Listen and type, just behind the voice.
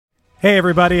Hey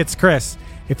everybody, it's Chris.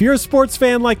 If you're a sports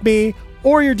fan like me,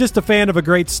 or you're just a fan of a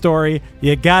great story,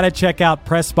 you gotta check out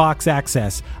Press Box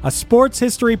Access, a sports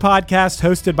history podcast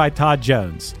hosted by Todd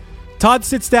Jones. Todd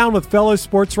sits down with fellow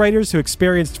sports writers who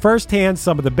experienced firsthand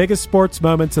some of the biggest sports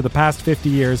moments of the past 50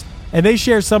 years, and they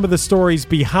share some of the stories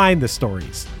behind the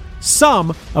stories,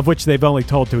 some of which they've only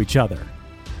told to each other.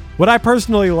 What I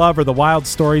personally love are the wild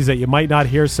stories that you might not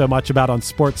hear so much about on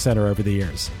SportsCenter over the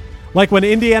years. Like when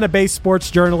Indiana-based sports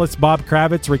journalist Bob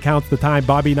Kravitz recounts the time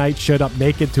Bobby Knight showed up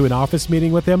naked to an office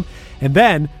meeting with him and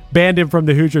then banned him from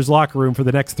the Hoosiers locker room for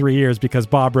the next 3 years because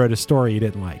Bob wrote a story he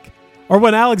didn't like. Or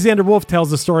when Alexander Wolf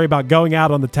tells the story about going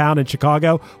out on the town in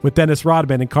Chicago with Dennis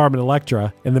Rodman and Carmen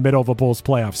Electra in the middle of a Bulls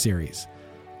playoff series.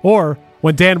 Or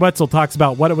when Dan Wetzel talks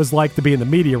about what it was like to be in the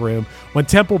media room when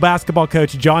Temple basketball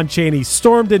coach John Chaney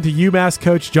stormed into UMass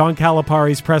coach John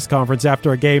Calipari's press conference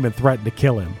after a game and threatened to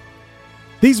kill him.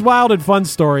 These wild and fun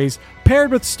stories,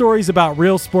 paired with stories about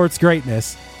real sports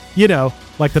greatness, you know,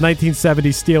 like the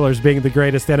 1970s Steelers being the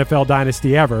greatest NFL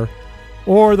dynasty ever,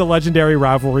 or the legendary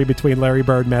rivalry between Larry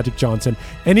Bird and Magic Johnson,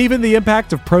 and even the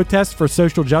impact of protests for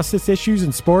social justice issues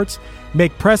in sports,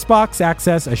 make Pressbox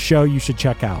Access a show you should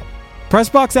check out.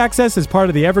 Pressbox Access is part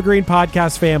of the Evergreen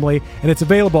Podcast family, and it's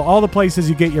available all the places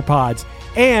you get your pods,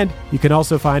 and you can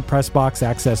also find Pressbox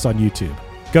Access on YouTube.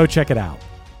 Go check it out.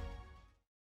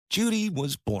 Judy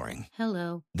was boring.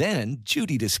 Hello. Then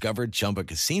Judy discovered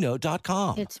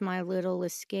ChumbaCasino.com. It's my little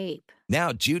escape.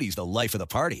 Now Judy's the life of the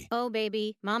party. Oh,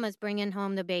 baby, mama's bringing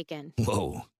home the bacon.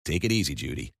 Whoa, take it easy,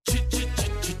 Judy.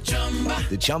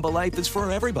 The Chumba life is for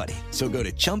everybody. So go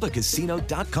to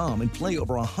ChumbaCasino.com and play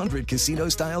over 100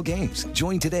 casino-style games.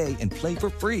 Join today and play for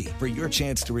free for your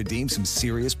chance to redeem some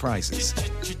serious prizes.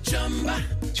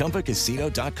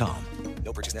 ChumbaCasino.com.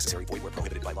 No purchase necessary. Void where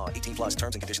prohibited by law. 18 plus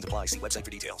terms and conditions apply. See website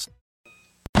for details.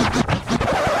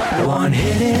 One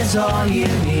hit is all you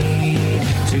need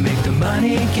to make the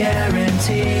money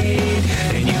guaranteed.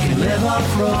 And you can live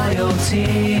off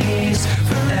royalties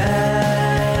forever.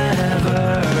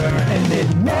 And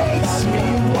it makes me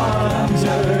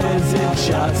wonder, is it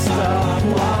just a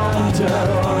wonder?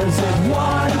 Or is it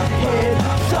one hit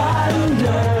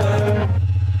thunder?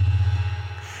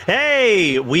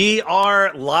 Hey, we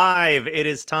are live. It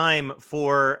is time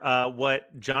for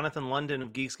what Jonathan London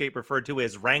of Geekscape referred to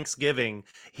as Ranksgiving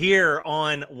here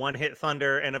on One Hit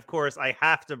Thunder. And of course, I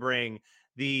have to bring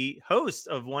the host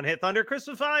of One Hit Thunder, Chris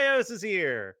Fafios, is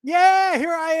here. Yeah,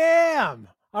 here I am.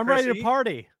 I'm Chris, ready to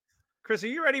party. Chris, are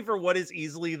you ready for what is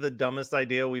easily the dumbest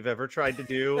idea we've ever tried to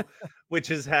do,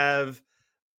 which is have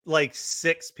like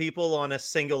 6 people on a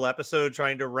single episode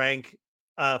trying to rank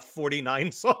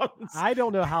 49 songs? I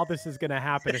don't know how this is going to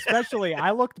happen, especially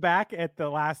I looked back at the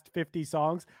last 50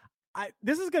 songs.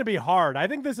 This is going to be hard. I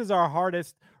think this is our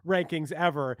hardest rankings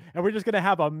ever, and we're just going to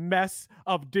have a mess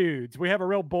of dudes. We have a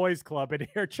real boys club in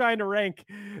here trying to rank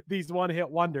these one-hit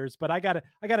wonders, but I got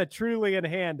a truly in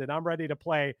hand, and I'm ready to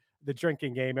play the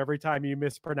drinking game every time you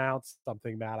mispronounce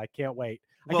something, Matt. I can't wait.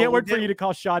 I can't wait for you to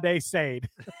call Sade Sade.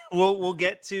 We'll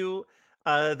get to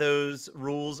those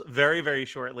rules very, very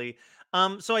shortly.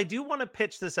 So I do want to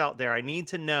pitch this out there. I need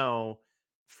to know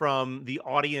from the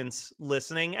audience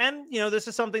listening, and this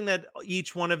is something that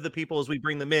each one of the people as we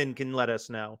bring them in can let us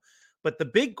know. But the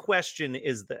big question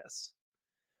is this: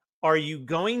 are you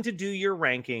going to do your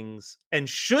rankings, and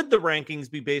should the rankings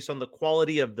be based on the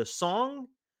quality of the song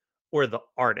or the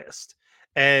artist?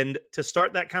 And to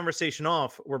start that conversation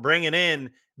off, we're bringing in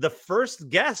the first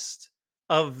guest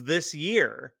of this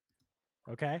year.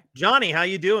 Okay. Johnny, how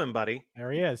you doing, buddy?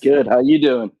 There he is. Good. How you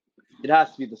doing? It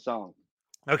has to be the song.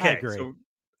 Okay.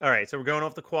 All right. So we're going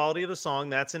off the quality of the song.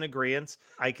 That's in agreement.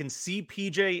 I can see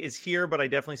PJ is here, but I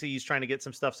definitely see he's trying to get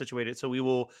some stuff situated. So we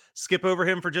will skip over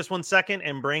him for just 1 second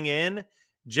and bring in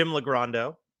Jim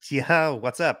Legrando. Yo,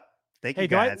 what's up? Thank you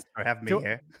guys for having me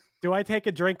here. Do I take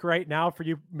a drink right now for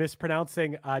you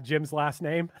mispronouncing Jim's last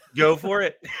name? Go for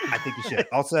it. I think you should.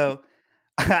 Also,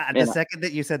 the second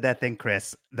that you said that thing,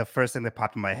 Chris, the first thing that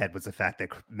popped in my head was the fact that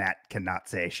Matt cannot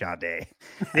say Sade.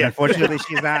 And unfortunately,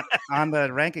 she's not on the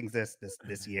rankings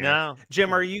this year. No.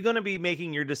 Jim, are you going to be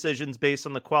making your decisions based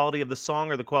on the quality of the song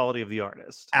or the quality of the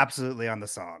artist? Absolutely on the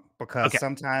song, because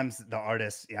sometimes the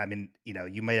artist,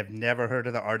 you may have never heard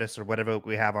of the artist or whatever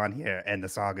we have on here, and the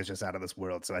song is just out of this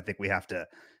world. So I think we have to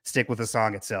stick with the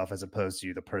song itself as opposed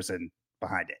to the person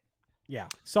behind it. Yeah,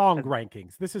 song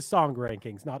rankings. This is song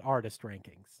rankings, not artist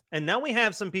rankings. And now we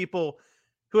have some people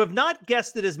who have not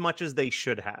guessed it as much as they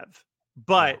should have,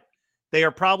 but they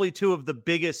are probably 2 of the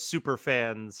biggest super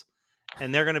fans,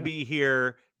 and they're going to be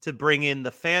here to bring in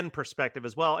the fan perspective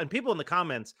as well. And people in the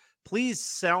comments, please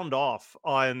sound off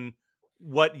on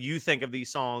what you think of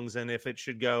these songs and if it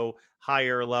should go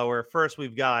higher or lower. First,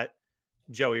 we've got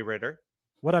Joey Ritter.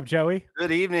 What up, Joey?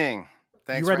 Good evening.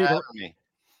 Thanks You for ready having to- me.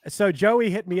 So Joey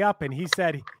hit me up and he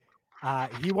said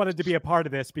he wanted to be a part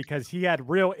of this because he had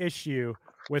real issue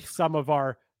with some of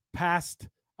our past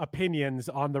opinions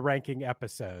on the ranking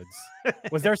episodes.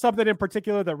 Was there something in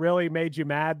particular that really made you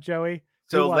mad, Joey?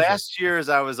 Who So was it? last year's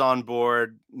I was on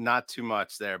board, not too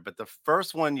much there, but the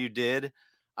first one you did,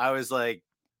 I was like,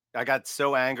 I got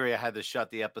so angry I had to shut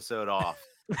the episode off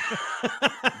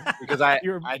because I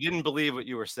didn't believe what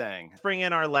you were saying. Let's bring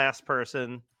in our last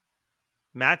person,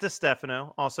 Matt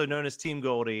DiStefano, also known as Team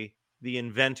Goldie, the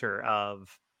inventor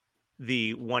of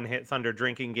the One Hit Thunder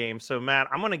drinking game. So Matt,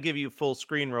 I'm going to give you full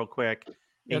screen real quick, and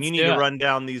Let's you need do to it. run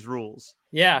down these rules.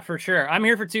 Yeah, for sure. I'm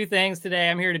here for two things today.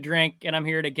 I'm here to drink, and I'm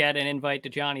here to get an invite to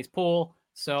Johnny's pool.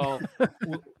 So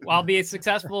I'll be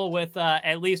successful with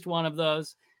at least one of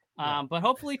those, but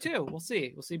hopefully two. We'll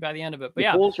see. We'll see by the end of it. But The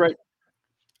yeah, pool's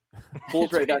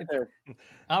right back there.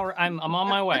 I'm on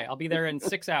my way. I'll be there in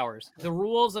 6 hours. The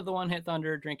rules of the One Hit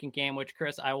Thunder drinking game, which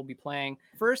Chris I will be playing.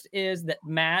 First is that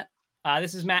Matt.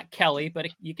 This is Matt Kelly, but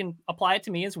you can apply it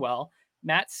to me as well.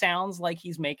 Matt sounds like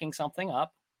he's making something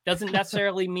up. Doesn't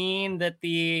necessarily mean that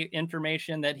the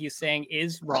information that he's saying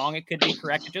is wrong. It could be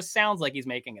correct. It just sounds like he's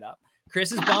making it up.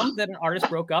 Chris is bummed that an artist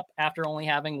broke up after only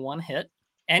having one hit.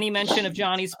 Any mention of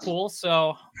Johnny's pool,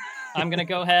 so I'm going to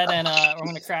go ahead and I'm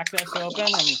going to crack this open,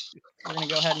 and we're going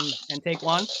to go ahead and take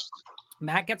one.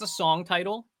 Matt gets a song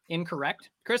title incorrect.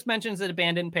 Chris mentions that a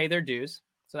band didn't pay their dues,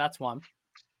 so that's one.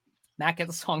 Matt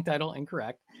gets a song title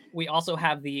incorrect. We also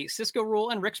have the Cisco rule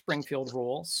and Rick Springfield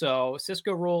rule. So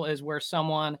Cisco rule is where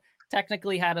someone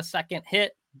technically had a second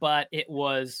hit, but it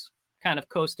was kind of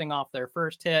coasting off their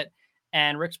first hit.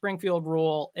 And Rick Springfield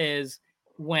rule is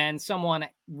when someone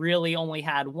really only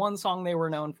had one song they were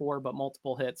known for, but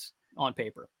multiple hits on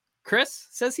paper. Chris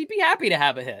says he'd be happy to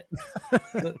have a hit.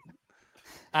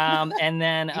 And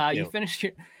then you finish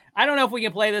your... I don't know if we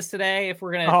can play this today. If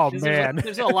we're gonna,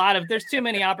 there's a lot of, there's too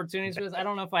many opportunities for this. I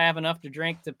don't know if I have enough to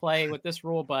drink to play with this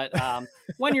rule, but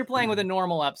when you're playing with a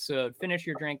normal episode, finish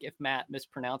your drink if Matt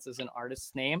mispronounces an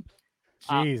artist's name.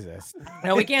 Jesus.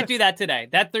 No, we can't do that today.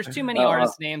 There's too many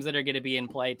artist names that are going to be in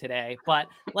play today. But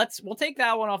we'll take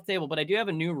that one off the table. But I do have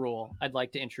a new rule I'd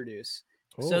like to introduce.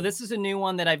 Cool. So this is a new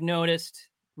one that I've noticed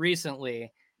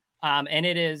recently, and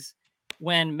it is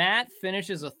when Matt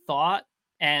finishes a thought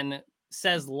and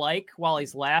says like while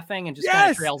he's laughing and just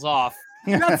kind of trails off.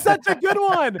 That's such a good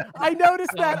one. I notice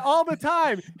that all the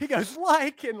time. He goes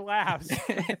like and laughs.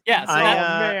 Yeah, so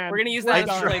man. We're going to use that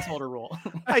as a placeholder rule.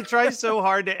 I try so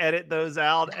hard to edit those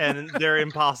out, and they're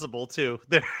impossible too.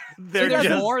 They're there's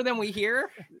just more than we hear.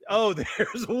 Oh,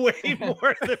 there's way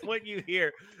more than what you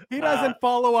hear. He doesn't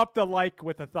follow up the like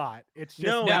with a thought. It's just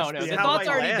no. The how thought's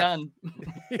I already laugh.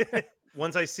 done.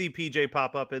 Once I see PJ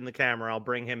pop up in the camera, I'll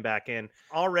bring him back in.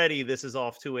 Already, this is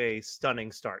off to a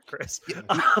stunning start, Chris.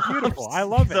 Beautiful. I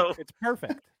love it. It's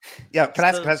perfect. Yeah. Can I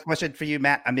ask a question for you,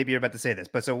 Matt? Maybe you're about to say this,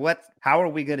 but so how are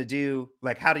we going to do,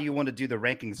 like, how do you want to do the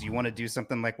rankings? Do you want to do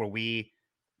something like where we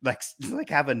like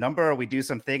have a number, or we do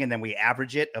something and then we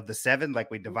average it of the 7, like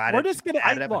we divide We're it? just going to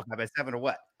divide it look up by 7 or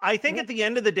what? I think at the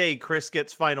end of the day, Chris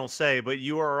gets final say, but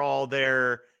you are all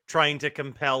there trying to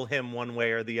compel him one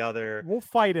way or the other. We'll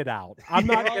fight it out. I'm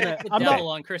not We're all gonna. like the I'm devil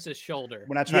not. on Chris's shoulder.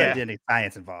 We're not trying to do any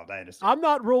science involved. I understand. I'm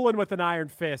not ruling with an iron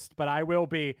fist, but I will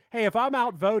be. Hey, if I'm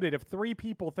outvoted, if 3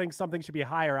 people think something should be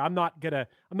higher, I'm not gonna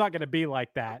be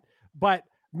like that. But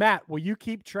Matt, will you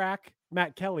keep track?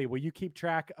 Matt Kelly, will you keep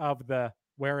track of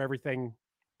where everything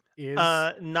is?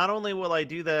 Not only will I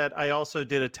do that, I also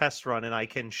did a test run, and I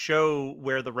can show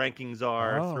where the rankings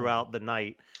are throughout the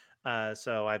night.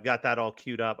 So I've got that all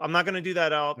queued up. I'm not going to do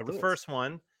that out the first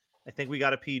one. I think we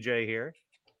got a PJ here.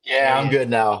 Yeah, I'm good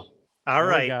now. All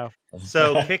right.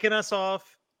 So kicking us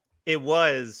off, it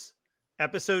was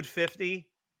episode 50.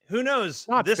 Who knows?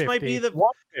 Not this 50, might be the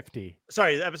 150.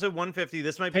 Sorry, episode 150.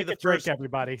 This might Take be a the first. drink,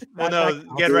 everybody. Well, no,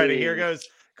 get ready. Here goes.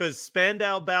 Because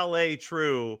Spandau Ballet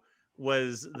True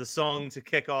was the song to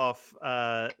kick off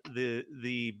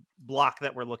the block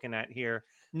that we're looking at here.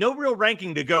 No real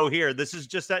ranking to go here. This is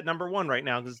just at number 1 right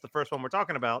now because it's the first one we're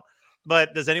talking about.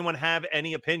 But does anyone have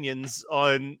any opinions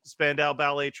on Spandau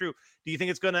Ballet True? Do you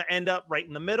think it's going to end up right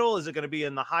in the middle? Is it going to be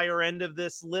in the higher end of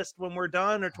this list when we're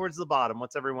done, or towards the bottom?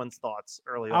 What's everyone's thoughts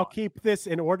early on? I'll keep this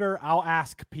in order. I'll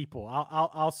ask people.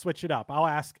 I'll switch it up. I'll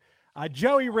ask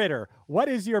Joey Ritter. What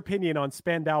is your opinion on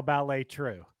Spandau Ballet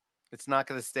True? It's not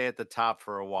going to stay at the top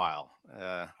for a while.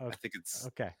 I think it's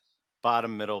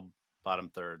bottom, middle, bottom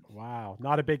third. Wow,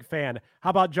 not a big fan.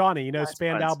 How about Johnny? You know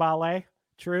Spandau Ballet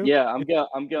True? Yeah,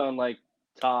 I'm going like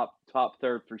top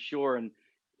third for sure. And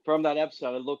from that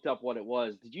episode, I looked up what it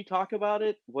was. Did you talk about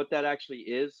it? What that actually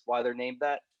is? Why they're named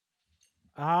that?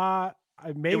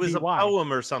 Maybe it was a why.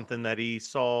 poem or something that he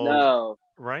saw. No,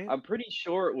 right? I'm pretty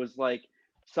sure it was like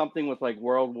something with like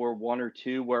World War I or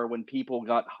II, where when people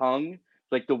got hung,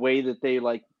 like the way that they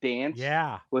like danced,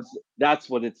 that's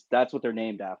what they're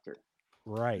named after.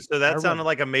 Right. So that sounded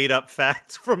like a made up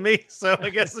fact from me. So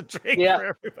I guess a drink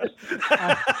for everybody.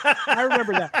 I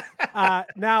remember that.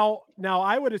 Now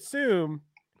I would assume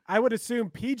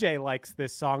PJ likes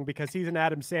this song because he's an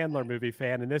Adam Sandler movie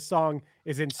fan, and this song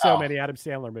is in so many Adam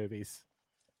Sandler movies.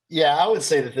 Yeah, I would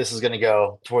say that this is going to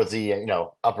go towards the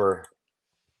above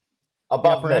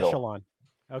middle echelon.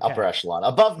 Okay. Upper echelon,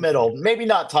 above middle, maybe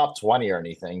not top 20 or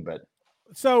anything, but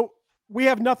so we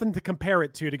have nothing to compare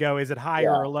it to go. Is it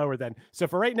higher or lower than? So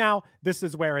for right now, this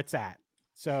is where it's at.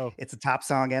 So it's the top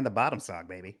song and the bottom song,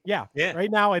 baby. Yeah. Right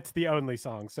now, it's the only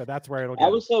song, so that's where it'll go. I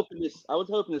was hoping this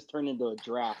turned into a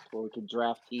draft where we could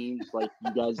draft teams like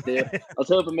you guys did. I was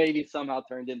hoping maybe it somehow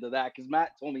turned into that because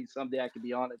Matt told me someday I could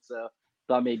be on it. So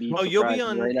thought maybe. Oh, you'll be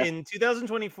on in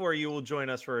 2024. You will join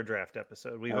us for a draft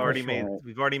episode. We've already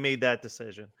made that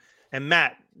decision. And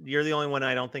Matt, you're the only one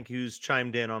I don't think who's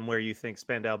chimed in on where you think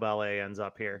Spandau Ballet ends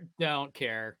up here. Don't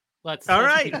care. Let's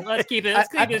keep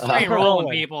it straight rolling,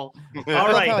 people.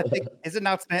 All right. Is it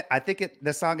not? I think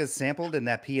the song is sampled in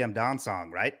that PM Dawn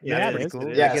song, right? Yeah, that's pretty cool.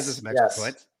 Yes, that gives us some extra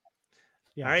points.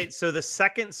 Yeah. All right. So the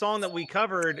second song that we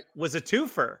covered was a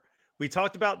twofer. We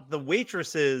talked about the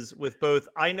waitresses with both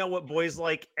I Know What Boys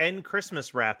Like and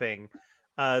Christmas Wrapping.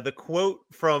 The quote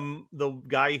from the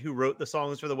guy who wrote the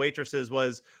songs for the waitresses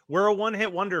was, "We're a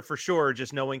one-hit wonder for sure.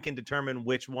 Just no one can determine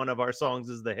which one of our songs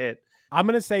is the hit." I'm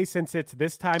going to say, since it's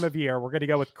this time of year, we're going to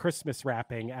go with Christmas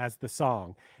Wrapping as the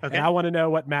song. Okay. And I want to know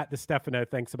what Matt DiStefano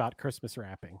thinks about Christmas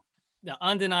Wrapping. The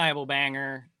undeniable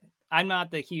banger. I'm not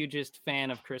the hugest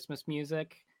fan of Christmas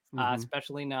music,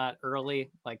 especially not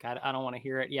early. Like I don't want to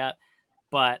hear it yet,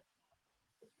 but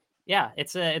yeah,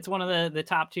 it's one of the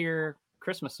top tier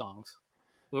Christmas songs.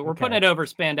 We're putting it over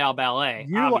Spandau Ballet.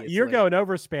 You're going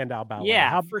over Spandau Ballet.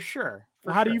 Yeah, for sure.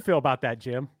 How do you feel about that,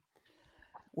 Jim?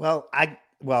 Well,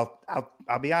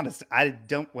 I'll be honest. I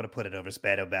don't want to put it over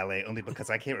Spandau Ballet only because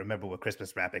I can't remember what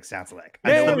Christmas Wrapping sounds like.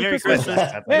 Merry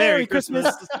Christmas. Merry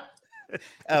Christmas.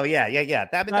 Oh yeah.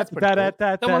 That's pretty cool.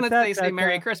 The one that they say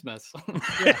Merry Christmas.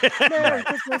 Merry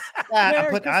Christmas.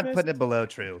 I'm putting it below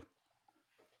True.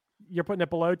 You're putting it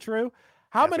below True?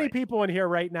 How many people in here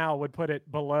right now would put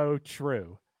it below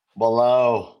True?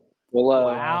 Below.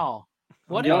 Wow.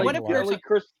 What if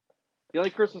the only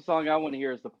Christmas song I want to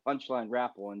hear is the Punchline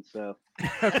rap one. So,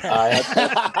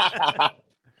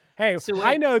 hey, so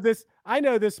I know this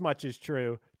much is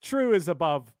true. True is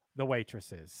above the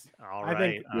waitresses. All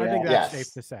right. I think that's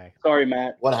safe to say. Sorry,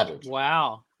 Matt. 100.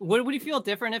 Wow. Would you feel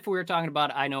different if we were talking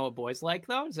about I Know What Boys Like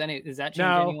though? Does that change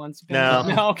anyone's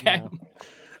opinion? No. Okay. No.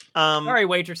 Sorry,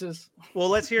 waitresses. Well,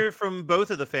 let's hear from both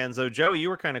of the fans, though. Joey, you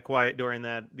were kind of quiet during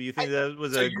that. Do you think that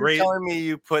was a great? You're telling me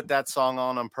you put that song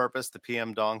on purpose, the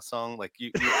PM Dong song? Like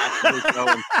you actually go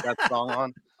and put that song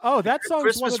on? Oh, that song.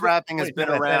 Christmas Wrapping has been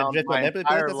around my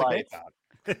entire life.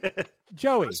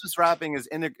 Joey, Christmas Wrapping is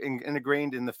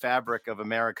ingrained in the fabric of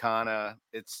Americana.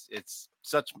 It's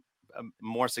such a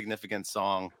more significant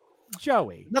song.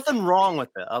 Joey, nothing wrong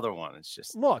with the other one. It's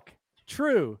just look.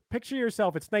 True. Picture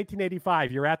yourself. It's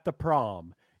 1985. You're at the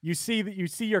prom. You see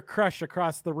your crush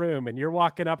across the room, and you're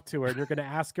walking up to her, and you're going to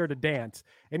ask her to dance,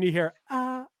 and you hear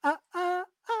I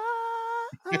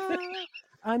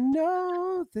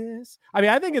know this. I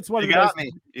mean, I think it's one of the most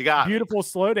beautiful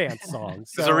slow dance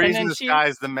songs. There's a reason this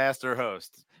guy's the master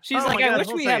host. She's like, I wish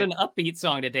we had an upbeat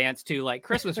song to dance to, like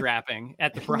Christmas Wrapping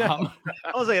at the prom.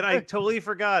 I was like, I totally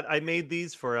forgot. I made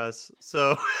these for us.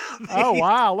 So, oh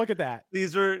wow, look at that.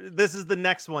 This is the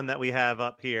next one that we have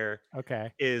up here.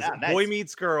 Okay, is Boy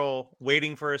Meets Girl,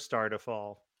 Waiting for a Star to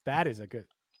Fall. That's a good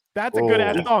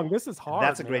ass song. This is hard.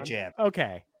 That's a great jam.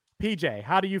 Okay, PJ,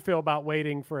 how do you feel about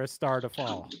Waiting for a Star to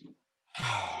Fall?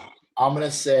 I'm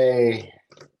gonna say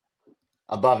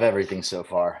above everything so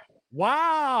far.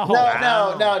 Wow.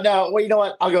 No. Well, you know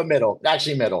what? I'll go middle.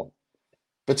 Actually, middle.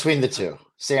 Between the two.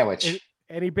 Sandwich.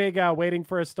 Any big Waiting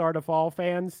for a Star to Fall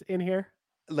fans in here?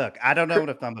 Look, I don't know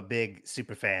if I'm a big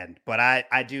super fan, but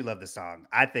I do love the song.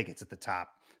 I think it's at the top.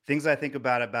 Things I think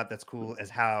about that's cool is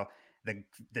how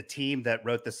the team that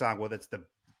wrote the song, whether it's the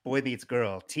Boy Meets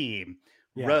Girl team,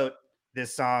 wrote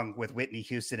this song with Whitney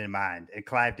Houston in mind. And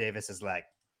Clive Davis is like,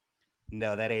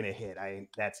 no, that ain't a hit.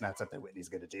 That's not something Whitney's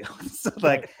gonna do. So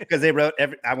because they wrote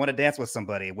I Want to Dance with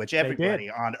Somebody, which everybody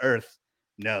on earth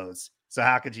knows. So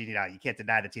how could you can't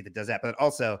deny the team that does that. But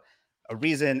also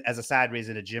a side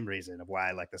reason, a gym reason of why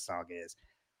I like the song is.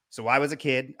 So I was a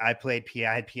kid. I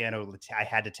had piano. I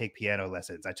had to take piano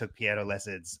lessons. I took piano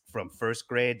lessons from 1st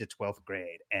grade to 12th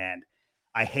grade, and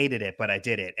I hated it, but I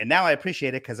did it. And now I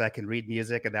appreciate it because I can read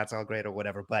music, and that's all great or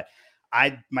whatever. But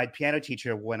my piano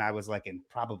teacher, when I was like in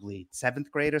probably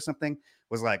 7th grade or something,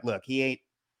 was like, "Look, he's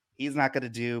not going to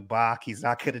do Bach. He's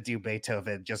not going to do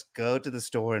Beethoven. Just go to the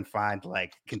store and find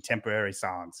like contemporary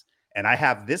songs." And I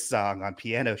have this song on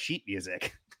piano sheet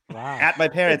music. Wow. At my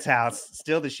parents' house,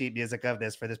 still the sheet music of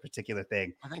this for this particular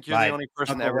thing. I think you're the only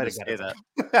person ever to say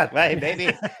that. Right,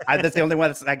 maybe. That's the only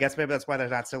one. I guess maybe that's why they're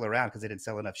not still around, because they didn't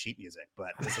sell enough sheet music.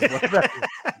 But this is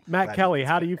Matt Kelly,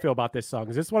 how do you feel about this song?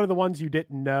 Is this one of the ones you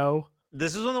didn't know?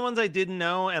 This is one of the ones I didn't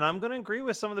know, and I'm going to agree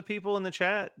with some of the people in the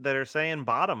chat that are saying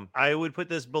bottom. I would put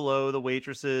this below The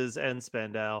Waitresses and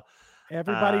Spandau.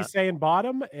 Everybody's saying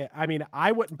bottom. I mean,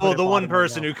 I wouldn't put the one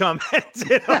person who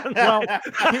commented on well,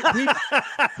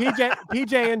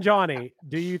 PJ and Johnny,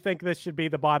 do you think this should be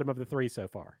the bottom of the 3 so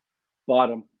far?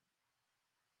 Bottom.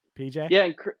 PJ?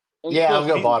 Yeah. I'll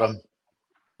go bottom.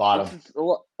 Bottom.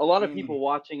 A lot of people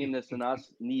watching in this and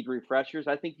us need refreshers.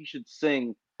 I think you should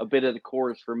sing a bit of the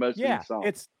chorus for most of these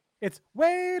songs. It's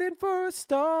waiting for a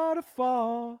star to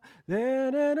fall,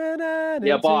 then into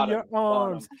your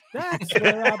arms. That's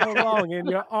where I belong, in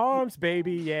your arms,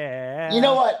 baby. Yeah. You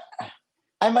know what?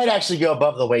 I might actually go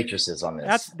above The Waitresses on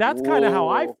this. That's kind of how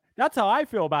I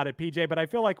feel about it, PJ. But I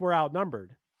feel like we're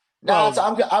outnumbered. No,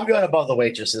 I'm going above The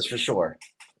Waitresses for sure.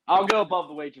 I'll go above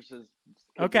The Waitresses.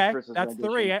 Okay, that's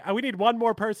 3. We need one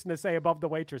more person to say above The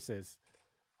Waitresses.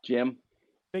 Jim.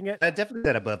 Sing it. I definitely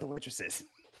said above The Waitresses.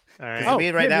 All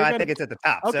right. Right now, I think it's at the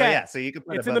top. Okay. So you can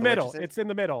put it's in the middle. It's in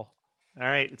the middle. All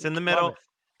right. It's in the middle.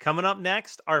 Coming up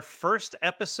next, our first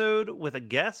episode with a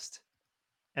guest.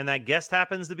 And that guest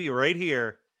happens to be right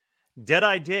here.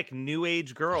 Deadeye Dick, New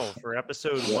Age Girl for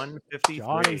episode 153.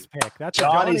 Johnny's pick. That's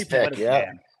Johnny's pick.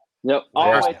 Yeah. Yep.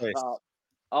 All the way to the top.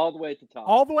 All the way at the top.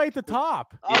 All the way at the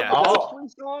top. Yeah. Those 3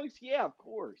 songs? Yeah, of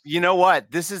course. You know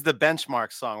what? This is the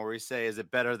benchmark song where we say, is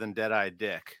it better than Deadeye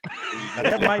Dick?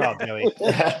 But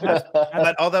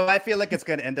although I feel like it's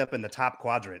going to end up in the top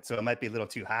quadrant, so it might be a little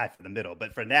too high for the middle.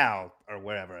 But for now, or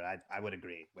wherever, I would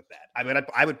agree with that. I mean,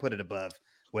 I would put it above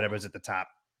whatever's at the top.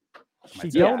 She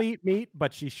don't eat meat,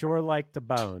 but she sure liked to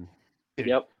bone.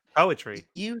 Yep. Poetry.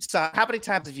 How many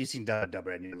times have you seen Dumb and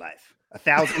Dumber in your life?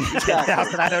 1,000,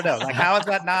 10,000, I don't know. Like, how is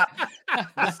that not?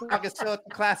 This song is still a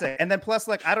classic. And then plus,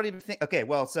 like, I don't even think. Okay,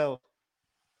 well, so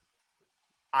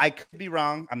I could be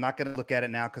wrong. I'm not going to look at it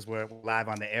now because we're live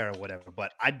on the air or whatever.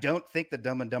 But I don't think the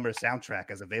Dumb and Dumber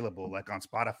soundtrack is available like on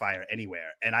Spotify or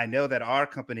anywhere. And I know that our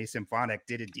company Symphonic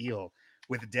did a deal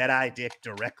with Deadeye Dick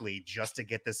directly just to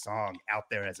get this song out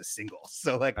there as a single.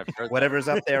 So like whatever's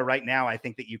up there right now, I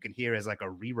think that you can hear as like a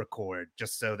re-record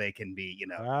just so they can be, getting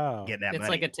that It's money.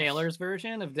 like a Taylor's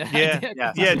version of Deadeye Dick.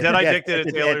 Yeah, Deadeye Dick did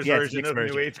a Taylor's version of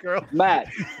New Age Girl. Matt,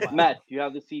 do you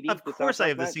have the CD? Of course I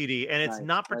have the CD, and it's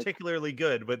not particularly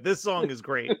good, but this song is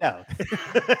great. No.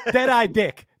 Deadeye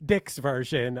Dick's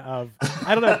version of,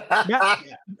 I don't know.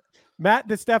 Matt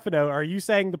DiStefano, are you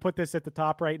saying to put this at the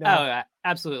top right now? Oh,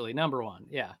 absolutely. Number 1.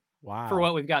 Yeah. Wow. For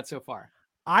what we've got so far.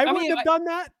 I wouldn't have done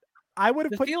that. I would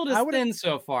have put the field is thin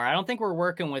so far. I don't think we're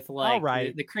working with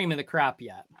like the cream of the crop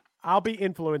yet. I'll be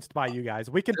influenced by you guys.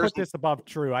 We can put this above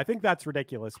True. I think that's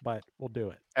ridiculous, but we'll do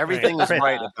it. Everything is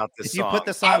right about this song. If you put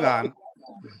the song on,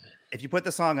 if you put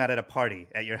the song on at a party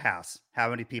at your house, how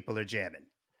many people are jamming?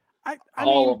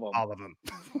 All of them.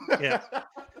 Yeah.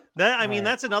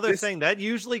 That's another thing that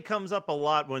usually comes up a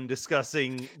lot when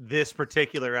discussing this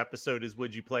particular episode is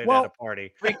would you play it at a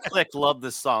party? Freak Click love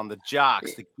this song. The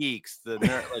jocks, the geeks, the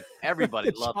nerd, like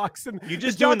everybody loves it. You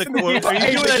just doing the quote. Are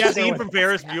you doing that scene from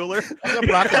Ferris Bueller? The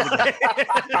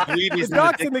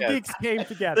jocks and the geeks came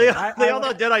together. They all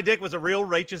thought Deadeye Dick was a real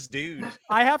righteous dude.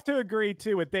 I have to agree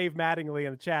too with Dave Mattingly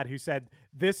in the chat who said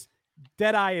this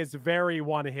Deadeye is very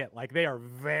one hit. Like they are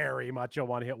very much a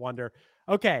one hit wonder.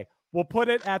 Okay. We'll put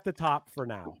it at the top for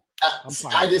now.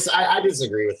 I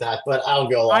disagree with that, but I'll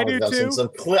go along with that since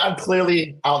I'm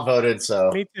clearly outvoted. So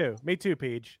me too,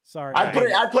 Peach. Sorry, I'd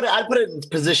put it in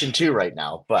position 2 right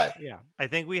now. But yeah, I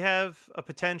think we have a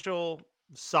potential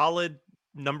solid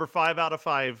number 5 out of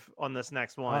 5 on this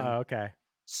next one. Okay,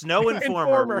 Snow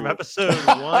Informer from episode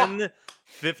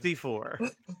 154.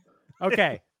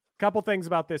 Okay, couple things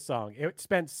about this song. It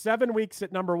spent 7 weeks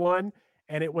at number 1,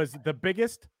 and it was the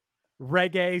biggest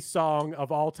reggae song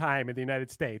of all time in the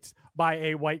United States by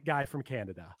a white guy from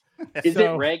Canada. Is it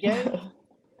reggae?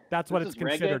 That's what it's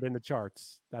considered in the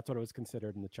charts. That's what it was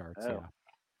considered in the charts. Yeah.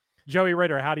 Joey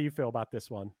Ritter, how do you feel about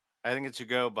this one? I think it should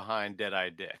go behind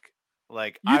Deadeye Dick.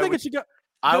 Like, You think it should go?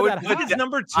 I would that put high? It's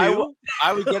number 2.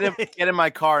 I would get in my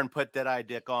car and put Dead-Eye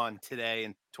Dick on today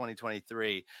in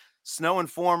 2023. Snow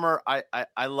Informer,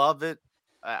 I love it.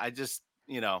 I just,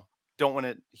 don't want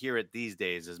to hear it these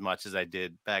days as much as I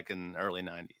did back in the early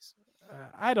 90s.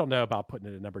 I don't know about putting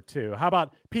it at number 2. How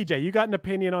about PJ? You got an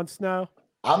opinion on Snow?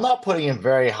 I'm not putting him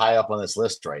very high up on this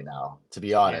list right now, to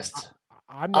be honest.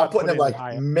 I'm not putting him like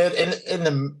high up. mid in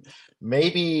the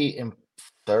maybe in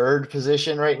 3rd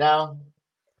position right now.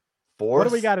 4th. What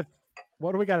do we got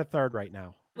at 3rd right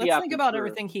now? Let's think about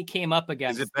everything he came up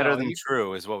against. Is it better than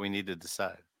True? Is what we need to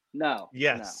decide. No.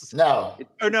 Yes. No.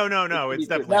 Oh no. It's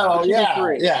definitely no.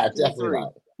 not. Yeah, definitely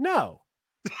not. No.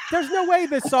 There's no way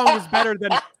this song is better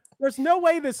than. There's no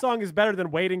way this song is better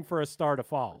than Waiting for a Star to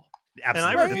Fall.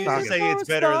 Absolutely. And I refuse to say it's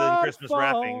better than Christmas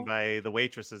Wrapping by the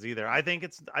Waitresses either. I think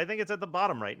it's at the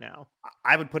bottom right now.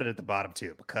 I would put it at the bottom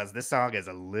too, because this song is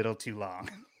a little too long.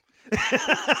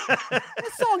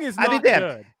 This song is not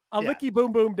good. Licky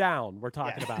Boom Boom Down, we're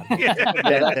talking about.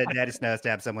 Daddy Snow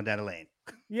stabbed someone down a lane.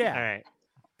 Yeah. All right.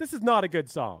 This is not a good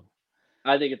song.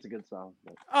 I think it's a good song.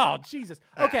 Oh, Jesus.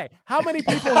 Okay. How many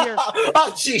people here?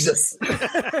 Oh, Jesus.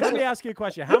 Let me ask you a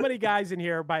question. How many guys in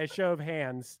here, by a show of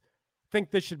hands,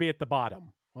 think this should be at the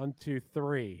bottom? 1, 2,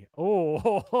 3.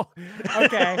 Oh,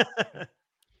 okay.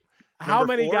 How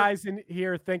many 4? guys in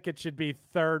here think it should be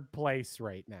 3rd place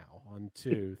right now? 1,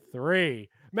 2, 3.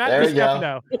 Matt There you go.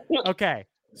 Stefano. Okay.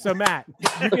 So Matt,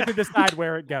 you get to decide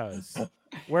where it goes.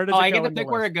 Where does it go? I get to pick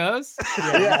where it goes?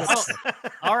 Yes.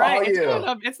 All right. All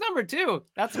you. It's number 2.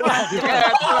 That's what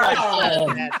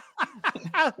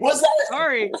Was that?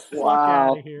 Sorry.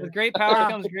 Wow. With great power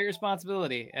comes great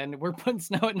responsibility. And we're putting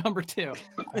Snow at number 2.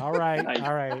 All right.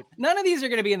 All right. None of these are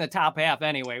going to be in the top half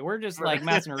anyway. We're just like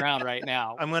messing around right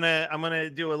now. I'm gonna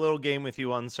do a little game with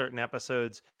you on certain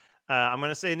episodes. I'm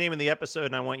gonna say the name of the episode,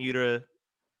 and I want you to.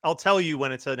 I'll tell you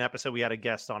when it's an episode we had a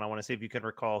guest on. I want to see if you can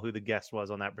recall who the guest was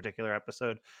on that particular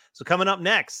episode. So coming up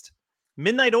next,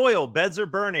 Midnight Oil, Beds Are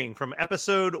Burning from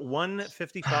episode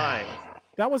 155.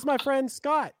 That was my friend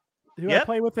Scott, who I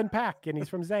play with in PAC, and he's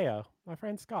from Zayo. My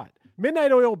friend Scott.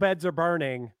 Midnight Oil, Beds Are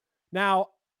Burning. Now,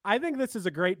 I think this is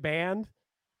a great band.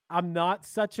 I'm not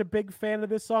such a big fan of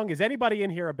this song. Is anybody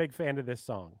in here a big fan of this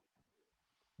song?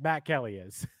 Matt Kelly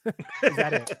is. Is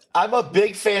that it? I'm a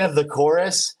big fan of the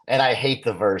chorus, and I hate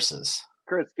the verses.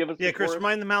 Chris, give us the Chris, chorus.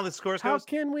 remind them how the scores How goes.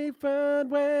 can we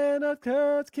find when a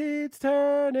clock keeps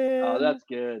turning? Oh, that's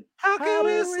good. How can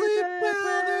we sleep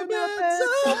when the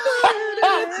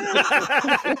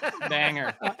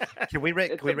Banger. Can we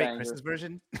rate It's a Chris's banger.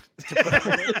 version?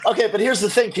 Okay, but here's the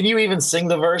thing. Can you even sing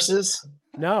the verses?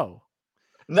 No,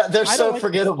 No, they're I so don't like-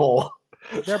 forgettable.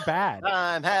 they're bad.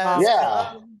 Time has Yeah.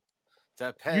 come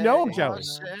to You know him, pay Joey.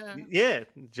 share. Yeah,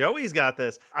 Joey's got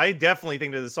this. I definitely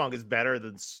think that the song is better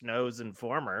than Snow's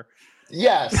Informer.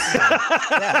 Yes.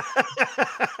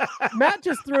 Matt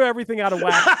just threw everything out of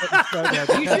whack.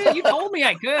 You told me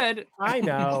I could. I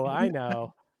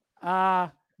know.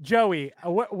 Joey,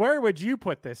 where would you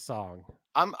put this song?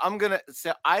 I'm gonna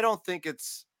say I don't think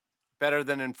it's better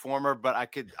than Informer, but I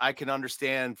can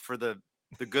understand for the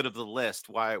good of the list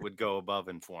why it would go above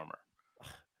Informer.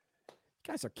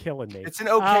 You guys are killing me. It's an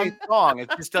okay song. It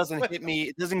just doesn't hit me.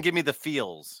 It doesn't give me the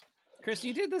feels. Chris,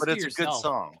 you did this But to it's yourself. a good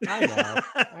song. I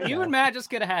know. You and Matt just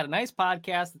could have had a nice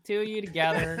podcast, the two of you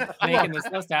together, making this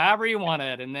list however you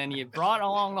wanted, and then you brought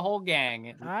along the whole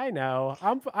gang. I know.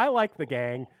 I like the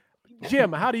gang.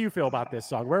 Jim, how do you feel about this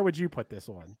song? Where would you put this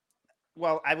one?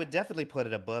 Well, I would definitely put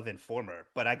it above Informer,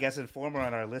 but I guess Informer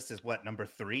on our list is what, number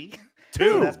 3?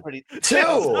 2. So that's pretty.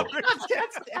 2.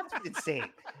 That's insane.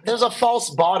 There's a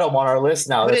false bottom on our list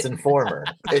now. Put That's it- Informer.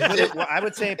 Well, I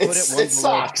would say put it it's- one it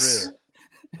below sucks. True.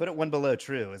 Put it one below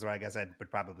True is where I guess I would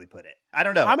probably put it. I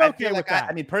don't know. I'm I okay feel with like that.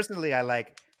 I mean, personally, I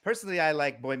like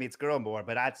Boy Meets Girl more,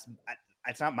 but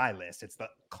it's not my list. It's the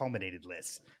culminated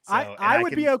list. So, I and would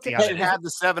can be see okay. how We it should is. have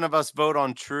the 7 of us vote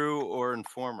on True or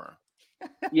Informer.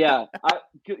 Yeah,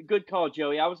 good call,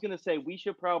 Joey. I was going to say we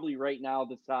should probably right now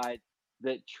decide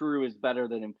that True is better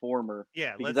than Informer.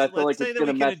 Yeah, because let's I feel like say it's that we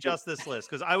gonna can mess adjust this list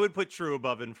because I would put True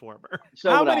above Informer. So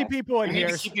How would many I. people in We need here?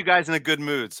 to keep you guys in a good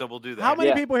mood, so we'll do that. How many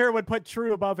Yeah. people here would put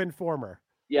True above Informer?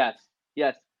 Yes,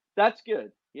 that's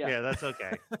good. Yeah, Yeah, that's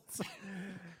okay.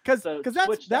 Because So that's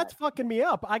switch that's that. fucking me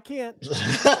up. I can't.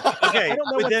 Okay, I don't know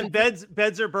but what then to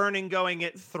beds are burning going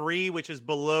at 3, which is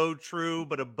below True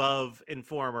but above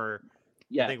Informer.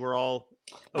 yeah. I think we're all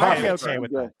I'd be Perfect. okay I'm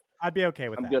with good. that. I'd be okay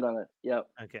with I'm that. good on it. Yep.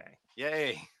 okay.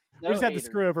 Yay. We just had to haters.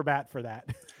 screw over Matt for that.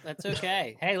 That's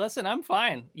okay. Hey, listen, I'm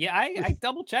fine. Yeah, I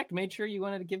double checked, made sure you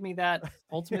wanted to give me that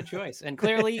ultimate choice, and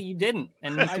clearly you didn't,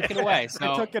 and you took it away.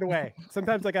 So I took it away.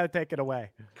 Sometimes I got to take it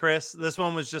away. Chris, this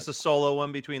one was just a solo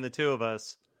one between the two of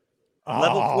us.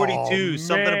 Level 42,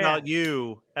 Something About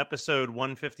You, episode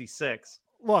 156.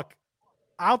 Look,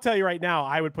 I'll tell you right now,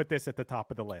 I would put this at the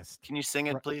top of the list. Can you sing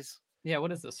it, please? Yeah,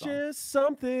 what is this song? Just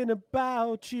something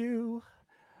about you,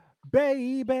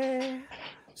 baby,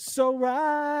 so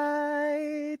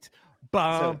right.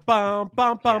 Bum bum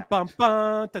bum bum bum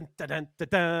bum dun dun dun dun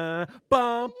dun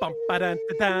bum bum ba dun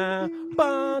dun dun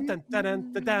bum dun dun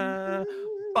dun dun dun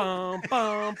bum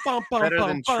bum bum bum. Better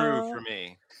than true for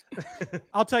me.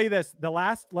 I'll tell you this: the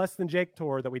last Less Than Jake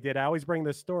tour that we did, I always bring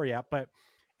this story up, but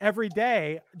every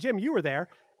day, Jim, you were there.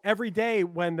 Every day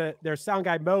when their sound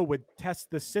guy Mo would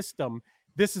test the system,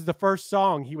 this is the first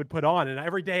song he would put on. And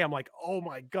every day I'm like, oh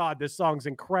my God, this song's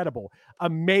incredible.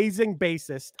 Amazing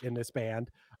bassist in this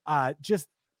band. Just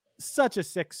such a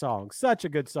sick song, such a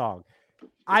good song.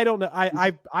 I don't know.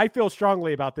 I feel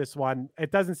strongly about this one.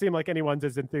 It doesn't seem like anyone's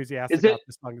as enthusiastic about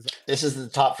this song. This is the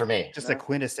top for me. Just a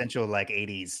quintessential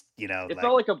 80s, It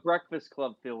felt like a Breakfast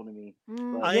Club feel to me.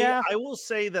 I will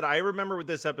say that I remember with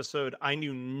this episode, I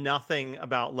knew nothing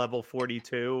about Level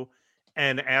 42.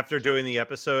 And after doing the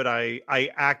episode, I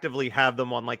actively have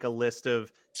them on a list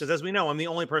of, because as we know, I'm the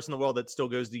only person in the world that still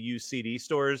goes to used CD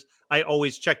stores. I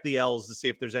always check the L's to see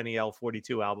if there's any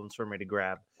L42 albums for me to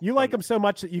grab. You like them so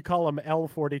much that you call them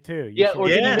L42. Yeah, I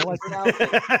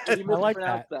like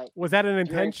that. Was that an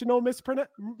intentional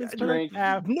mispronunciation?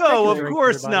 No, of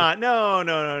course not.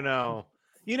 No.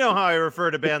 You know how I refer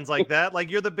to bands like that.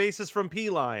 Like, you're the bassist from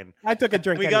P-Line. I took a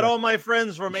drink. We got all my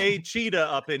friends from A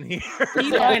Cheetah up in here.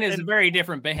 P-Line is a very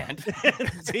different band.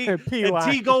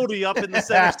 T Goldie up in the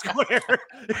center square.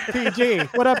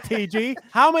 TG. What up, TG?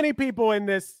 How many people in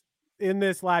this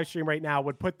live stream right now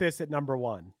would put this at number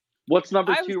one? What's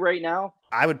number two right now?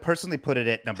 I would personally put it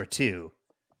at number two.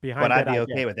 But I'd be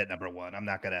okay with it number one. I'm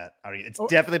not gonna argue. It's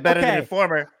definitely better than the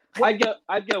former. I'd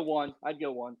go one.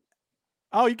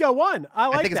 Oh, you go one. I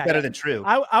like that. I think it's better than true.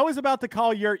 I was about to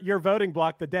call your voting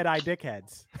block the Dead Eye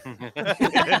Dickheads.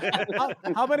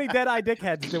 How many Dead Eye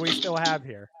Dickheads do we still have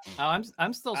here? Oh,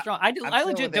 I'm still strong. I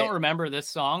legit don't remember this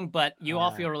song, but you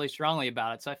all feel really strongly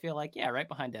about it, so I feel like right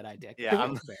behind Dead Eye Dick.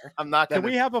 Yeah, I'm not. Do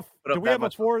we have a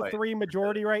 4-3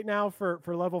 majority right now for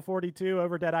Level 42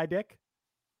 over Dead Eye Dick?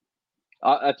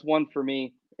 That's one for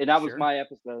me, and that was my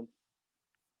episode.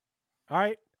 All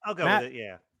right, I'll go Matt? with it.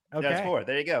 Yeah. Okay. That's 4.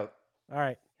 There you go. All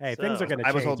right. Hey, So, things are going to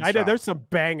I was change. holding I know strong. there's some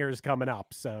bangers coming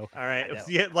up. So, All right.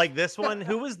 Yeah, like this one.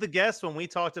 Who was the guest when we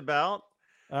talked about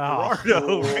Oh.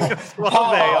 Gerardo Suave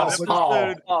on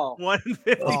episode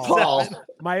 157?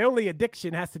 My only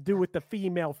addiction has to do with the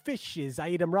female fishes. I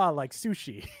eat them raw like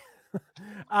sushi.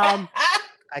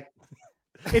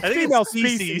 It's female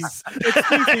species. It's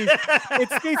species.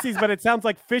 It's species, but it sounds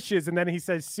like fishes, and then he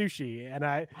says sushi.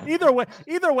 And either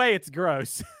way, it's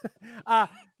gross.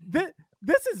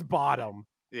 This is bottom.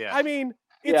 Yeah. I mean,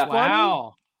 it's funny.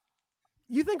 Wow.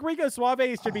 You think Rico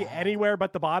Suave should be anywhere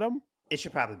but the bottom? It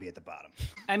should probably be at the bottom.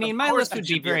 I mean, Of my course list it would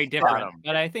should be be at very the different, bottom.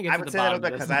 but I think it's I at would the say that bottom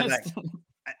of because this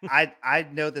I list. I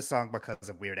know this song because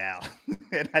of Weird Al,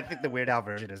 and I think the Weird Al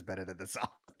version is better than the song.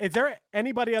 Is there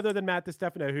anybody other than Matt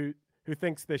DiStefano who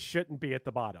thinks this shouldn't be at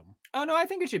the bottom? Oh no, I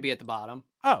think it should be at the bottom.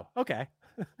 Oh, okay.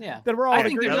 Yeah, Then we're all I in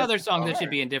think there's agreement. other songs that All should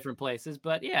right. be in different places,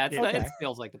 but yeah, it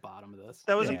feels like the bottom of this.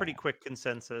 That was a pretty quick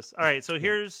consensus. All right, so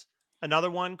here's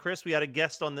another one, Chris. We had a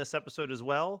guest on this episode as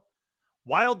well.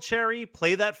 Wild Cherry,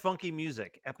 Play That Funky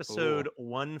Music, episode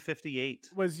 158.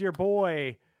 Was your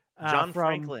boy John from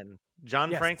Franklin.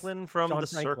 John Yes, from John The Franklin.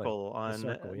 Circle on The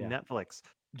Circle, yeah. Netflix.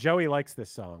 Joey likes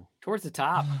this song. Towards the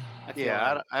top. I feel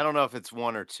Yeah, like. I don't know if it's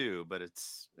 1 or 2, but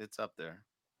it's up there.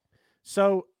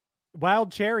 So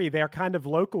Wild Cherry, they're kind of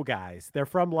local guys. They're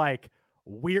from like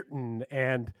Weirton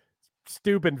and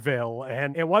Steubenville.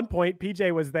 And at one point,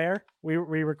 PJ was there. We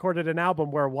recorded an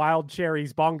album where Wild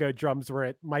Cherry's bongo drums were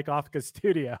at Mike Ofka's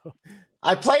studio.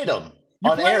 I played them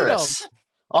You on played 'em? Eris,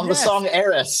 on the Yes. song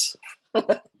Eris.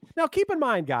 Now, keep in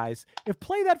mind, guys, if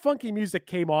Play That Funky Music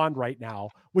came on right now,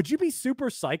 would you be super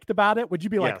psyched about it? Would you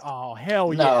be like, Yes. oh,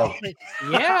 hell No. yeah?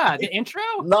 Yeah, the intro.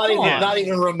 Not Come even, on. not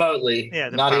even remotely. Yeah,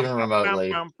 the not bum, even bum,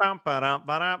 remotely. bum, bum, ba-dum,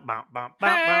 ba-dum, bum, bum,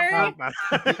 bum, bum, bum,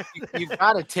 bum. You've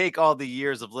got to take all the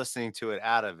years of listening to it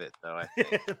out of it, though. I think,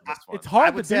 this one. It's hard I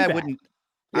to would do say that. I wouldn't.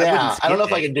 Yeah, I don't know if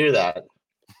skip I it. can do that.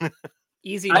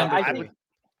 Easy number I two. think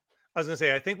I was gonna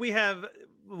say, I think we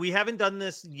haven't done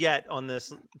this yet on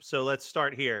this, so let's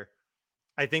start here.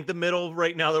 I think the middle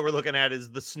right now that we're looking at is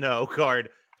the Snow card,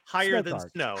 higher Snow than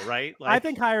card. Snow, right? I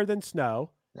think higher than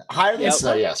Snow. Higher than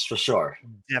Snow, yes, for sure.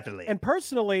 Definitely. And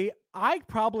personally, I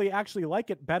probably actually like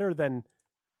it better than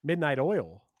Midnight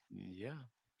Oil. Yeah.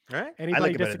 All right.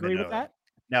 Anybody disagree with that?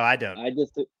 No, I don't.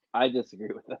 I disagree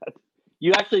with that.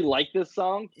 You actually like this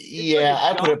song? Yeah,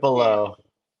 I put it below.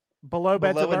 Below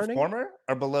Beds Are Burning? Informer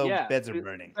or below Yeah, Beds Are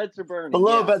Burning? Beds Are Burning.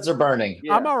 Below Beds Are Burning.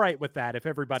 Yeah. I'm all right with that if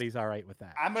everybody's all right with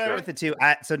that. I'm all right with it too.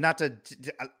 So not to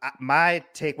my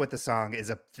take with the song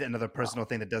is another personal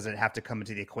thing that doesn't have to come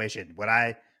into the equation. When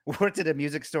I worked at a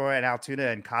music store in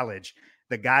Altoona in college,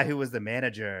 the guy who was the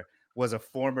manager was a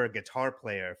former guitar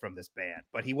player from this band,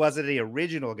 but he wasn't the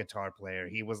original guitar player.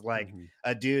 He was like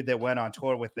a dude that went on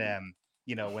tour with them,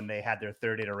 you know, when they had their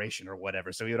third iteration or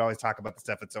whatever. So he would always talk about the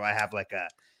stuff. And so I have like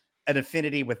an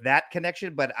affinity with that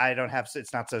connection, but I don't have,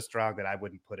 it's not so strong that I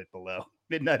wouldn't put it below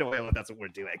Midnight Oil, and that's what we're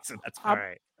doing. So that's fine. All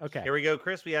right. Okay. Here we go,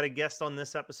 Chris. We had a guest on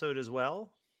this episode as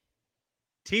well.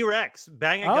 T-Rex,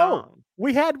 Bang a Gong.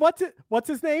 We had what's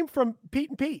his name from Pete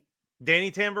and Pete?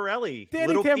 Danny Tamborelli. Danny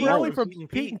Little Tamborelli from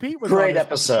Pete and Pete was Great on this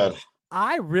episode.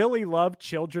 I really love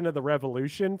Children of the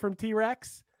Revolution from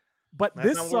T-Rex, but That's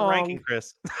this not what song, we're ranking,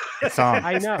 Chris. Song.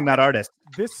 I know. Not artist.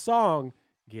 This song,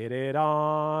 get it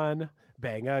on,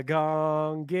 bang a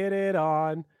gong, get it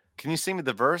on. Can you sing me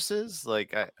the verses?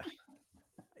 Like,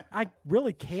 I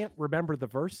really can't remember the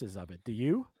verses of it. Do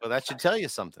you? Well, that should tell you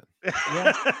something.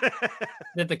 Yeah.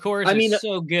 That the chorus is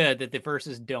so good that the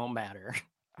verses don't matter.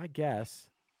 I guess.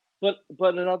 But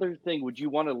another thing, would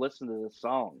you want to listen to this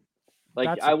song?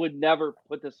 Like, I would never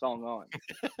put this song on.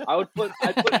 I'd put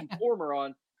Informer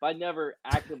on, but I never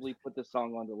actively put this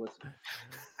song on to listen.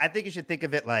 I think you should think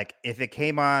of it like if it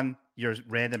came on your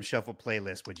random shuffle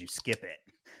playlist, would you skip it?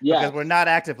 Yeah. Because we're not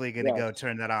actively going to go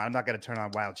turn that on. I'm not going to turn on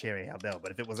Wild Cherry, hell no.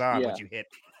 But if it was on, would you hit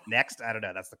next? I don't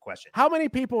know. That's the question. How many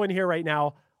people in here right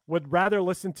now would rather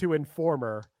listen to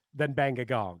Informer than Bang a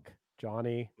Gong?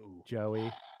 Johnny,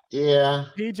 Joey. Yeah.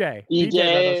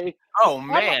 PJ. Oh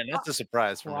man, that's a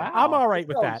surprise for me. I'm all right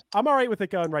with that. I'm all right with it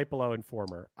going right below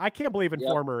Informer. I can't believe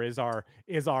Informer is our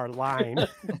line.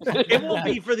 It won't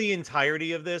be for the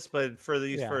entirety of this, but for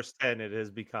these first 10, it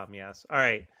has become, yes. All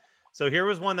right. So here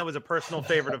was one that was a personal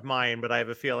favorite of mine, but I have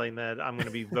a feeling that I'm going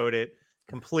to be voted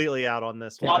completely out on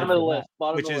this Bottom one. of the list.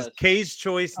 Which is Kay's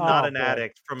Choice, Not an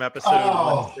Addict from episode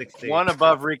 160. One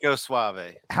above Rico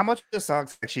Suave. How much of the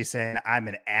song's actually saying I'm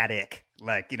an addict?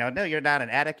 Like, no, you're not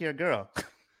an addict, you're a girl.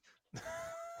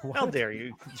 How dare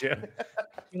you, Jim?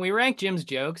 Can we rank Jim's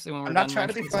jokes? And when I'm not trying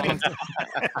to be funny.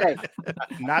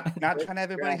 not trying to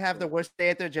have everybody have the worst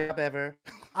day at their job ever.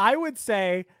 I would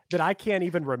say that I can't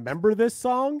even remember this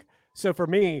song. So for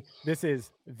me, this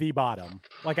is the bottom.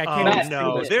 Like I can't.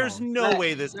 Oh, no, there's no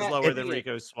way this is lower than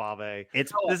Rico Suave.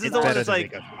 This is the one that's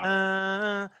like,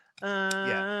 yeah,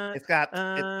 it's got.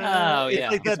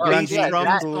 It's like that bass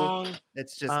drum song.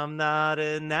 It's just. I'm not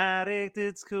an addict.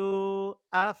 It's cool.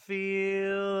 I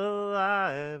feel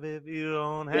alive if you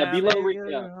don't have. Below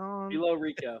Rico. Below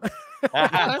Rico.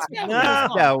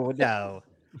 No.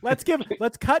 Let's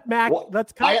cut Matt.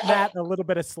 Let's cut Matt a little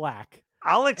bit of slack.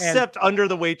 I'll accept Under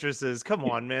the Waitresses. Come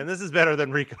on, man. This is better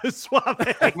than Rico Suave.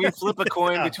 Can we flip a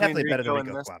coin between Rico and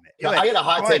this? No, I got a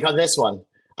hot take on this one.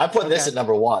 I put this at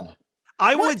number 1.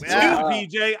 I would too,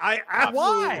 PJ. I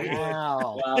absolutely would.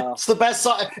 Wow. It's the best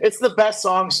song. It's the best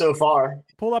song so far.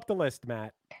 Pull up the list,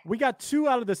 Matt. We got 2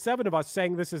 out of the 7 of us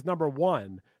saying this is number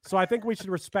 1. So I think we should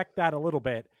respect that a little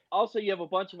bit. Also, you have a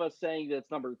bunch of us saying that it's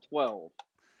number 12.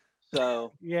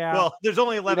 So yeah. Well, there's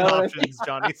only 11 options,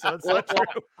 Johnny, so it's not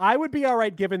true. I would be all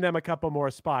right giving them a couple more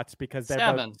spots because they're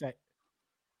 7. both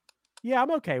yeah,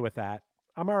 I'm okay with that.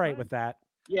 I'm all right with that.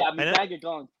 Yeah, I mean, Bag of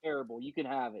Gong's terrible. You can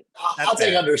have it. I'll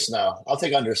take Under Snow.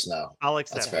 I'll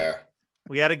accept. That's fair.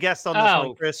 We had a guest on this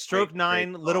one, Chris. Stroke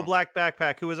 9, Little Black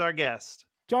Backpack. Who was our guest?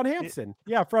 John Hanson.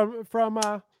 Yeah, from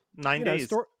 9 Days.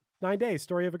 9 Days,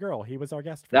 Story of a Girl. He was our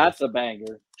guest. That's a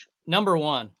banger. Number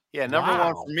 1. Yeah, number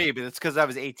 1 for me, but it's because I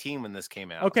was 18 when this came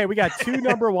out. Okay, we got 2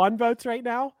 number 1 votes right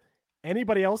now.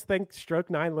 Anybody else think Stroke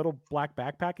 9 Little Black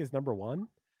Backpack is number 1?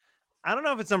 I don't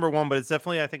know if it's number 1, but it's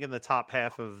definitely, I think, in the top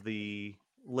half of the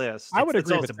list. I would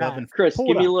agree with that. Chris,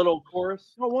 give me a little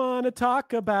chorus. I want to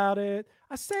talk about it.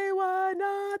 I say why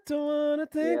not? Don't want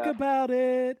to think about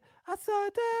it. I saw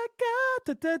that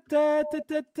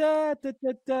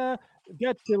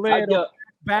get your little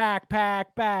backpack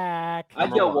back. I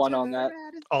get 1 on that.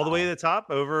 All the way to the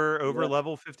top, over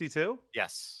level 52.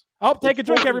 Yes. Oh, take a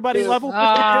drink, everybody. Level 52.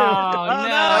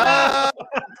 Oh,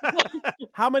 no.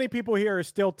 How many people here are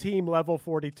still team level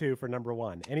 42 for number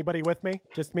 1? Anybody with me?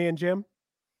 Just me and Jim?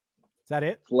 Is that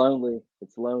it?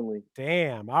 It's lonely.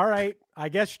 Damn. All right. I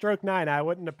guess Stroke 9. I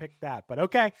wouldn't have picked that, but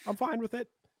okay. I'm fine with it.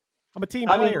 I'm a team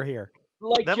player here.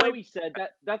 like that Joey said,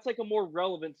 that's like a more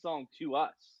relevant song to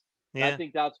us. Yeah. I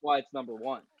think that's why it's number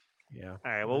one. Yeah. All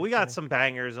right. Well, we got some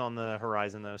bangers on the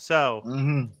horizon, though. So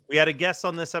Mhm. we had a guest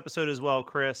on this episode as well,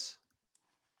 Chris.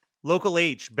 Local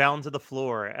H, Bound to the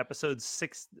Floor, episode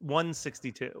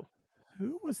 162.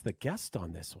 Who was the guest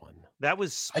on this one? That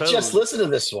was I just Spose. listened to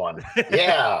this one.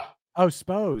 Yeah. Oh,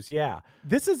 Spose. Yeah.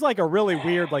 This is like a really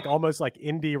weird, like almost like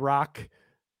indie rock.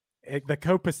 This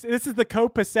is the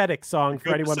copacetic song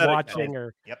for anyone Copacetic, watching.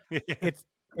 Or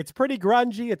it's pretty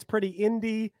grungy. It's pretty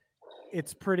indie.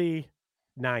 It's pretty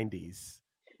 90s.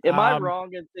 Am I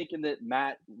wrong in thinking that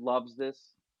Matt loves this?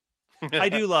 I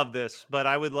do love this, but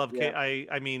I would love. Yeah.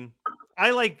 I mean, I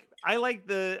like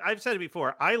the. I've said it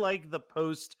before. I like the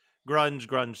post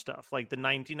grunge stuff, like the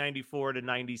 1994 to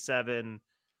 97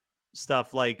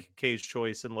 stuff, like Cage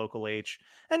Choice and Local H,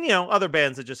 and other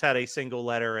bands that just had a single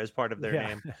letter as part of their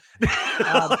name.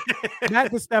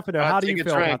 Matt DiStefano, how do you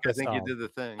feel about this I think song? you did the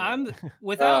thing. I'm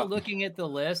without looking at the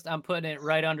list, I'm putting it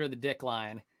right under the dick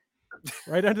line.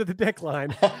 Right under the dick line.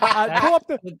 Pull up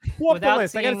the Without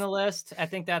list. seeing the list, I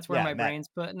think that's where Yeah, my Matt. brain's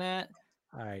putting it.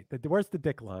 All right. Where's the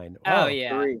dick line? Oh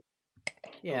yeah.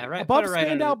 Yeah, right. Above put it right under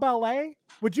Spandau the- Ballet?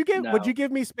 Would you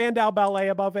give me Spandau Ballet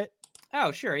above it?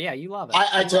 Oh, sure. Yeah, you love it.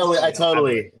 I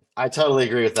totally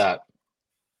agree with that.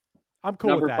 I'm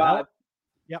cool Number with that. 5.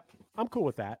 Yep. I'm cool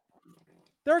with that.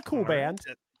 They're a cool band.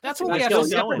 That's what we Let's have go to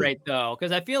going. separate, though,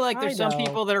 because I feel like there's I some know.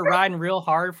 people that are riding real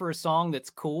hard for a song that's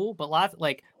cool, but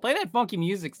Play That Funky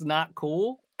Music's not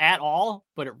cool at all,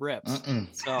 but it rips.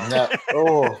 So No.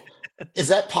 Oh, is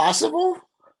that possible?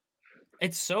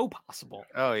 it's so possible.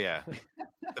 Oh yeah,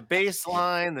 the bass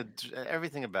line,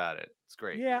 everything about it. It's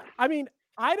great. Yeah. I mean,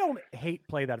 I don't hate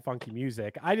Play That Funky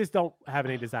Music. I just don't have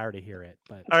any desire to hear it.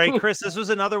 But All right, Chris, this was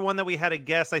another one that we had a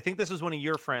guest. I think this was one of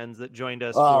your friends that joined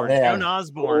us Oh, for man. Joan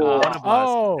Osborne, one of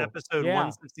us, episode yeah.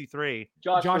 163.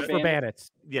 Josh Verbanich.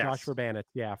 Verbanich. Yes. Josh Verbanich,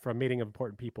 yeah, from Meeting of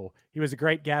Important People. He was a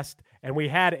great guest, and we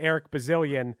had Eric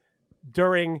Bazillion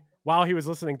while he was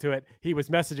listening to it, he was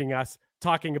messaging us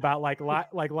talking about like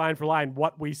line for line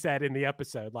what we said in the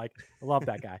episode. Like, I love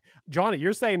that guy. Johnny,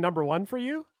 you're saying number one for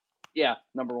you? Yeah,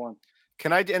 number one.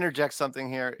 Can I interject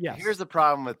something here? Yes. Here's the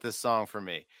problem with this song for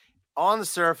me. On the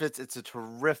surface, it's a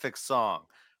terrific song.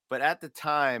 But at the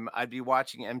time, I'd be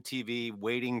watching MTV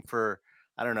waiting for,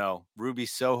 I don't know, Ruby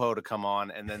Soho to come on.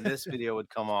 And then this video would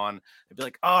come on. I'd be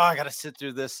like, oh, I got to sit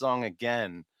through this song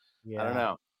again. Yeah. I don't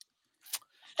know.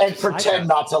 And pretend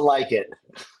not to like it.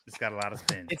 It's got a lot of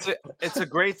spin. It's a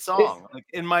great song. Like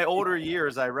in my older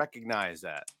years, I recognize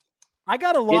that. I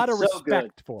got a lot It's of so good.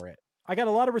 respect for it. I got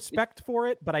a lot of respect for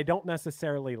it, but I don't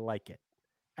necessarily like it.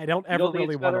 I don't You ever don't think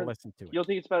really it's want to better- listen to it. You don't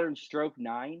think it's better than Stroke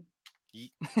 9?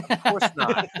 Of course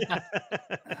not.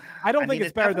 I don't think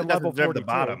it's better than definitely Level doesn't deserve 42. the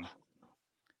bottom.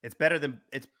 It's better than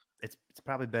it's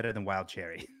probably better than Wild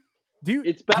Cherry. Do you?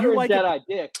 It's do better you than like Dead it? Eye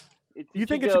Dick. You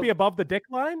think it should be above the dick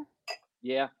line?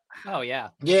 Yeah. Oh yeah.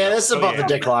 Yeah, this is above yeah. the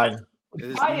dick line. It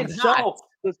is By not. itself,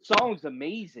 the song's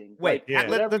amazing. Wait, Yeah.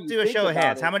 let's whatever do you a think show of about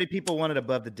hands. it. How many people wanted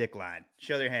above the dick line?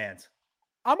 Show their hands.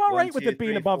 I'm all 1, right with 2, it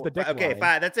being 3, above 4, the dick 5. Okay, line.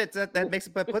 5. That's it. That makes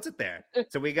it puts it there.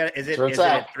 So we got is it So it's is it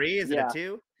a at. 3? Is it Yeah. a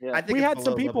 2? Yeah. I think We it's had some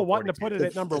below people level wanting to put 42. it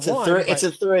at number It's a one. three. but It's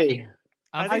a 3.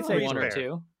 I I think think one or fair.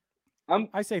 two.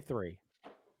 I say 3.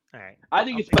 All right. I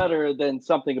think it's better than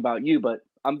Something About You, but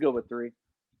I'm good with 3.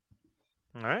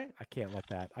 All right. I can't let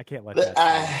that.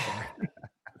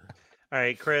 All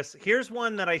right, Chris. Here's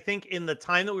one that I think in the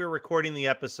time that we were recording the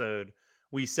episode,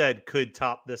 we said could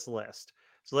top this list.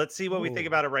 So let's see what we think Ooh.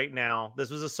 about it right now. This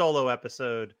was a solo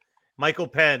episode. Michael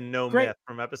Penn, No Great. Myth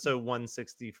from episode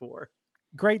 164.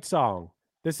 Great song.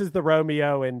 This is the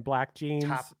Romeo in black jeans.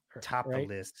 Top right? of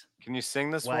the list. Can you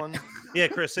sing this What? one? Yeah,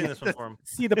 Chris, sing this one for him.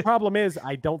 See, the problem is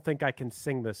I don't think I can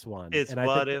sing this one. It's and I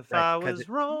what think if right, I 'cause was it-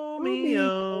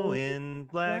 Romeo in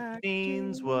black black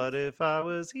jeans? jeans. What if I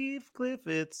was Heathcliff?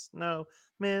 It's no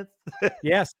myth.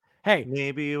 Yes. Hey,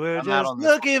 Maybe we're I'm out just on this.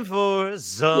 looking for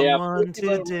someone pretty to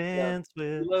little- dance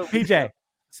with. PJ,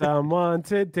 someone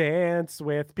to dance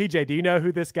with. PJ, do you know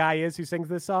who this guy is who sings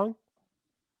this song?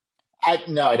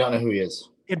 No, I don't know who he is.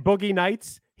 In Boogie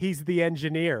Nights, he's the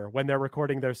engineer when they're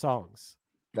recording their songs.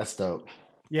 That's dope.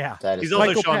 Yeah. That is He's dope. also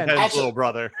Michael Sean Penn. Penn's Actually- little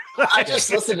brother. I just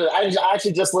listened to. I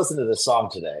actually just listened to this song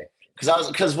today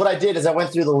because what I did is I went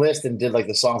through the list and did like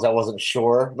the songs I wasn't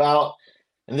sure about,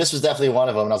 and this was definitely one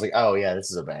of them. And I was like, oh yeah,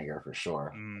 this is a banger for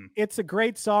sure. It's a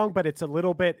great song, but it's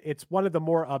one of the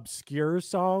more obscure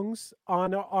songs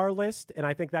on our list. And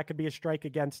I think that could be a strike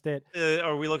against it.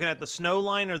 Are we looking at the snow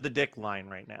line or the dick line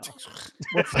right now?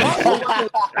 I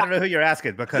don't know who you're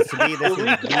asking because to me this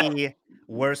is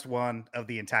worst one of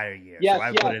the entire year. Yes, so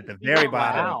I put it at the very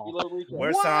bottom. Wow.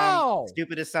 Worst song,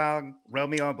 stupidest song,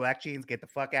 Romeo and Black Jeans, get the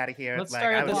fuck out of here. Let's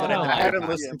start at the I bottom. hadn't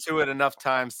listened to it enough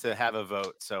times to have a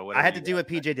vote. So I had to do what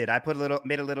PJ did. I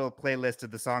made a little playlist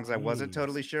of the songs I wasn't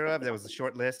totally sure of. There was a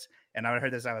short list, and I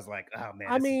heard this. I was like, oh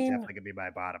man, this is definitely gonna be my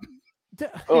bottom.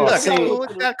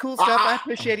 It's got cool stuff. I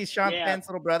appreciate he's Sean Penn's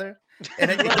little brother,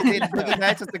 and Boogie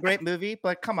Nights is a great movie.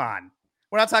 But come on,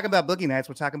 we're not talking about Boogie Nights.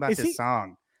 We're talking about this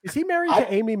song. Is he married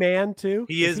to Amy Mann too?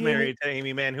 He is married to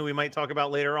Amy Mann, who we might talk about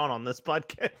later on this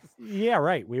podcast. Yeah,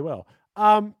 right. We will.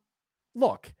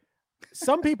 Look,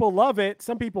 some people love it.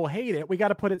 Some people hate it. We got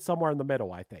to put it somewhere in the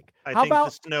middle, I think. I think the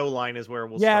snow line is where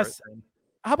we'll start. Then.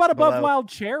 How about Above Wild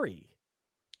Cherry?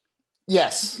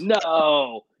 Yes.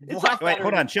 No. Wait,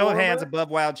 hold on. Show of hands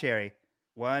above Wild Cherry.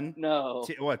 One. No.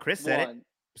 Two. What? Chris said it.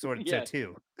 Sort of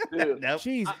two. Nope.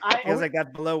 Jeez. Feels like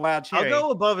that's below Wild Cherry. I'll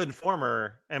go above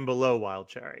Informer and below Wild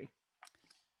Cherry.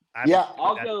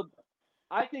 I'll go.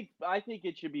 I think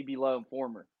it should be below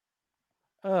Informer.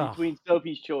 Between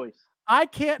Sophie's Choice. I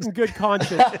can't in good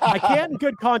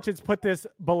conscience. Put this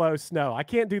below Snow. I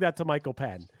can't do that to Michael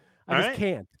Penn. I just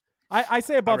can't. I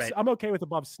say above. Right. I'm okay with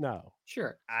above Snow.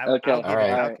 Sure. I'll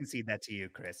concede that to you,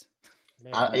 Chris.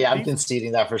 I'm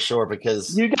conceding that for sure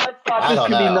because you guys thought this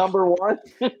could be number one.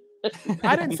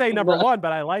 I didn't say number one,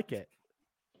 but I like it.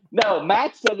 No,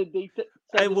 Matt said it.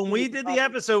 When we did the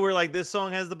episode, we're like, this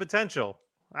song has the potential.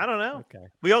 I don't know. Okay.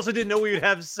 We also didn't know we would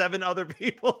have 7 other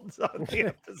people on the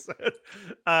episode.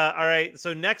 All right.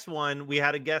 So next one, we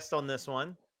had a guest on this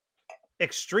one.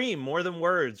 Extreme, More Than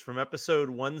Words from episode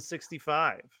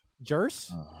 165.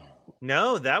 Jers?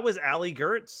 No, that was Allie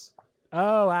Gertz.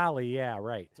 Oh, Allie. Yeah,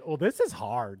 right. Well, this is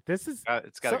hard. This is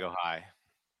it's got to go high.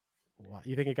 What,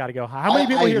 you think it got to go high? How many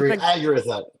people here think? I agree with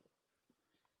that.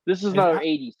 This is not an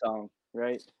 80s song,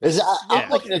 right? I'm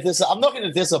looking at this. I'm looking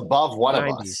at this above One 90s.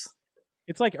 of Us.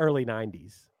 It's like early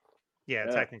 90s. Yeah,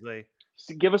 technically.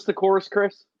 So give us the chorus,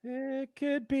 Chris. It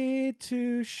could be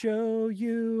to show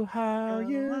you how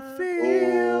you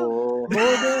feel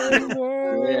more than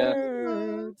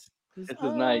words. This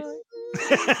is nice.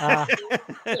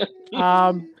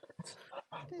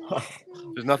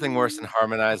 There's nothing worse than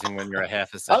harmonizing when you're a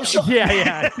half a second. I'm sure.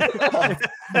 Yeah.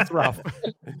 It's rough.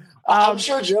 I'm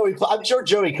sure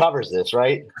Joey covers this,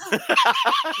 right?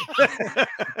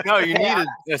 No, you need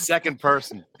a second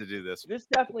person to do this. This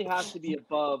definitely has to be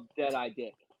above Dead Eye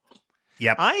Dick.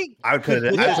 Yep. I would put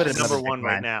it as number one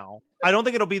right now. I don't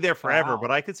think it'll be there forever,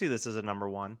 but I could see this as a number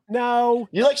one. No.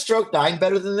 You like Stroke 9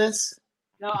 better than this?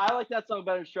 No, I like that song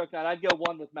better than Stroke 9. I'd go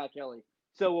 1 with Matt Kelly.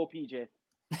 So will PJ.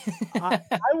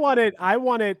 I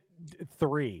wanted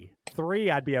 3.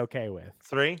 3 I'd be okay with.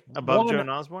 3 above Joan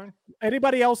Osborne.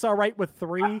 Anybody else all right with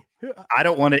 3? I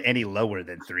don't want it any lower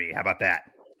than 3. How about that?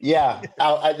 Yeah,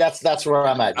 that's where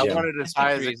I'm at, Jim. I want it as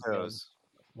high as it goes.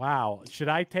 Wow, should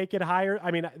I take it higher? I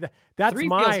mean, that's 3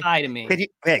 my feels high to me.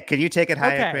 Could you take it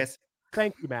higher, Chris?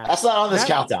 Thank you, Matt. That's not on this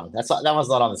countdown. That one's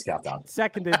not on this countdown.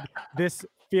 Seconded this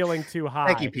feeling too high.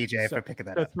 Thank you, PJ, for picking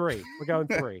that up. 3. We're going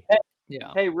 3.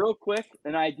 Hey, real quick,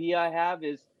 an idea I have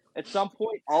is at some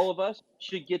point, all of us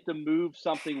should get to move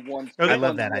something once. I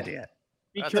love that idea.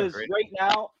 Because right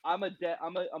now, I'm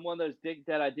one of those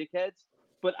Dead Eye dickheads,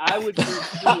 but I would move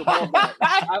True above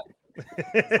that.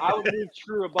 I would move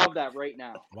True above that right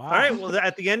now. Wow. All right. Well,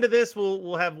 at the end of this,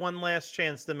 we'll have one last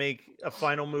chance to make a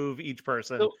final move each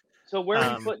person. So where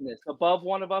are you putting this? Above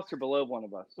One of Us or below One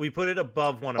of Us? We put it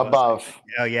above One of Us. Above.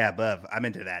 Oh yeah, above. I'm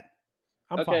into that.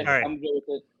 I'm fine. All right. I'm good with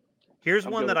it. Here's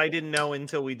one that I didn't know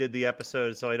until we did the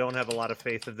episode, so I don't have a lot of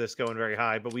faith of this going very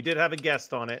high, but we did have a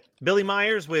guest on it. Billy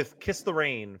Myers with Kiss the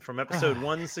Rain from episode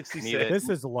 166. This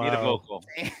is low. Need a vocal.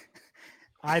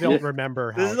 I don't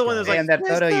remember. This is the one that's like, and that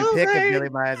photo you picked of Billy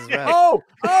Myers as well.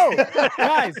 Oh,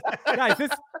 guys,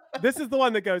 this is the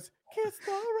one that goes, Kiss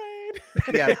the Rain.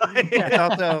 Yeah, it's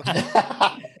also,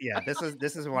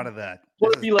 this is one of the.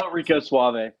 What below Rico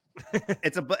Suave?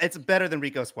 It's better than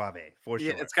Rico Suave for sure.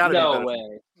 Yeah, it's got to no be better.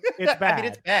 way. It's bad. I mean,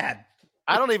 it's bad.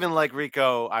 I don't even like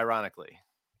Rico, ironically.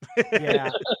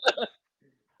 Yeah.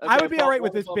 I would be all right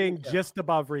with this being just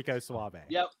above Rico Suave.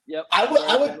 Yep. I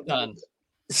would.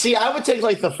 See, I would take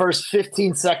like the first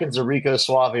 15 seconds of Rico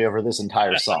Suave over this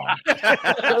entire song.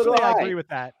 Actually, I agree with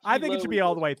that. I think it should be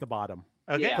all the way at the bottom.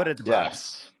 Okay. Yeah. Put it at the bottom.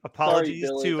 Yes. Apologies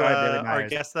Sorry, to Billy our Myers.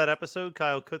 guest that episode,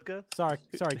 Kyle Kutka. Sorry,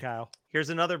 Kyle.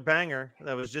 Here's another banger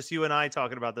that was just you and I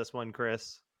talking about this one,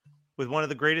 Chris, with one of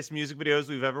the greatest music videos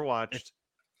we've ever watched.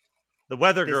 The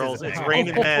Weather This Girls. is a It's banger.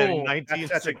 Raining Men,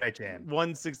 That's a great jam.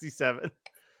 167.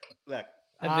 Look,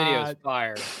 That video is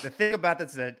fire. the thing about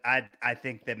this that I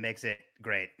think that makes it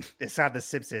great. It's how The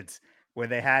Simpsons where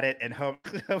they had it and home.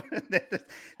 There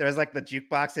was like the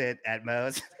jukebox at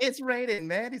Moe's. It's raining,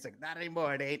 man. He's like, not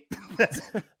anymore. It ain't.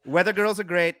 Weather Girls are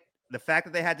great. The fact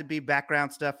that they had to be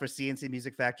background stuff for CNC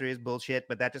Music Factory is bullshit,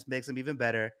 but that just makes them even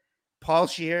better. Paul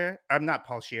Schaefer.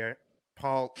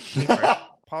 Paul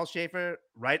Schaefer,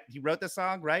 right? He wrote the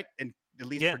song, right? And at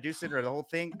least produced it or the whole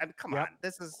thing. I mean, come on.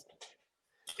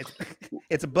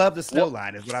 It's above the snow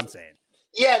line is what I'm saying.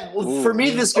 Yeah, for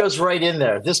me, this goes right in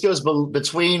there. This goes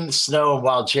between Snow and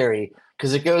Wild Cherry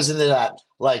because it goes into that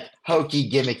like hokey,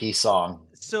 gimmicky song.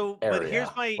 So, but here's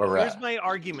my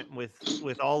argument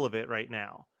with all of it right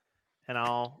now, and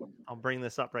I'll bring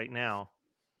this up right now.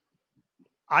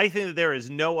 I think that there is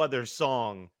no other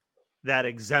song that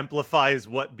exemplifies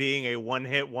what being a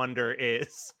one-hit wonder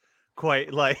is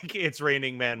quite like "It's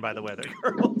Raining Man" by the Weather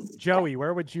Girls. Joey,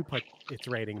 where would you put "It's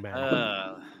Raining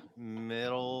Man"?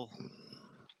 Middle.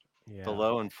 Yeah.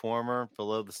 Below Informer,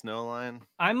 below the snow line.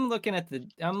 I'm looking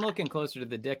closer to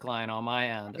the dick line on my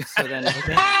end. So then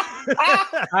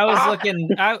I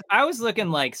was looking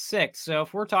like 6. So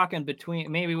if we're talking between,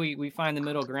 maybe we find the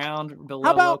middle ground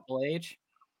below local H.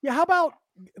 Yeah, how about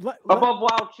above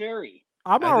Wild Cherry?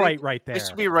 I'm all right there. It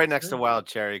should be right next to Wild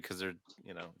Cherry because they're,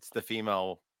 it's the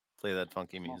female play that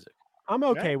funky music. I'm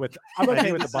okay with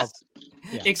above.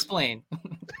 Yeah. Explain.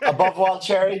 Above Wild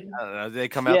Cherry? I don't know. They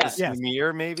come out this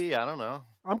year, maybe. I don't know.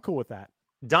 I'm cool with that.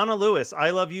 Donna Lewis, "I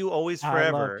Love You Always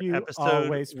Forever," episode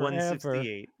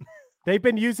 168. They've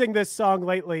been using this song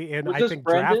lately in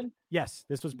Draft. Yes,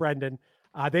 this was Brendan.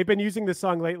 They've been using this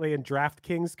song lately in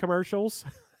DraftKings commercials.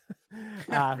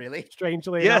 Really?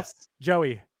 Strangely enough,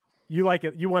 Joey, you like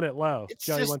it? You want it low? It's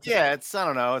Joey just it's I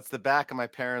don't know. It's the back of my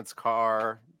parents'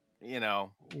 car.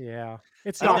 Yeah,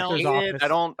 it's doctor's office. I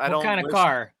don't. What kind of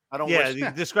car? I don't. Yeah,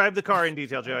 describe the car in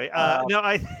detail, Joey. A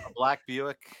black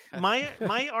Buick.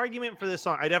 My argument for this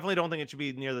song, I definitely don't think it should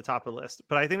be near the top of the list,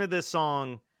 but I think that this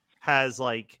song has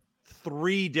like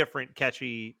 3 different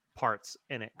catchy parts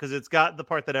in it because it's got the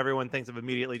part that everyone thinks of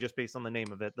immediately just based on the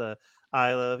name of it, the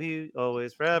 "I love you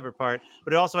always forever" part,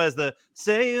 but it also has the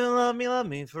 "say you love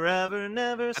me forever,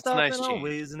 never stop and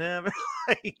always never."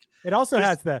 It also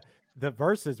has the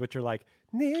verses which are like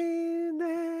na,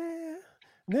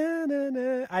 na,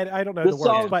 na. I don't know the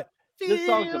words, but this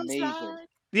song's amazing.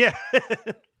 Yeah.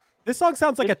 This song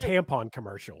sounds like a tampon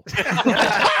commercial. Say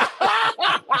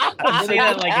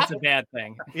that like it's a bad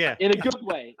thing. Yeah. In a good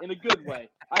way.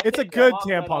 It's a good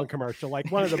tampon commercial,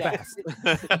 like one of the best.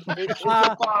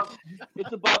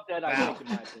 It's above that, I think, in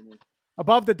my opinion.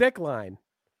 Above the dick line.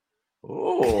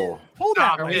 Oh. Hold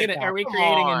on. Are we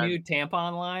creating a new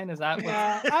tampon line? Is that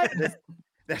what?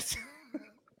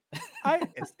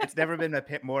 It's never been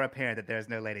more apparent that there's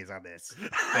no ladies on this.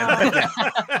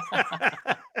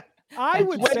 I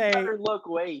would say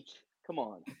local H. Come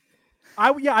on.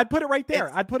 I'd put it right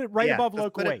there. I'd put it right above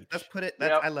local H. Let's put it.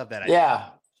 I love that idea. Yeah.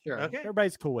 Sure. Okay.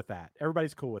 Everybody's cool with that.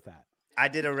 I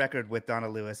did a record with Donna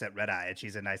Lewis at Red Eye, and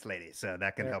she's a nice lady, so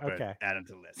that can help her add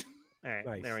into the list. All right,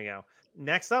 nice. There we go.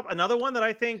 Next up, another one that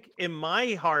I think in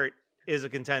my heart is a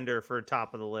contender for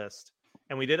top of the list,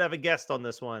 and we did have a guest on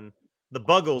this one. The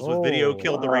Buggles with "Video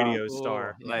Killed the Radio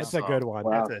Star." That's a good one.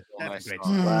 Wow. That's a great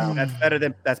song. Wow.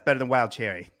 That's better than Wild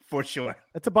Cherry for sure.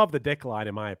 That's above the dick line,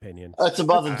 in my opinion. That's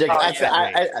above the dick.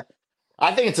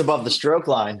 I think it's above the stroke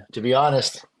line, to be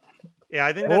honest. Yeah,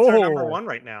 I think that's our number 1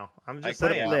 right now. I'm just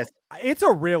saying. It's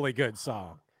a really good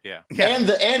song. Yeah. And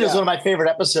is one of my favorite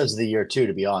episodes of the year too,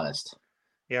 to be honest.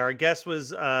 Yeah, our guest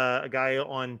was a guy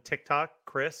on TikTok,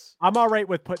 Chris. I'm all right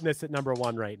with putting this at number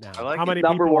 1 right now. How many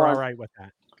number people 1. are all right with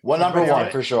that? Number 1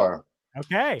 for sure.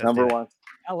 Okay. Number 1.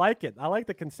 I like it. I like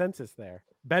the consensus there.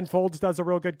 Ben Folds does a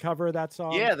real good cover of that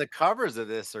song. Yeah, the covers of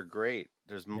this are great.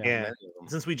 There's many of them.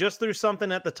 Since we just threw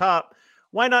something at the top,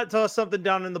 why not toss something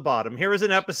down in the bottom? Here is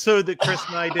an episode that Chris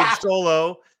and I did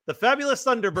solo. The Fabulous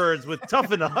Thunderbirds with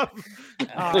 "Tough Enough."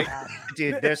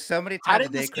 Dude, there's so many times a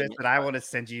day, Chris, that I want to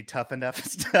send you Tough Enough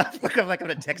stuff. I'm going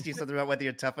to text you something about whether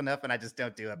you're tough enough, and I just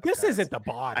don't do it. This isn't the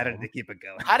bottom. I don't need to keep it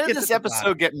going. How did this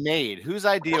episode get made? Whose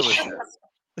idea was this?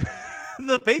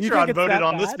 The Patreon voted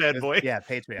on this bad boy. Yeah,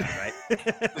 Patreon, right?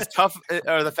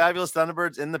 Are the Fabulous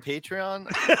Thunderbirds in the Patreon?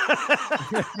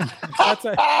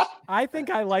 I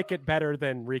think I like it better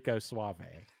than Rico Suave.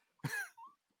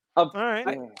 All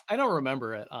right. I don't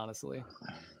remember it, honestly.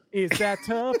 Is that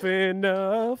tough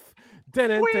enough?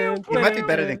 It might be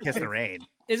better than Kiss the Rain.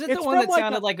 Is it the one that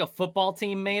sounded like a football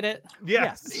team made it?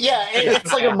 Yes. Yeah,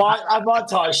 it's like a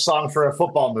montage song for a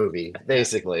football movie,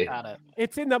 basically. Got it.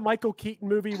 It's in the Michael Keaton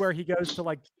movie where he goes to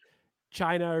like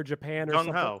China or Japan or Gung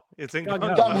something. Ho. It's in Gung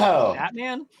Gung Ho.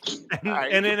 Batman.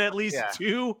 And in at least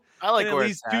two. I like at where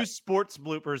least it's two at. sports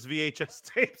bloopers VHS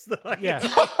tapes that I Yeah.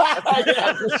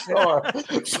 Yeah, for sure.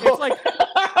 It's like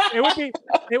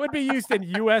it would be used in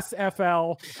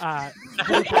USFL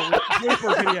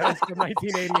blooper videos from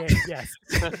 1988. Yes.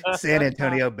 San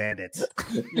Antonio Bandits.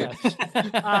 Yes.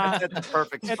 That's a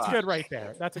perfect It's spot. good right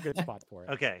there. That's a good spot for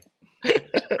it. Okay.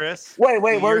 Chris? Wait,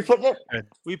 where are we putting it?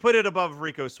 We put it above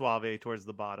Rico Suave towards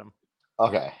the bottom.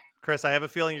 Okay. Chris, I have a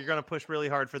feeling you're going to push really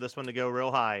hard for this one to go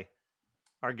real high.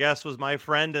 Our guest was my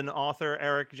friend and author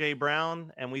Eric J.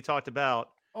 Brown, and we talked about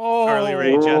Carly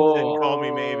Rae Jepsen, Call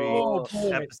Me Maybe,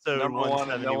 episode Number one,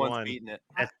 171. and no one's beating it.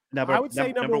 I would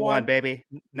say number one, baby.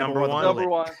 Number one. Number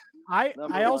one.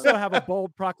 I also have a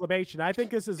bold proclamation. I think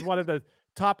this is one of the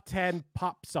top 10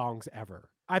 pop songs ever.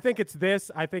 I think it's this.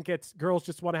 I think it's Girls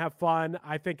Just Want to Have Fun.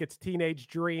 I think it's Teenage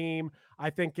Dream. I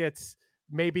think it's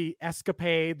maybe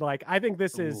Escapade. Like, I think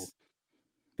this is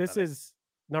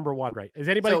number one, right? Does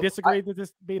anybody disagree with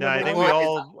this being number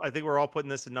one? I think we're all putting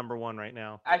this in number one right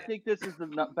now. I think this is the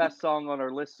best song on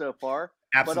our list so far.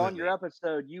 Absolutely. But on your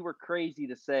episode, you were crazy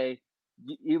to say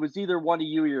it was either one of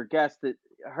you or your guest that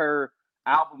her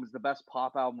album is the best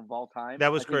pop album of all time.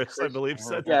 That was Chris, I believe.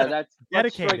 Said yeah, that. that's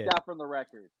dedicated. strike that from the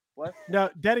record. What? No,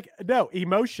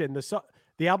 Emotion.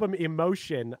 The album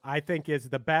Emotion, I think, is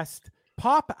the best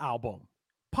pop album.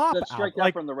 Let's strike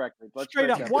that from the record. Let's straight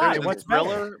up. that. Why? What's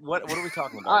Thriller? What are we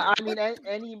talking about? I mean,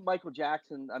 any Michael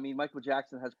Jackson. I mean, Michael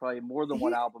Jackson has probably more than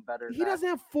one album better. He doesn't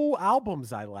have full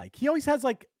albums I like. He always has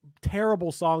like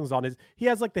terrible songs on his. He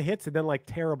has like the hits and then like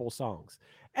terrible songs.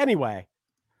 Anyway,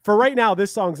 for right now,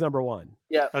 this song's number one.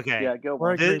 Yeah. Okay. Yeah. Go.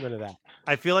 We're in agreement of that.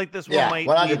 I feel like this one might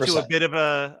lead to a bit of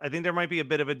a. I think there might be a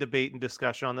bit of a debate and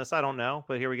discussion on this. I don't know,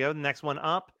 but here we go. The next one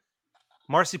up,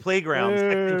 Marcy Playground,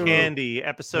 Sex and Candy,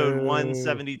 episode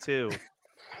 172.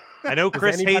 I know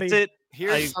Chris hates it.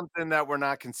 Here's something that we're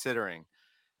not considering.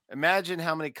 Imagine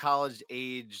how many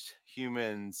college-aged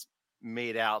humans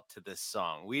made out to this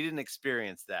song. We didn't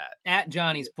experience that. At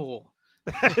Johnny's pool.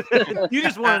 You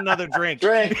just want another drink.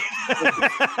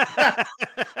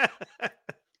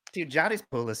 Dude, Johnny's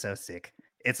pool is so sick.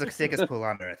 It's the sickest pool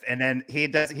on earth. And then he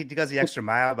goes the extra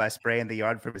mile by spraying the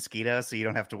yard for mosquitoes, so you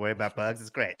don't have to worry about bugs.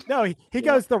 It's great. No, he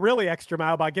goes the really extra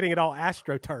mile by getting it all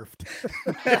astroturfed.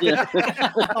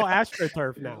 All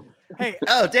astroturf now. Hey,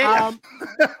 oh damn!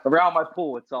 Around my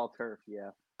pool, it's all turf.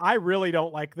 Yeah. I really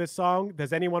don't like this song.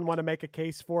 Does anyone want to make a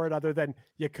case for it other than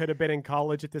you could have been in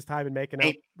college at this time and making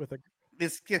out with a?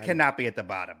 This cannot be at the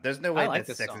bottom. There's no way that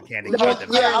Sex and Candy.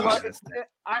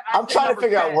 I'm trying to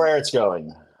figure out where it's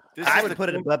going. I would put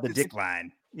it above the dick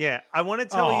line. Yeah, I want to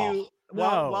tell you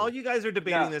while you guys are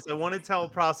debating this, I want to tell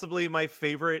possibly my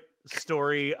favorite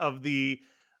story of the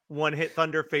One Hit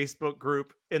Thunder Facebook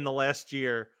group in the last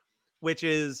year, which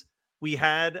is we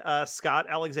had Scott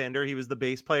Alexander. He was the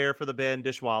bass player for the band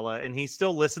Dishwalla, and he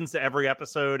still listens to every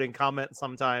episode and comments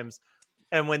sometimes.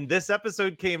 And when this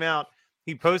episode came out,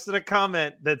 he posted a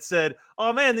comment that said,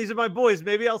 "Oh man, these are my boys.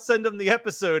 Maybe I'll send them the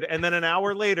episode." And then an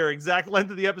hour later, exact length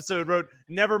of the episode, wrote,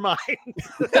 "Never mind."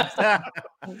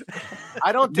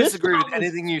 I don't disagree with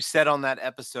anything you said on that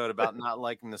episode about not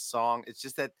liking the song. It's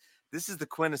just that this is the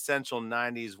quintessential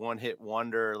 90s one-hit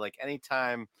wonder. Like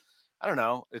anytime, I don't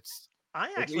know, I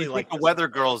actually like the Weather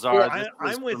Girls are.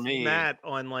 I'm with Matt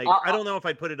on I don't know if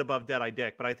I'd put it above Dead Eye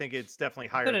Dick, but I think it's definitely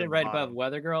higher. Put it right above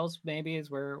Weather Girls, maybe is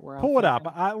where I'm pull it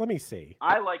up. Let me see.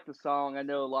 I like the song. I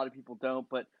know a lot of people don't,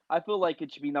 but I feel like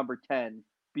it should be number 10,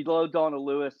 below Donna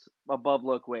Lewis, above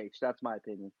Loc Wage. That's my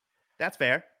opinion. That's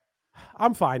fair.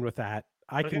 I'm fine with that.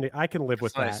 I can live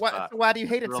with that. Why do you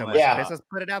hate it so much? Yeah. Let's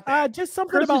put it out there. Just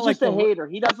something Chris about is just a hater.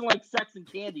 He doesn't like Sex and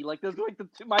Candy. Like those are like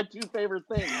my two favorite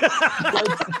things.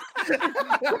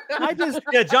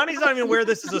 Johnny's not even aware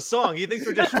this is a song. He thinks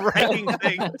we're just ranking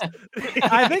things.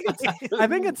 I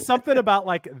think it's something about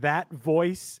like that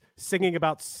voice singing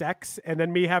about sex, and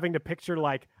then me having to picture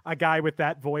like a guy with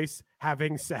that voice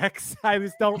having sex. I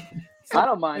just don't. I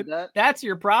don't mind that. That's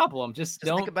your problem. Just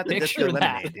don't think about the picture Disco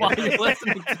that Lemonade, while you're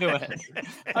listening to it.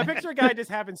 I picture a guy just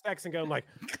having sex and going like,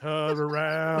 "Come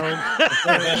around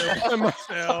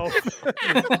myself."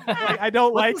 I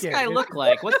don't like What's it. this guy look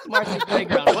like? What's Marcy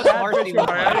Playground? What's Marcy look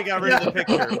I already like? got rid of the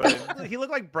picture, but he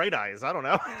looked like Bright Eyes. I don't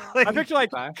know. I picture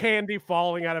like candy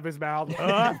falling out of his mouth.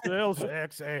 I feel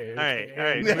sexy. All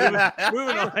right.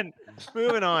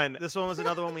 Moving on. This one was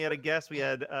another one. We had a guest. We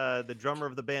had the drummer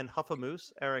of the band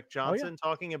Huffamoose, Eric Johnson,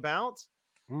 talking about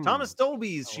Thomas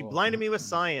Dolby's She Blinded Me with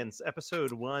Science,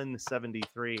 episode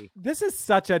 173. This is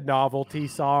such a novelty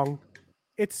song.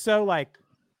 It's so like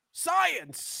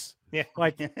science. Yeah.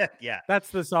 Like, yeah, that's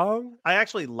the song. I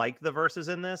actually like the verses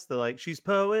in this. They're like, she's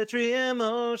poetry in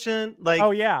motion. Like,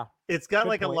 oh yeah, it's got Good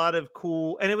like point. a lot of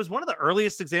cool, and it was one of the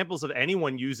earliest examples of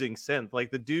anyone using synth. Like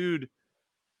the dude,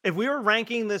 if we were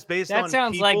ranking this based on That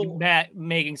sounds people, like Matt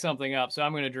making something up, so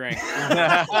I'm going to drink.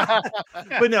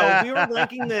 but no, if we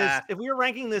were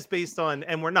ranking this based on,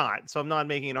 and we're not, so I'm not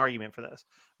making an argument for this.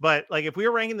 But like, if we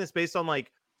were ranking this based on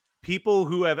like people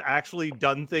who have actually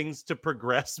done things to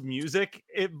progress music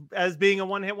as being a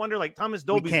one-hit wonder, like Thomas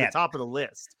Dolby's the top of the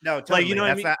list. No, totally. Like, you know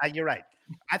what I mean? Not, you're right.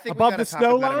 I think Above we the got to talk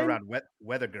snow about line? it around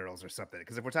Weather Girls or something.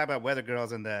 Because if we're talking about Weather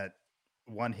Girls and the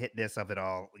one-hitness of it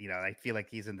all, you know, I feel like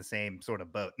he's in the same sort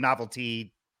of boat.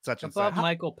 Novelty, such and Above such.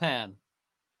 Michael Penn.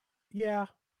 Yeah,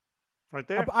 right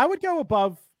there. I would go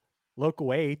above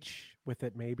Local H with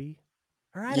it, maybe.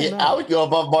 Or I don't know. I would go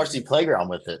above Marcy Playground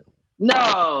with it.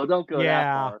 No, don't go that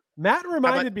Yeah, far. Matt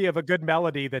reminded me of a good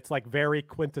melody that's like very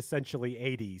quintessentially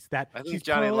 80s. That I she's think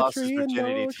Johnny lost his poetry in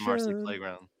virginity to Marcy motion.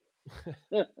 Playground.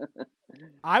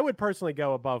 I would personally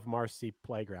go above Marcy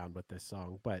Playground with this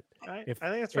song, but I think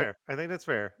that's fair. I think that's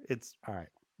fair. It's all right.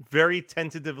 Very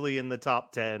tentatively in the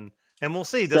top 10, and we'll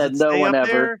see. Does Said it no stay one up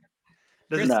ever. there?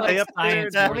 Does Chris it stay likes up there?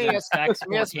 science Let more me than ask, sex let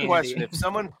me or ask a candy.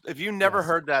 question. If you never Yes.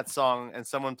 heard that song and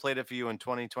someone played it for you in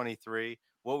 2023,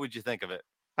 what would you think of it?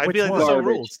 I'd Which be like, one? there's no Garbage.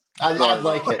 rules. I'd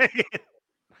like it.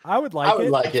 I would like I would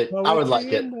it. like it. I would like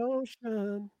Poetry it. in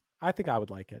motion. I think I would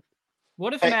like it.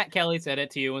 What if Hey. Matt Kelly said it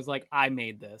to you and was like, I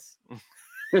made this?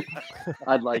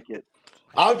 I'd like it.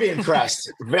 I would be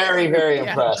impressed. Very, very Yeah,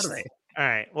 impressed. totally. All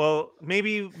right. Well,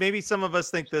 maybe some of us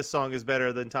think this song is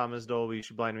better than Thomas Dolby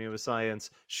Should Blind Me with Science.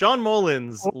 Sean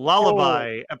Mullins,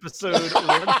 Lullaby, episode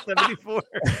 174.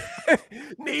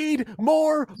 Need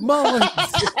more Mullins.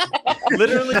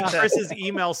 Literally Chris's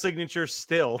email signature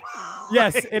still.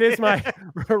 Yes, it is my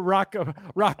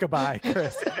rockabye,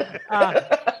 Chris.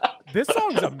 This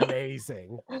song's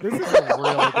amazing. This is a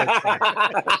really good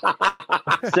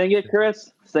song. Sing it,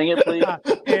 Chris. Sing it, please.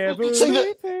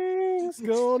 Everything's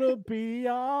gonna be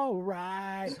all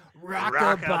right.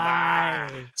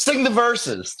 Rockabye. Sing the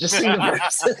verses. Just sing the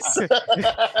verses.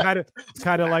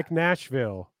 kind of like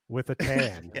Nashville with a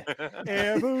tan.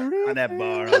 On that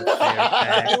bar.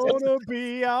 Everything's gonna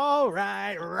be all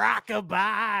right.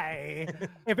 Rockabye.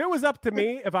 If it was up to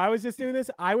me, if I was just doing this,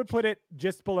 I would put it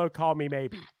just below Call Me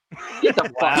Maybe. Get the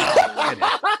fuck out.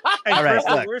 And All right, Chris,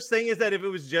 the look. worst thing is that if it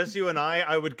was just you and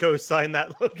I would co-sign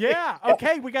that look. Yeah.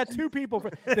 Okay. We got two people.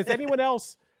 Does anyone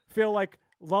else feel like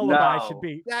Lullaby No. should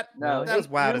be? That No, was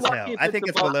wild as you're hell. lucky if I it's think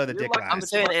it's above- below the you're dick lucky line. I'm if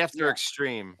it's saying above- after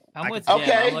Extreme. I'm I with can- Jim.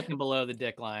 Okay. I'm looking below the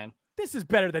dick line. This is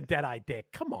better than Dead Eye Dick.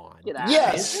 Come on. Get out.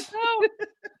 Yes.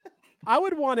 I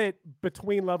would want it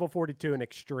between level 42 and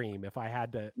extreme if I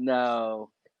had to. No.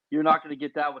 You're not going to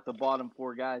get that with the bottom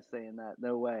four guys saying that.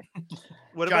 No way.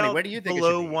 What Johnny, about where do you think it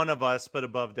below should be? one of us but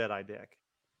above Dead Eye Dick?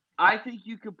 I think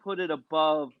you could put it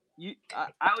above.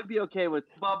 I would be okay with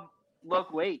above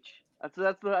Local H.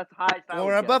 That's highest. I Or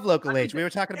would above go. Local I think H. We were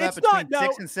talking about It's between not- no.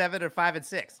 6 and 7 or 5 and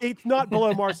 6. It's not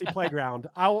below Marcy Playground.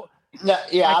 No, I'm not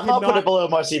cannot- putting it below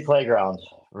Marcy Playground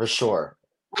for sure.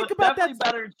 Well, Think it's about definitely that.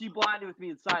 better than She Blinded with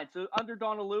Me in Science. So under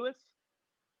Donna Lewis,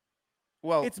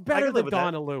 Well, It's better live than with that.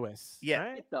 Donna Lewis. yeah. All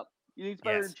right. get up. You think it's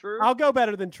better Yes. than True? I'll go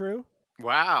better than True.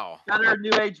 Wow. Better than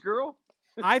New Age Girl?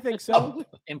 I think so.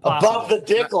 Impossible. Above the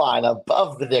dick line.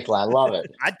 Above the dick line. Love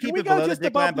it. I'd Can keep we it go below the just dick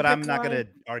above line, the but I'm dick not going line?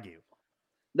 to argue.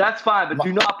 That's fine, but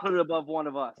do not put it above one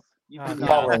of us. You do No.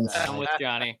 not. Mullins. I'm with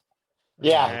Johnny.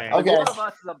 Yeah. Right. Okay. One of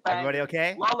us is a bang. Everybody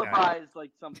okay? Lullaby is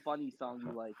like some funny song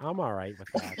you like. I'm all right with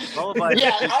that. Lullaby.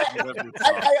 Yeah,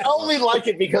 I only like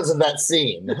it because of that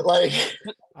scene. Like,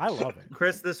 I love it.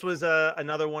 Chris, this was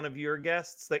another one of your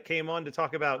guests that came on to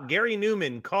talk about Gary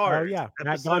Newman, Oh Cars. yeah,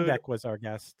 Matt episode, Gondek was our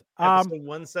guest. episode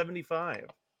 175.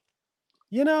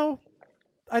 You know,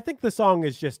 I think the song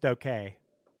is just okay.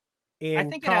 I In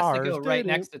think it has to Cars, go right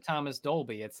doo-doo. next to Thomas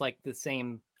Dolby. It's like the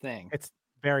same thing. It's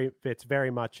very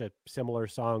much a similar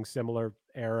song, similar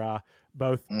era.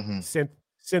 Both mhm.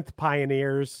 synth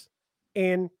pioneers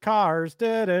in Cars.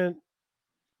 Dun,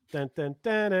 dun, dun,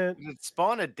 dun. Did it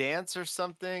spawn a dance or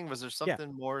something? Was there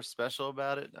something more special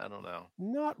about it? I don't know.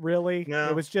 Not really. No.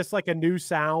 It was just like a new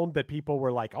sound that people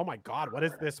were like, "Oh my god, what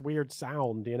is this weird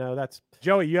sound?" You know, that's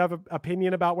Joey. You have an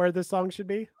opinion about where this song should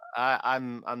be?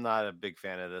 I'm not a big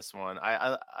fan of this one.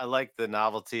 I like the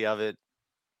novelty of it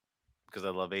because I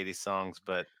love 80s songs,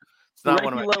 but it's not Right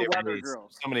one of my below favorite Weather 80s.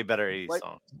 Girls. So many better 80s Right-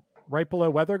 songs. Right below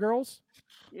Weather Girls.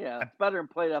 Yeah, it's better than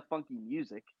play that funky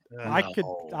music.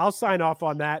 I'll sign off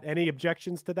on that. Any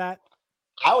objections to that?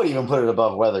 I would even put it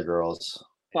above Weather Girls.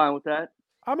 Fine with that.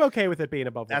 I'm okay with it being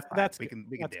above. That's that. fine. That's we good. can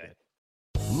do That's it.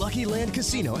 good. Lucky Land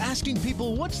Casino, asking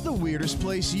people, what's the weirdest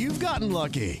place you've gotten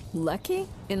lucky? Lucky?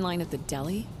 In line at the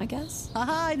deli, I guess?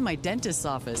 Aha, in my dentist's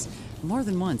office. More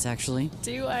than once, actually.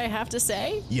 Do I have to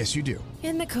say? Yes, you do.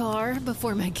 In the car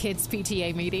before my kids'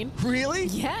 PTA meeting. Really?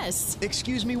 Yes.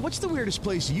 Excuse me, what's the weirdest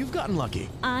place you've gotten lucky?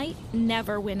 I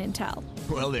never win and tell.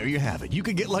 Well, there you have it. You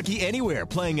can get lucky anywhere,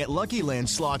 playing at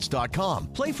LuckyLandSlots.com.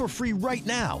 Play for free right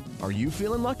now. Are you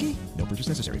feeling lucky? No purchase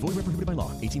necessary. Void where prohibited by law.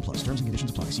 18+. Terms and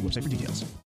conditions apply. See website for details.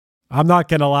 I'm not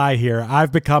going to lie here.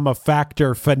 I've become a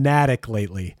Factor fanatic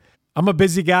lately. I'm a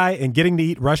busy guy, and getting to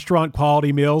eat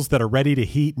restaurant-quality meals that are ready to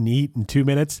heat and eat in 2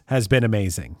 minutes has been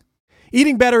amazing.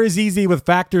 Eating better is easy with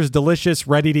Factor's delicious,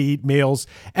 ready-to-eat meals.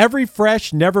 Every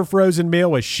fresh, never-frozen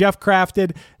meal is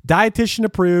chef-crafted,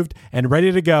 dietitian-approved, and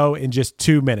ready to go in just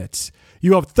 2 minutes.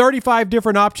 You have 35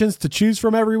 different options to choose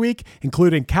from every week,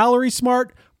 including Calorie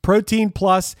Smart, Protein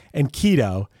Plus, and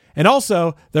Keto. And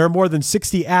also, there are more than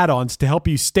 60 add-ons to help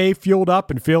you stay fueled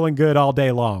up and feeling good all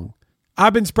day long.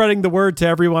 I've been spreading the word to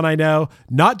everyone I know,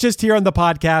 not just here on the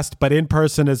podcast, but in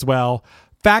person as well.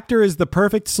 Factor is the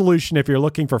perfect solution if you're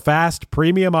looking for fast,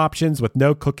 premium options with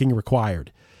no cooking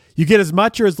required. You get as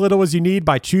much or as little as you need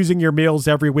by choosing your meals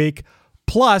every week.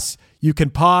 Plus, you can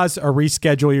pause or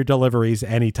reschedule your deliveries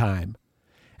anytime.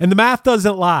 And the math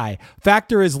doesn't lie.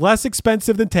 Factor is less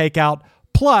expensive than takeout.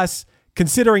 Plus,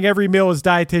 considering every meal is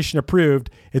dietitian approved,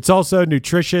 it's also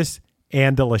nutritious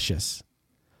and delicious.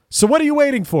 So what are you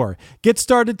waiting for? Get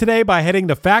started today by heading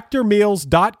to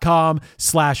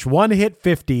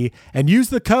factormeals.com/onehit50 and use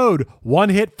the code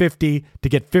onehit50 to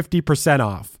get 50%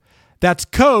 off. That's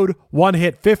code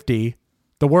onehit50,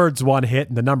 the words one hit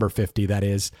and the number 50, that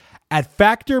is, at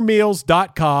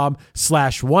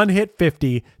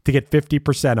factormeals.com/onehit50 to get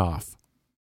 50% off.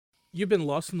 You've been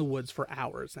lost in the woods for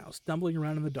hours now, stumbling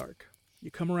around in the dark.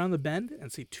 You come around the bend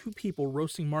and see two people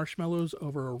roasting marshmallows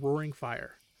over a roaring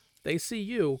fire. They see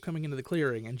you coming into the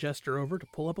clearing and gesture over to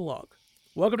pull up a log.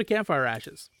 Welcome to Campfire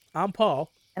Ashes. I'm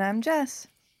Paul. And I'm Jess.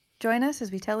 Join us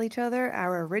as we tell each other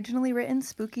our originally written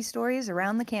spooky stories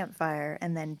around the campfire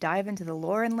and then dive into the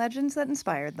lore and legends that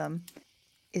inspired them.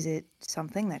 Is it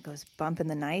something that goes bump in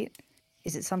the night?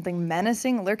 Is it something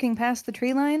menacing lurking past the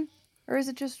tree line? Or is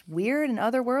it just weird and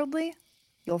otherworldly?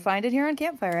 You'll find it here on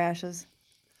Campfire Ashes.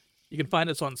 You can find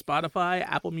us on Spotify,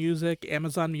 Apple Music,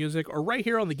 Amazon Music, or right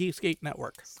here on the Geekscape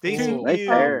Network.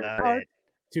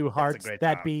 Two hearts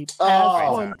that beat Oh.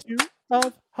 as one, two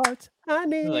of hearts. I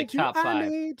need Like you. top I five.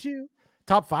 need you.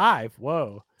 Top 5.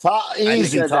 Whoa.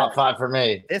 Easy said top that. 5 for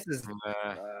me. This is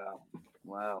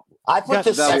Wow. I put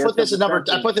this at number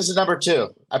 2. I put this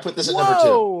at number 2.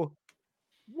 Whoa.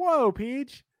 Whoa,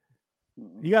 Peach.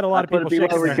 You got a lot of people shaking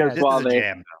their this heads. is a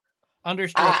jam.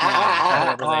 Understood.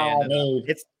 However they ended.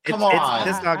 It's Come on.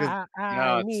 this song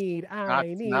is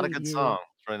Not a good song.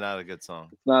 It's really not a good song.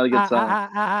 It's not a good song.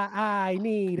 I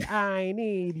need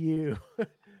you.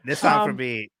 this song for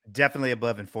me definitely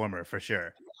above Informer for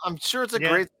sure. I'm sure it's a Yeah.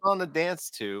 great song to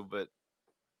dance to, but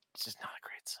it's just not a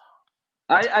great song.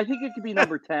 I think it could be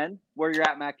number 10, where you're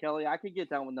at, Matt Kelly. I could get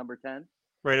down with number 10.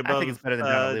 Right I above think it's better than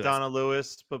Donna Lewis. Donna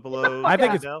Lewis, but below. I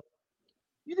think it's Adele.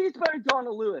 You think it's better than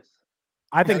Donna Lewis?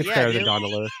 I think it's Yeah, better than dude. Donna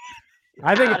Lewis.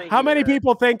 I think Outta how many here.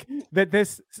 people think that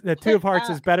the Two of Hearts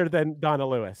is better than Donna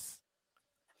Lewis?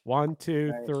 1,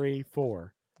 2, 3,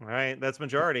 4. All right, that's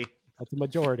majority. That's a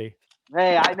majority.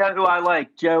 Hey, I know who I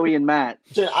like, Joey and Matt.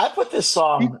 Dude, I put this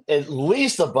song at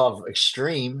least above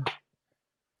Extreme.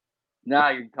 Now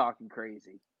you're talking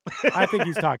crazy. I think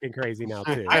he's talking crazy now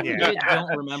too. I legit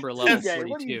don't remember level PJ,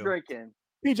 what are you 42. drinking?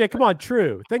 PJ, come on,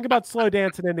 true. Think about slow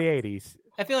dancing in the 80s.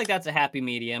 I feel like that's a happy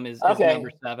medium. Is Okay.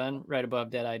 number 7 right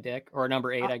above Dead Eye Dick, or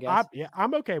number 8, I guess.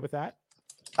 I'm okay with that.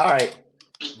 All right.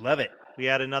 Love it. We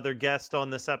had another guest on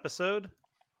this episode.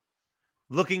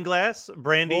 Looking Glass,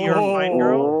 Brandy, you're a Oh. fine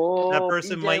girl. Oh, That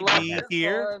person PJ might loves be this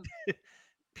here. one.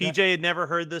 PJ had never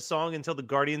heard this song until the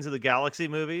Guardians of the Galaxy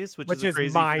movies, which is a Is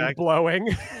crazy mind fact. blowing.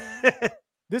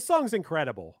 This song's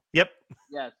incredible. Yep.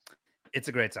 Yes. It's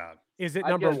a great song. Is it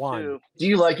I'd number go 1? 2. Do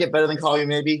you like it better than Call Me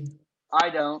Maybe? I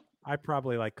don't. I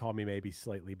probably like Call Me Maybe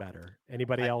slightly better.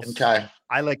 Anybody else? Okay.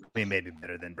 I like me maybe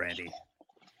better than Brandy.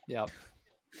 Yep.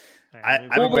 I have a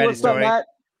Well, Brandy what's up, story. Matt?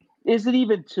 Is it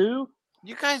even 2?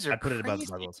 You guys are I put it above the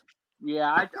crazy. levels.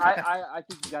 Yeah, I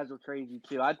think you guys are crazy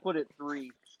too. I'd put it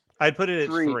 3. I'd put it at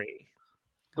 3. 3.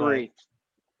 3.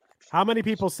 How many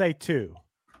people say 2?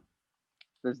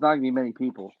 There's not gonna be many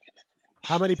people.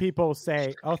 How many people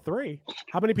say 3?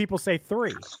 How many people say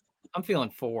 3? I'm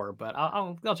feeling 4, but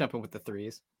I'll jump in with the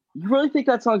 3s. You really think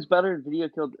that song's better than Video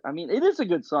Killed? I mean, it is a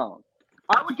good song.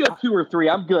 I would go 2 or 3.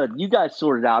 I'm good. You guys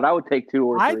sort it out. I would take 2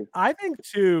 or 3. I think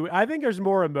 2. I think there's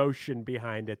more emotion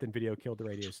behind it than Video Killed the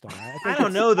Radio Star. I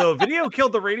don't know though. Video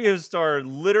Killed the Radio Star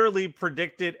literally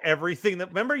predicted everything that.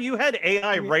 Remember, you had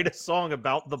AI write a song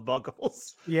about the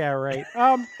Buggles. Yeah, right.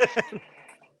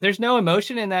 There's no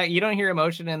emotion in that. You don't hear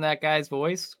emotion in that guy's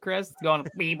voice, Chris. Going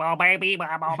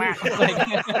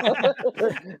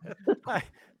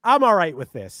I'm all right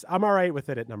with this. I'm all right with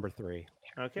it at number 3.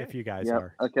 Okay. If you guys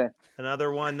are. Okay.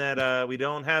 Another one that we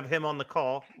don't have him on the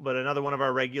call, but another one of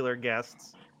our regular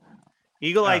guests.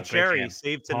 Eagle Eye Cherry,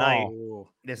 Save Tonight. Oh,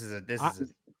 this is a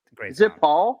great Is song. it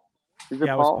Paul? Is it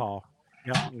Yeah, it Paul? was Paul.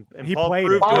 Yep. And He Paul played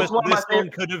proved it. to us Paul's one that of this my one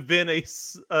could have been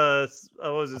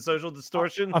what was it, Social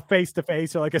Distortion? A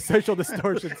face-to-face or like a social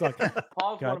distortion song. Paul's Go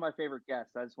one ahead. of my favorite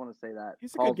guests. I just want to say that.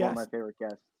 He's a Paul's good one of my guest. favorite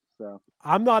guests. So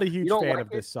I'm not a huge You don't fan like of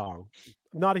this song.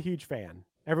 Not a huge fan.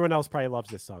 Everyone else probably loves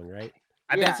this song, right?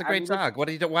 I mean, Yeah, it's a I great mean, song.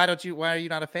 Why are you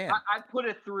not a fan? I'd put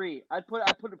it 3. I'd put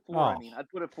it 4. Oh. I mean, I'd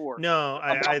put it 4. No,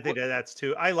 I think that's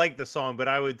 2. I like the song, but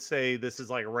I would say this is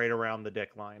like right around the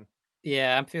dick line.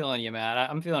 Yeah, I'm feeling you, Matt.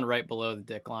 I'm feeling right below the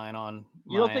dick line on.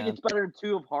 You don't my think end. it's better than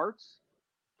 2 of Hearts?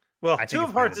 Well, I think 2 it's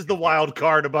of Hearts is the wild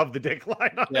card above the dick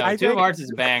line. Yeah, I 2 of think- Hearts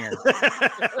is a banger.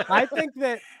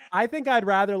 I think I'd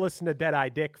rather listen to Dead Eye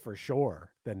Dick for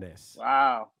sure than this.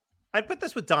 Wow. I'd put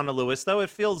this with Donna Lewis, though. It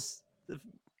feels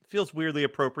weirdly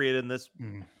appropriate in this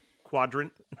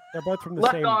quadrant. They're both from the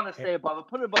Let same. Donna stay above it.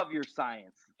 Put it above your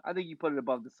science. I think you put it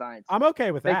above the science. I'm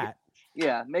okay with Make that.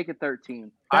 Yeah, make it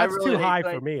 13. That's really too hate high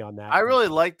that- for me on that. I really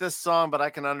like this song, but I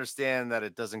can understand that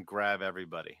it doesn't grab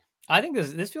everybody. I think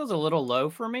this feels a little low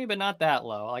for me, but not that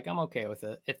low. Like I'm okay with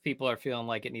it if people are feeling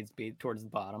like it needs to be towards the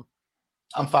bottom.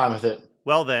 I'm fine with it.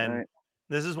 Well, then, Right.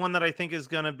 this is one that I think is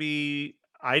going to be.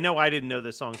 I know I didn't know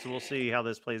this song, so we'll see how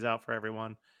this plays out for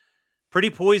everyone. Pretty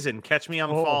Poison, Catch Me I'm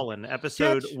Falling,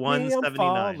 episode Catch me, I'm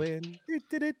 179. falling.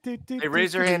 Hey,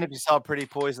 raise your hand if you saw Pretty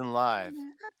Poison live.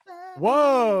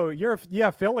 Whoa,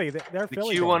 Philly. They're The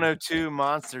Philly. Q102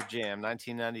 Monster Jam,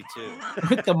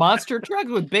 1992. With the monster truck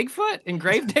with Bigfoot and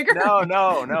Gravedigger.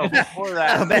 No, before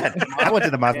that. Oh man, I went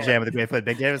to the Monster Jam with the Gravefoot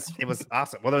Big. It was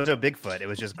awesome. Well, there was no Bigfoot. It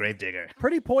was just Gravedigger.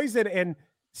 Pretty Poison and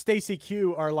Stacy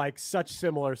Q are like such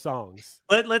similar songs.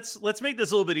 Let's make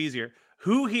this a little bit easier.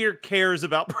 Who here cares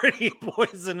about Pretty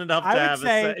Poison enough to have a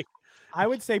say? I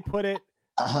would say put it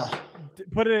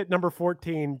at number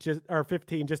 14, just or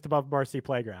 15, just above Marcy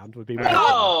Playground would be. My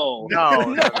No.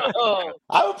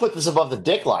 I would put this above the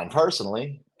dick line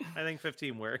personally. I think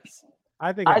 15 works.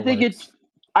 I think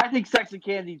Sex and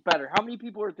Candy's better. How many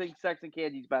people think Sex and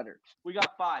Candy's better? We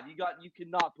got 5. You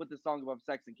cannot put the song above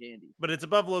Sex and Candy. But it's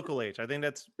above Local H. I think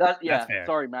that's fair.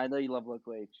 Sorry, man. I know you love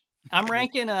Local H. I'm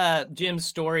ranking Jim's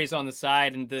stories on the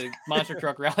side, and the Monster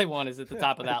Truck Rally one is at the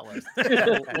top of that list.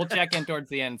 We'll check in towards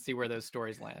the end and see where those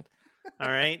stories land. All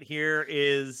right. Here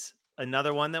is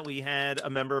another one that we had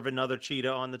a member of Another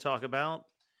Cheetah on to talk about.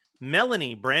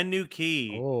 Melanie, Brand New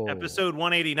Key, episode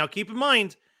 180. Now, keep in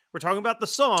mind, we're talking about the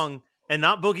song and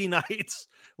not Boogie Nights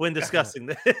when discussing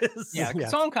this. Yeah, the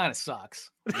song kind of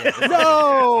sucks.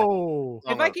 No.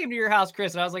 If I came to your house,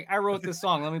 Chris, and I was like, I wrote this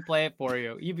song, let me play it for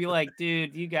you. You'd be like,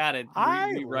 dude, you got it.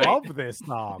 I love this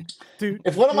song. Dude,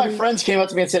 If one of my friends came up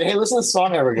to me and said, "Hey, listen to this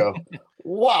song," I would go,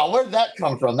 "Wow, where'd that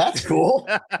come from? That's cool."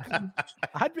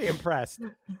 I'd be impressed.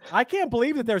 I can't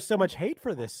believe that there's so much hate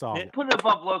for this song. Put it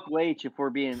above Local H if we're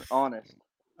being honest.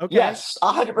 Okay. Yes,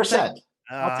 100%.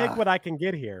 I'll take what I can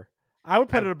get here. I would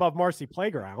put it above Marcy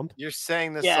Playground. You're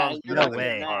saying this Yeah, song's you're really not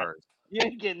getting that. hard. You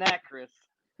ain't getting that, Chris.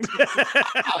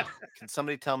 Can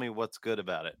somebody tell me what's good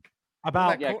about it?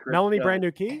 About Yeah, Chris, Melanie go Brand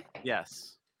ahead. New Key?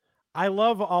 Yes. I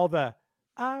love all the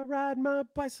I ride my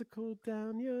bicycle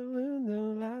down your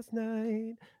window last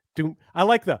night. Doom. I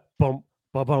like the bump,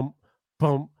 ba bump,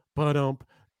 bump, ba dump.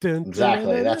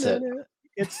 Exactly, that's it.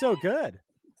 It's so good.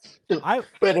 I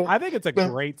think it's a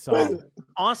great song.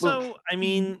 Also, I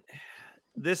mean,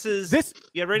 this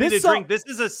get ready this to song- drink. This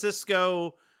is a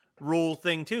Cisco rule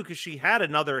thing too, because she had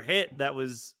another hit that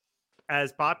was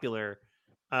as popular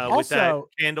with that Also-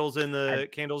 candles in the I rain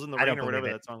don't or whatever believe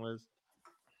it. that song was.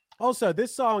 Also,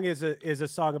 this song is a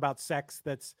song about sex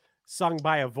that's sung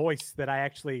by a voice that I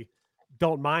actually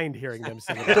don't mind hearing them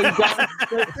sing. So About.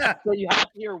 so you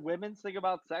have to hear women sing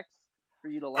about sex for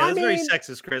you to Yeah, like. that's very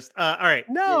sexist, Chris. All right.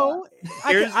 No,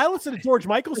 I listen to George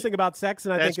Michael sing about sex,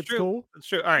 and I That's think it's true. cool. That's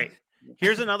true. All right.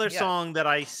 Here's another Yeah. song that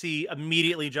I see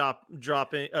immediately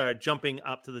jumping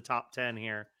up to the top 10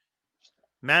 here.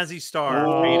 Mazzy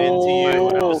Star, Fade Into You,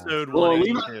 episode Whoa,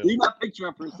 leave 182. my picture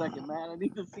up for a second, man. I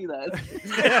need to see that.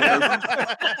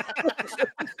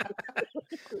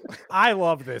 I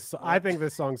love this. I think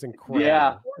this song's incredible.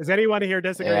 Yeah. Does anyone here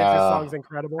disagree? Yeah. This song's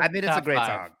incredible. I mean, it's a Top great 5.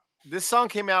 song. This song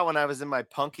came out when I was in my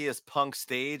punkiest punk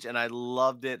stage, and I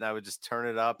loved it. And I would just turn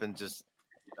it up and just.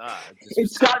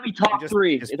 It's got to be top just-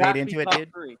 3. just It fade has to into be it, top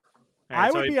dude. 3.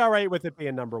 I would be all right with it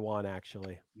being number 1,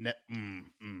 actually. Okay.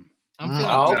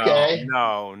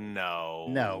 No.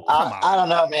 No. Come on. I don't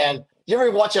know, man. You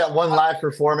ever watch that one live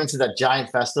performance at that giant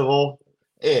festival?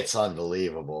 It's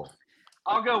unbelievable.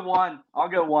 I'll go 1. I'll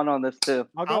go 1 on this too.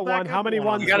 I'll go 1. How many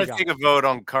ones? You got to we got? take a vote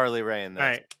on Carly Rae in this. All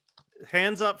right.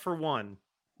 Hands up for 1.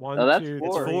 1, No, that's 2,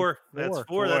 four. three, 4. That's 4.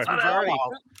 Four. That's majority.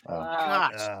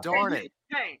 Gosh, darn it.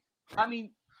 Hey, I mean,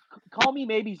 Call Me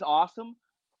Maybe's awesome,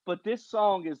 but this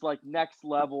song is like next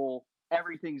level.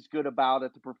 Everything's good about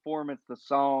it. The performance, the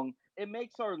song. It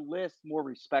makes our list more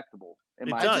respectable. It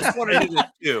my does. opinion.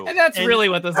 And that's really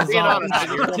what this is being all honest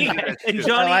with you, about. And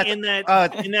Johnny, in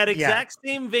that exact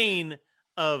same vein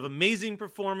of amazing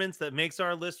performance that makes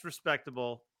our list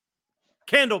respectable,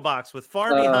 Candlebox with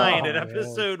Far Behind at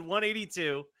episode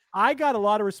 182. I got a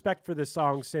lot of respect for this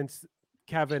song since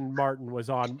Kevin Martin was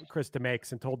on Krista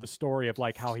Makes and told the story of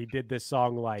like how he did this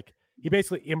song. Like he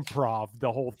basically improv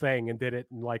the whole thing and did it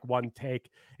in like one take.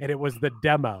 And it was the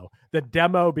demo. The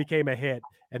demo became a hit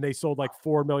and they sold like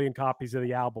 4 million copies of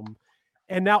the album.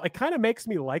 And now it kind of makes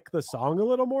me like the song a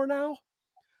little more now.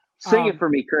 Sing it for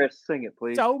me, Chris. Sing it,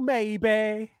 please. So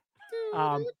maybe.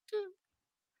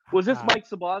 Was this Mike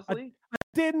Sabosley? I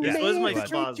didn't mean to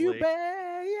treat you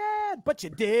bad, but you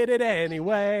did it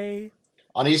anyway.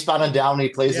 On Eastbound and Down, when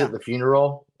he plays it at the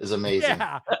funeral, is amazing.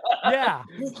 Yeah.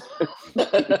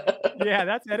 Yeah,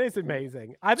 that is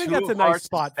amazing. I think Two that's a of nice Hearts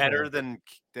spot. is better for it.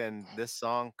 than this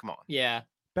song. Come on. Yeah.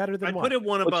 Better than I what? put it 1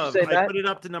 What'd you above. say, I Matt? put it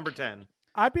up to number 10.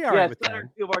 I'd be all Yeah, right it's with better that.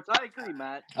 than Two of Hearts. I agree,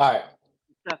 Matt. All right.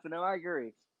 Stefano, I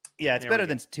agree. Yeah, it's There better we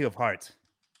go. than Two of Hearts.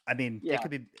 I mean, Yeah. it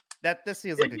could be that. This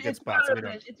feels like a good It's spot. So better we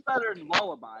than- don't. it's better than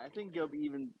Lullaby. I think it'll be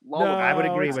even No, Lullaby. I would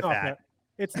agree it's with not that.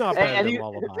 It's not Hey, better and than who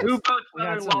Lullaby. votes We better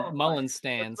got than some Lullaby? Mullen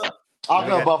stands. I'll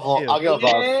go Buffalo. I'll go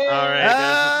Buffalo. All right.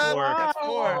 Ah, There's that's the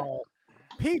 4.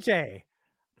 PJ,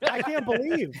 I can't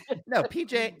believe. No,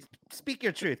 PJ, speak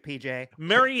your truth, PJ.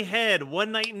 Murray Head,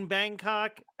 One Night in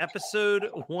Bangkok, episode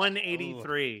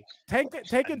 183.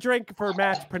 Take a drink for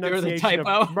Matt's pronunciation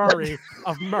typo.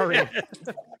 of Murray.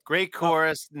 Great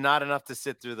chorus, not enough to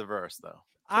sit through the verse though.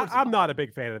 I'm not a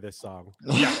big fan of this song.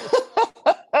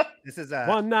 This is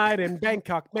One Night in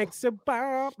Bangkok makes a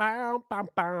bow, bow, bow,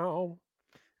 bow.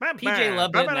 PJ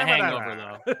loved it in The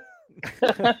Hangover,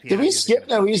 though. Did we skip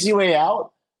No Easy Way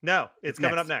Out? No, it's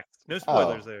coming up next. No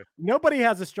spoilers there. Nobody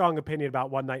has a strong opinion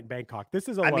about One Night in Bangkok. This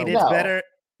is a I low mean, one. it's better.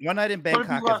 One Night in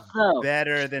Bangkok let us is know.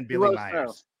 better than You Billy let us know.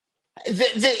 Myers.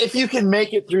 If you can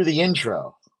make it through the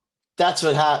intro, that's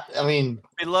what happened. I mean,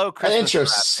 Below that Christmas intro Wrap.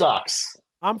 sucks.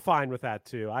 I'm fine with that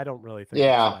too. I don't really think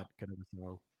Yeah. it's that good of a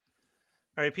song.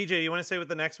 All right, PJ, you want to say what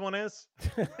the next one is?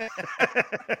 I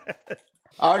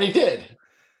already did.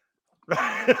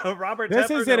 Robert This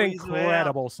Tepper, is an No Easy Way Out.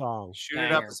 incredible song. Shoot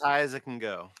it up as high as it can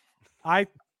go. I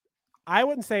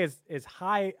wouldn't say it's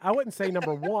high. I wouldn't say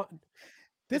number 1.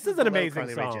 This is an below amazing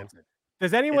Carly Rae song. Jepsen.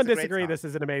 Does anyone It's a great disagree song. this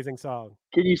is an amazing song?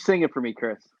 Can you sing it for me,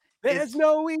 Chris? There's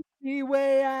no easy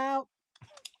way out.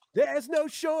 There's no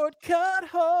shortcut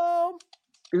home.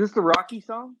 Is this the Rocky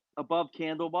song? Above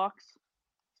Candlebox?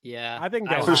 Yeah. I think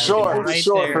For sure,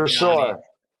 for sure.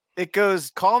 It goes,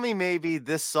 call me maybe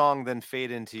this song, then fade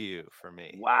into you for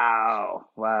me. Wow.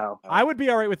 I would be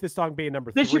all right with this song being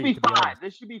number 3. This should be to be 5. honest.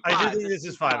 This should be I 5. do think this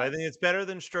is 5. I think it's better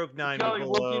than Stroke 9. but Joey,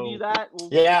 we'll give below. you that. We'll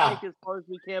Yeah. take as far as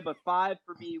we can, but 5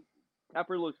 for me.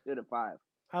 Pepper looks good at 5.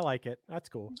 I like it. That's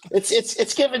cool.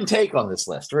 It's give and take on this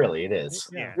list. Really, it is.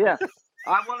 Yeah. Yeah.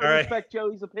 I want to All right. respect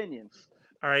Joey's opinion.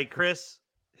 All right, Chris,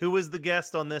 who was the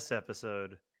guest on this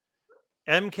episode?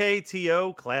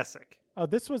 MKTO Classic. Oh,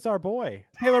 this was our boy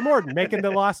Taylor Morden making the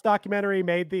Lost documentary,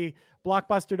 made the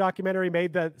Blockbuster documentary,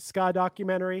 made the ska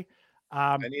documentary.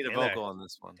 I need a vocal on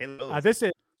this one. This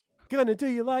is gonna do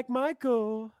you like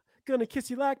Michael, gonna kiss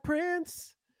you like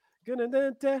Prince, gonna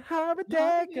have a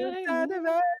day.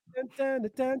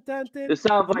 It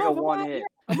sounds like I'm a over one my hit.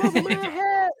 I'm over my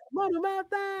head, I'm on my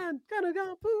line, gonna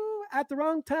go poo at the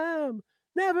wrong time.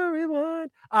 Never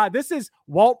rewind. This is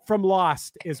Walt from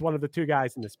Lost is one of the 2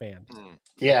 guys in this band.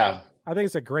 Yeah. I think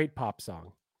it's a great pop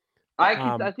song. I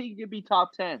think it could be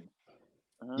top 10.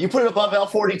 You put it above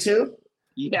L42?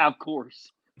 Yeah, of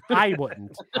course. I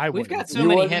wouldn't. We've got so You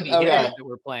many wouldn't? heavy Okay. hitters that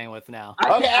we're playing with now.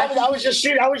 Okay, I was just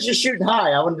shooting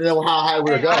high. I wanted to know how high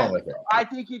we were going with it. I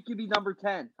think it could be number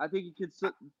 10. I think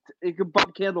it could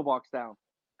bump Candlebox down.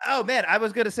 Oh man, I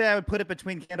was gonna say I would put it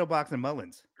between Candlebox and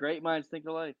Mullins. Great minds think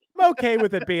alike. I'm okay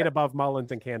with it being above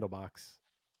Mullins and Candlebox.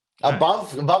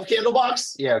 Above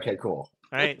Candlebox? Yeah, okay, cool.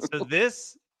 All right. So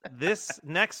this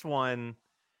next one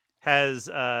has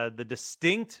the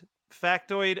distinct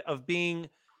factoid of being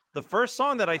the first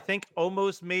song that I think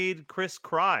almost made Chris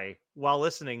cry while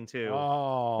listening to.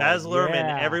 Baz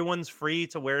Luhrmann, Everyone's Free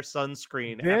to Wear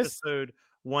Sunscreen, episode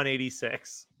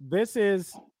 186. This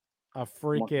is a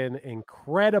freaking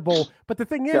incredible. But the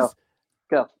thing is,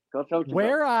 go.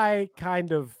 Where I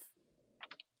kind of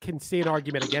can see an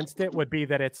argument against it would be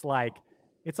that it's like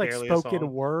Barely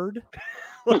spoken word.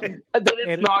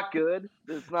 It's not good.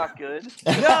 It's not good.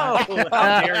 No,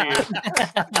 how dare you?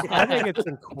 I think it's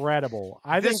incredible.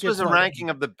 This was a ranking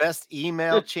of the best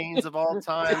email chains of all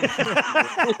time.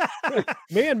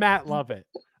 Me and Matt love it.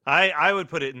 I would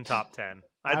put it in top 10.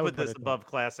 I'd put this above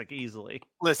classic easily.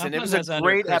 Listen, it was a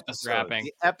great episode.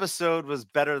 The episode was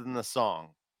better than the song.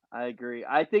 I agree.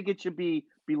 I think it should be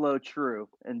below True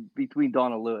and between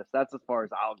Donna Lewis. That's as far as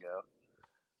I'll go.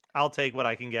 I'll take what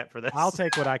I can get for this. I'll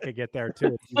take what I could get there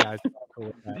too. If you guys, are cool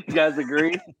with that. You guys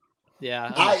agree?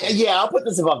 Yeah. I'll put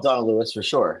this above Donna Lewis for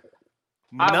sure.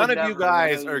 None of you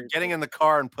guys are getting in the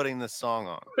car and putting this song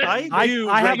on. I do.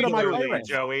 I have it on my regularly, playlist.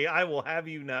 Joey. I will have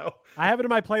you know. I have it in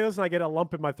my playlist, and I get a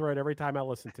lump in my throat every time I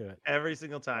listen to it. Every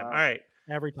single time. All right.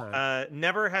 Every time.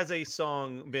 Never has a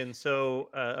song been so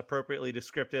appropriately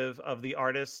descriptive of the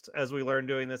artist as we learned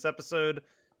doing this episode.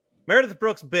 Meredith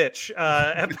Brooks, Bitch,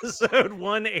 episode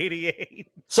 188.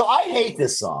 So I hate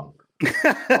this song.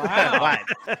 Wow.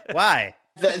 Why?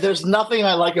 There's nothing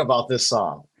I like about this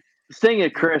song. Sing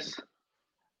it, Chris.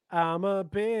 I'm a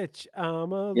bitch.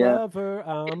 I'm a Yeah. lover.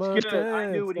 I'm a It's good.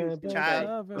 I knew what he was bitch,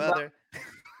 gonna say. lover.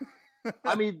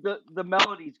 I mean, the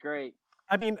melody's great.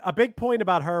 I mean, a big point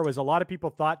about her was a lot of people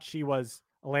thought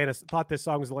thought this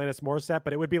song was Alanis Morissette,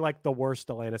 but it would be like the worst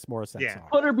Alanis Morissette song.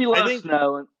 Put her below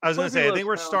Snow. I was going to say, I think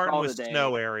we're starting call with it a day.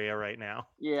 Snow area right now.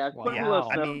 Yeah, put her below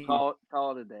Snow and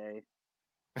call it a day.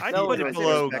 I'd No put it one's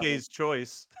below respectful. Kay's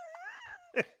Choice.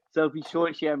 Sophie's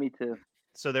Choice, yeah, me too.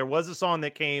 So there was a song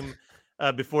that came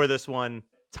before this one.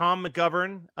 Tom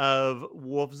McGovern of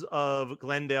Wolves of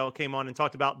Glendale came on and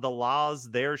talked about The Laws,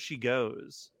 There She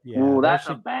Goes. Yeah, Ooh, There that's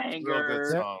She- a banger. Real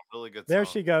good song. Really good song. There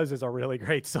She Goes is a really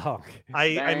great song.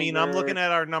 I mean, I'm looking Banger.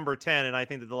 at our number 10, and I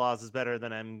think that The Laws is better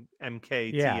than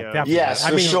MKTO. Yeah, definitely. Yes,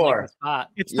 I for mean, sure.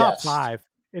 It's top Yes. 5.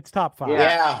 It's top 5.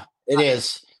 Yeah, it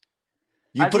is.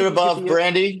 You I put it think it above should be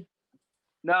Brandy?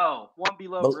 No, one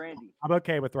below But- Brandy. I'm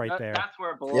okay with right there. That's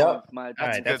where it belongs. Yep. My That's a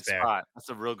opinion. good spot. That's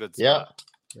a real good Yep.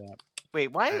 spot. Wait,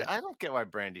 why? I don't get why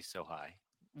Brandy's so high.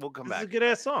 We'll come This is back. a good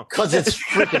ass song. Because it's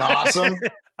freaking awesome.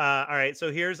 All right,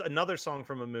 so here's another song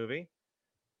from a movie.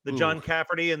 The John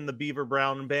Cafferty and the Beaver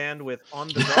Brown Band with On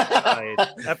the Dark Side,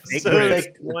 episode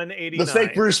 189. The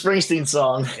fake Bruce Springsteen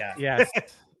song. Yeah. Yes.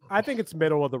 I think it's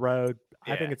middle of the road.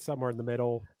 I Yeah. think it's somewhere in the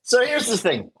middle. So here's the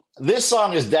thing. This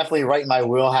song is definitely right in my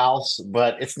wheelhouse,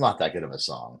 but it's not that good of a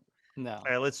song. No. All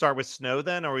right, let's start with Snow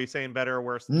then. Are we saying better or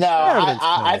worse? than No, Better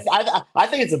than I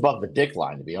think it's above the dick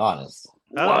line, to be honest.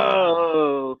 Snow?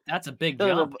 Whoa. That's a big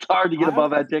jump. It's hard to get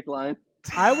above that dick line.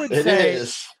 I would It say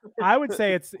is. I would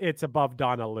say it's above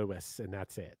Donna Lewis, and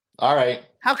that's it. All right.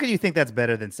 How can you think that's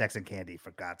better than Sex and Candy,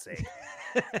 for God's sake?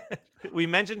 We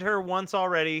mentioned her once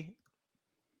already.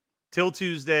 Till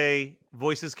Tuesday,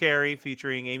 Voices Carry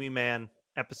featuring Amy Mann,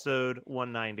 episode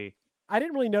 190. I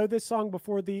didn't really know this song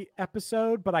before the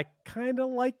episode, but I kind of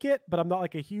like it, but I'm not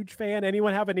like a huge fan.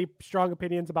 Anyone have any strong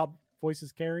opinions about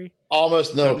Voices Carry?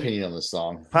 Almost no opinion on this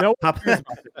song. No opinion.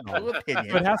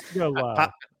 So it has to go low.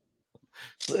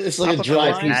 It's like a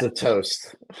dry piece of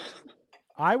toast.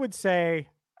 I would say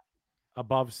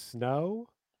above Snow.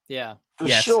 Yeah. For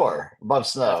sure. Above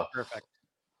Snow. Perfect.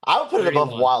 I would put it above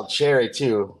 31. Wild Cherry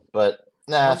too, but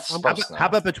nah, it's above Snow. How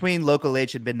about between Local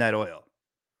H and Midnight Oil?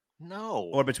 No.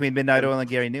 Or between Midnight Oil and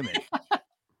Gary Newman?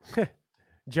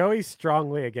 Joey's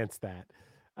strongly against that.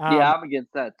 Yeah, I'm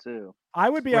against that too. I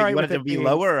would be Wait, all right you want with it to be being-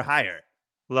 lower or higher?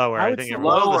 Lower. I I would think say it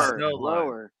Lower, was the Snow line.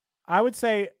 lower. I would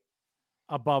say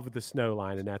above the Snow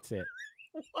line, and that's it.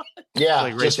 Yeah,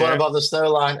 Like right just one there. above the Snow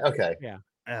line. Okay. Yeah.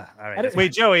 All right. I didn't-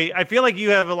 Wait, Joey, I feel like you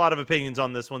have a lot of opinions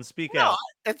on this one. Speak No, out.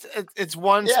 it's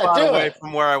one Yeah, spot do away it.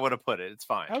 from where I would have put it. It's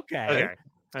fine. Okay.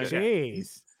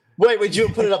 Jeez. Wait, would you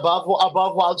put it above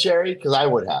Wild Cherry? Because I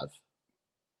would have.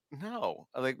 No,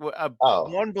 like Oh.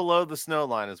 one below the Snow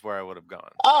line is where I would have gone.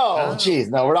 Oh, geez,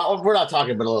 no, we're not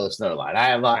talking below the Snow line.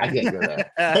 I can't go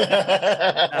there.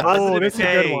 Oh, this is a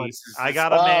good one. I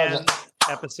got a man.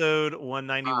 Episode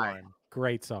 191.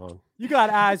 Great song. You got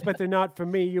eyes, but they're not for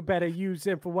me. You better use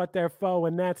them for what they're for,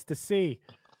 and that's to see.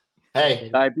 Hey.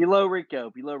 All right, below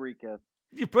Rico. Below Rico.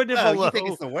 You put it Oh, below. you think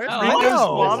it's the worst? Rico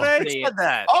no. Suave? Said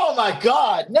that. Oh my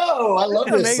God, no! I love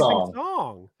It's an this amazing song.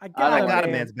 song. I Got a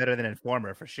Man's better than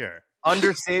Informer for sure.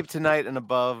 Under Save Tonight and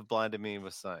above Blinded Me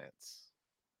with Science.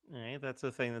 All right, that's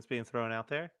a thing that's being thrown out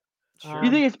there. Sure.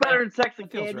 You think it's better than Sex and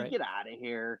feels Candy? right. Get out of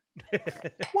here.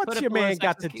 What's your man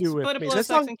got to do with me? This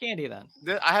Sex and Candy then.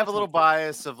 I have a little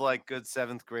bias of like good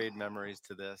 7th grade memories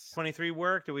to this. 23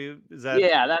 work? Is that?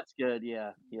 Yeah, that's good.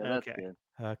 Yeah, that's Okay. good.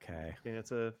 Okay.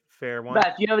 That's a fair one.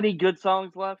 Matt, do you have any good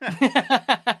songs left?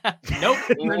 Nope.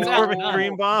 Orbit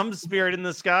Dream Bomb, Spirit in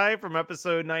the Sky from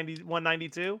episode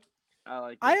 192. I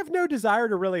like. I have no desire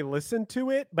to really listen to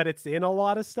it, but it's in a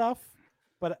lot of stuff.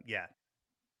 But yeah,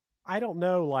 I don't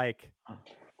know, like,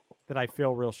 that I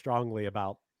feel real strongly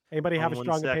about. Anybody have a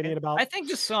strong opinion about? I think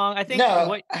the song. I think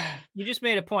what you just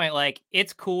made a point. Like,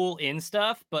 it's cool in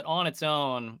stuff, but on its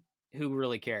own, who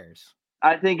really cares?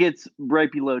 I think it's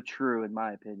right below true, in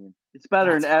my opinion. It's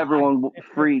better than everyone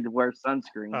free to wear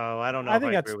sunscreen. Oh, I don't know. I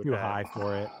think that's too high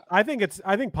for it. I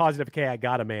think Positive K, I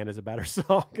Got a Man is a better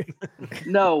song.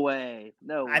 No way.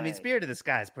 No way. I mean, Spirit of the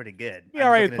Sky is pretty good. Yeah,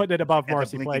 all right, putting it above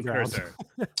Marcy Playground.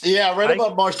 Yeah, right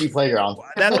above Marcy Playground.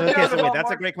 That's okay. So wait,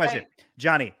 that's a great question,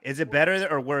 Johnny. Is it better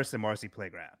or worse than Marcy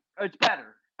Playground? It's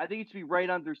better. I think it should be right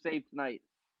under Save Tonight.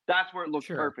 That's where it looks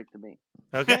perfect to me.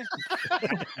 Okay.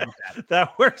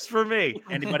 That works for me.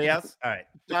 Anybody else? All right.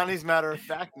 Johnny's matter of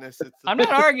factness. I'm not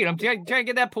arguing. I'm trying to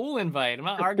get that pool invite. I'm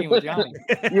not arguing with Johnny.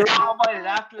 You're all invited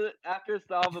after this.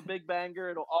 I'll have a big banger.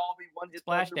 It'll all be one hit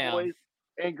Splashdown. boys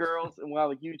and girls, and we'll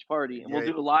have a huge party, and we'll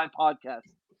do a live podcast.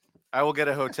 I will get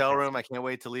a hotel room. I can't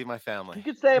wait to leave my family. You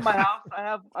can stay at my house. I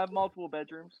have multiple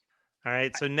bedrooms. All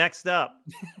right, so next up,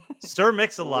 Sir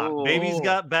Mix-a-Lot, Baby's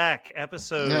Got Back,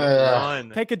 episode 1.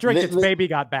 Take a drink. It's Baby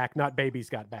Got Back, not Baby's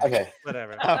Got Back. Okay.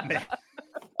 Whatever. Oh, man.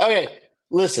 Okay,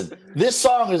 listen. This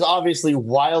song is obviously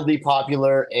wildly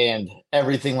popular and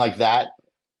everything like that.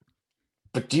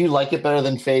 But do you like it better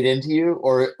than Fade Into You,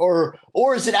 or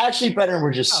is it actually better and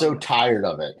we're just so tired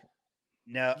of it?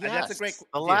 No, that's a great.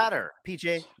 The latter,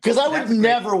 PJ. Because I would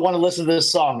never want to listen to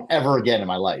this song ever again in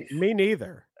my life. Me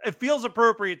neither. It feels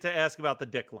appropriate to ask about the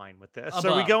dick line with this. So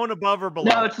are we Above. going above or below?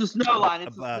 No, it's the snow line.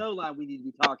 It's the Above. snow line we need to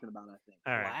be talking about, I think.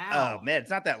 All right. Wow. Oh man, it's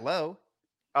not that low.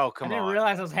 Oh, I come didn't on.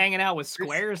 realize I was hanging out with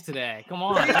squares today. Come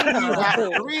on.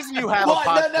 The reason you have a Well,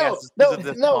 podcast is because of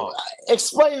this song.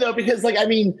 Explain though, because like I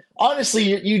mean, honestly,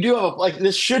 you do have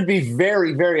this should be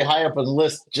very, very high up on the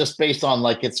list just based on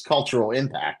like its cultural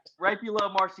impact. Right below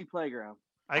Marcy Playground.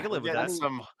 I can live with That's that.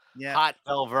 some hot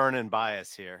Bell Vernon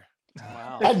bias here.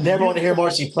 Wow. I'd never want to hear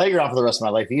Marcy Playground for the rest of my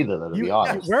life either, though, to be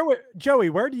honest. Joey,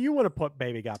 where do you want to put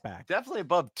Baby Got Back? Definitely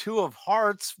above Two of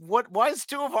Hearts. Why is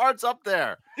Two of Hearts up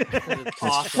there? It's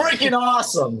freaking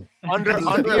awesome. Under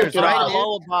Years, right?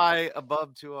 Lullaby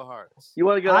above Two of Hearts. You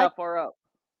want to go that far up?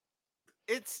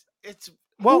 It's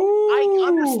well. I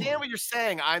understand what you're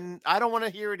saying. I don't want to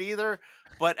hear it either.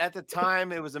 But at the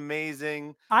time, it was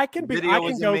amazing. I can go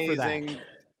for that.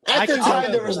 At the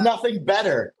time, there was nothing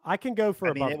better. I can go for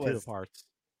above Two was- of Hearts.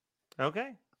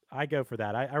 Okay. I go for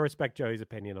that. I respect Joey's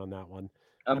opinion on that one.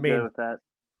 I'm good with that.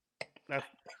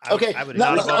 Okay,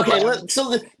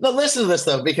 listen to this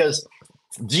though, because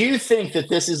do you think that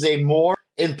this is a more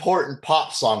important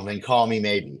pop song than "Call Me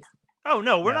Maybe"? Oh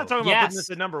no, we're not talking about Yes. putting this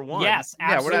at number one. Yes,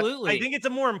 Yeah, we're absolutely. I think it's a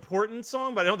more important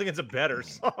song, but I don't think it's a better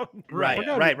song. Right.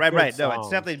 No, it's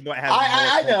definitely has.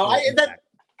 I know.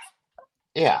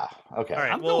 Yeah. Okay. All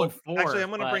right. I'm well, going for actually, it, I'm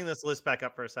going to but- bring this list back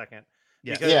up for a second.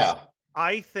 Yeah. Because Yeah.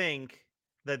 I think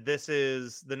that this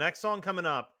is the next song coming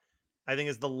up. I think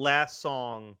is the last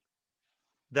song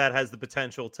that has the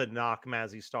potential to knock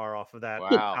Mazzy Star off of that Wow.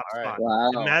 top All right. spot. Wow.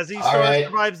 If Mazzy All Star right.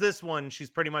 survives this one, she's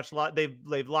pretty much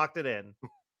they've locked it in.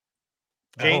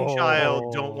 Jane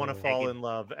Child, Don't Want to Fall in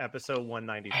Love, episode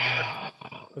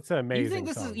 194. That's an amazing You think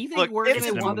this song. is? You think Look, we're it's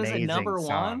going to an want this at amazing number song.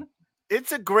 one?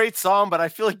 It's a great song, but I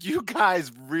feel like you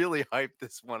guys really hyped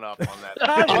this one up on that.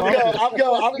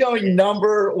 I'm going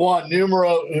number one,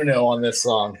 numero uno on this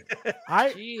song.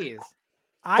 Jeez.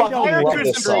 I Fucking don't love Chris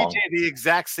this and song. BJ, the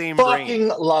exact same Fucking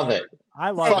brain. love it.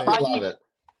 I love it. Fucking love it.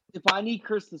 If I need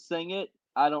Chris to sing it,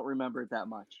 I don't remember it that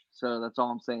much. So that's all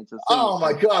I'm saying. So sing Oh it.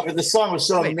 my god! But the song was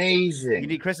so Wait, amazing. You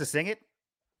need Chris to sing it?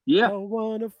 Yeah. Don't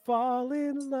wanna fall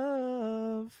in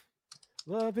love.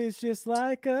 Love is just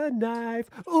like a knife.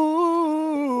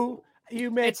 Ooh, you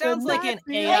make It sounds the like an knife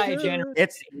feel AI good. generated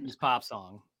It's pop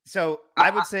song. so I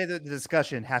would say that the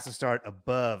discussion has to start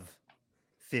above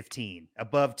 15,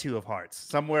 above Two of Hearts,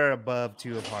 somewhere above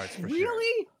Two of Hearts for sure.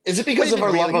 Really? Is it because Wait a of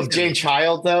our minute, love really? of Jane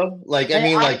Child, though? Like, I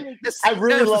mean, like, I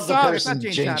really No, it's love the song. It's not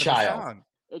person Jane it's a Child. song.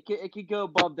 It could go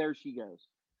above There She Goes.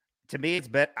 To me, it's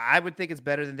bet. I would think it's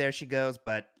better than There She Goes,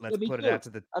 but let's Yeah, me put it too. out to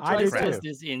the. That's I what do I too. said.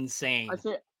 This is insane.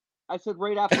 I said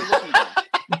right after looking at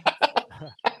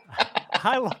it.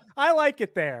 I like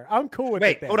it there. I'm cool with it.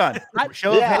 Wait, there. hold on.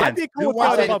 Show of hands. I'd be cool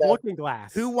with it above Looking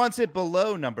Glass. Who wants it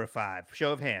below number 5?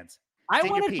 Show of hands. I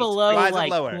want it below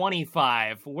like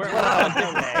 25.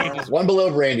 One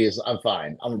below Brandy is. I'm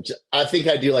fine. I think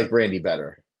I do like Brandy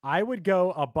better. I would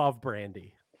go above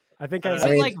Brandy. I think I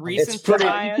mean, like recent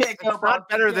bias? It's not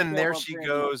better than There She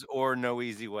Goes or No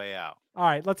Easy Way Out. All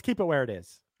right, let's keep it where it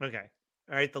is. Okay.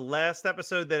 All right. The last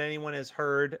episode that anyone has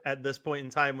heard at this point in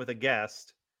time with a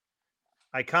guest,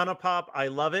 Iconopop, I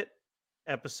Love It,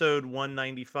 episode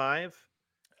 195.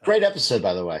 Great episode,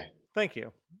 by the way. Thank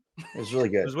you. It was really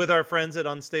good. It was with our friends at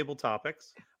Unstable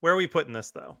Topics. Where are we putting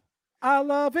this, though? I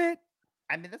love it.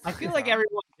 I mean, I feel like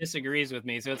everyone disagrees with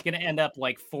me, so it's going to end up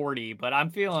like 40, but I'm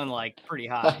feeling like pretty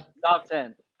high. Top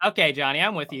 10. Okay, Johnny,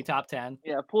 I'm with you. Top 10.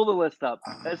 Yeah, pull the list up.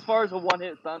 As far as a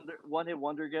one-hit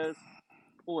wonder goes,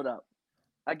 pull it up.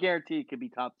 I guarantee it could be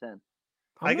top 10.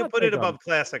 I could put it above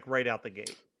classic right out the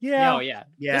gate. Yeah. Oh, yeah.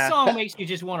 This song makes you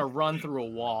just want to run through a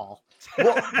wall.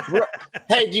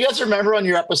 Hey, do you guys remember on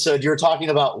your episode you were talking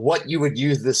about what you would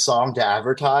use this song to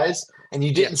advertise, and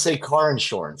you didn't say car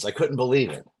insurance? I couldn't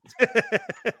believe it.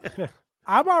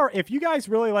 I'm all right. If you guys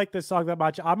really like this song that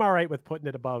much, I'm all right with putting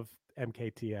it above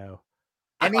MKTO.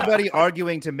 Anybody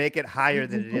arguing to make it higher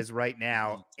than it is right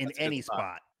now in any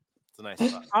spot? It's a nice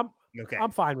spot.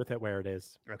 I'm fine with it where it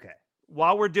is. Okay.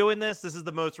 While we're doing this is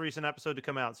the most recent episode to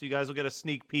come out, so you guys will get a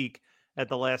sneak peek at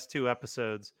the last 2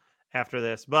 episodes after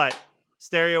this. But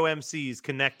Stereo MCs,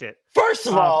 Connect It. First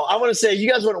of all, I want to say you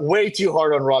guys went way too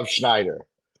hard on Rob Schneider.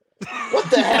 What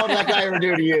the hell did that guy ever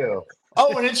do to you?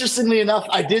 Oh, and interestingly enough,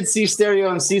 I did see Stereo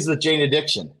MCs with Jane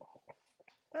Addiction.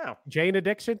 Oh, Jane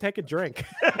Addiction, take a drink.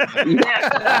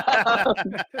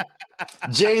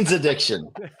 Jane's Addiction.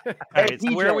 All right,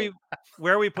 so where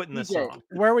are we putting this song?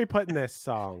 Where are we putting this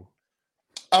song?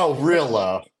 Oh, real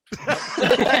low.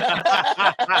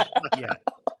 Yeah.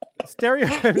 Stereo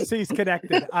MCs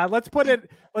Connected. Let's put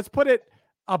it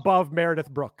above Meredith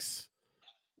Brooks.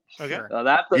 Okay.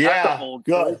 That's a bold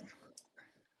good.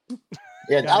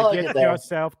 Yeah, I like get it there.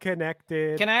 yourself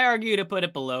connected. Can I argue to put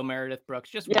it below Meredith Brooks?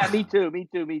 Just me too.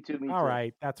 All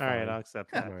right, that's all fine. right. I'll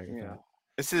accept that. Yeah.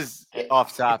 This is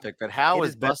off topic, but how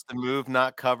is Bust a Move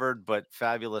not covered, but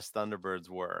Fabulous Thunderbirds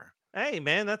were? Hey,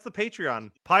 man, that's the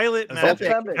Patreon. Pilot Ozempic.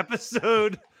 Magic,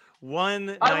 episode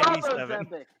 197.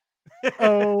 Ozempic.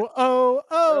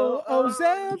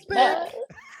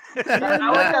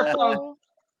 I like that song.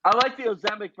 I like the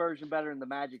Ozempic version better than the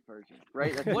Magic version,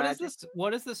 right? That's What is Magic. this?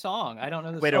 What is the song? I don't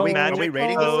know this Wait, song. are we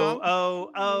rating the song?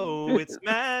 Oh, it's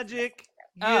magic.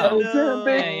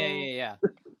 Yeah.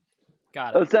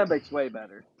 Got it. Ozempic's way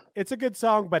better. It's a good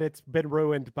song, but it's been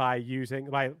ruined by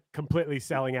completely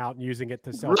selling out and using it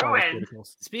to sell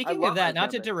pharmaceuticals. Speaking of that, not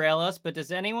to derail us, but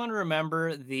does anyone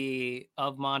remember the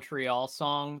Of Montreal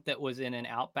song that was in an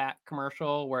Outback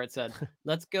commercial where it said,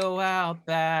 "Let's go out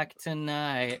back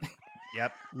tonight"?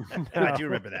 Yep. I do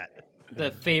remember that.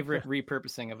 The favorite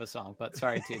repurposing of a song, but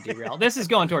sorry to derail. This is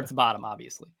going towards the bottom,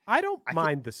 obviously. I don't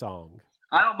mind the song.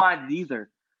 I don't mind it either.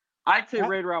 I'd say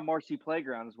right around Marcy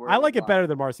Playground is where I like it better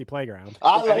than Marcy Playground.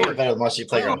 I like it better than Marcy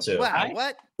Playground too. Wow,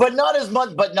 what? But not as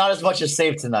much as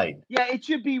Save Tonight. Yeah, it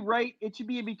should be right. It should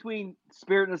be in between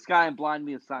Spirit in the Sky and Blind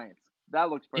Me of Science. That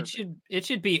looks perfect. It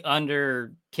should be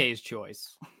under Kay's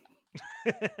choice.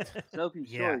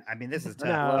 Sophie's Yeah, choice. I mean, this is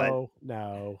tough.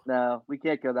 No, we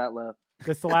can't go that low.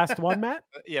 This the last one, Matt?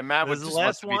 Yeah, Matt was This is just the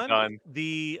wants last to be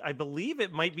one. done. I believe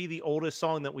it might be the oldest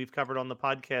song that we've covered on the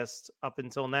podcast up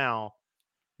until now.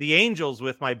 The Angels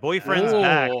with My Boyfriend's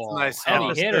Back. Nice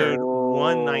Episode song.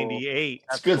 198.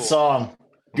 It's a good song.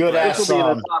 Good ass This will be in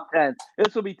song. the top 10.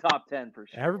 This will be top 10 for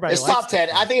sure. Everybody It's likes top 10.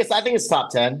 I think it's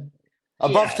top 10.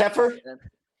 Above Teffer?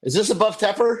 Is this above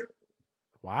Teffer?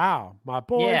 Wow, my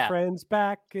boyfriend's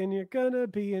back and you're gonna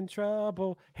be in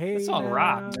trouble. Hey, This song now,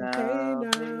 rocked. hey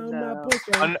now, my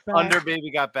boyfriend's back. Under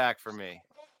Baby Got Back for me.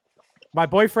 My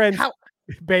boyfriend's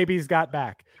baby's got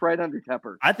back. It's right under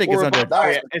Tepper. I think it's under.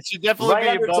 It should definitely Right be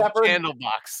under above Tepper.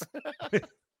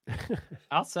 Candlebox.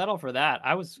 I'll settle for that.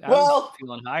 I was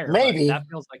feeling higher. but maybe. that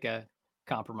feels like a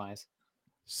compromise.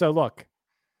 So look,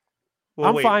 Well,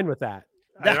 I'm wait. fine with that.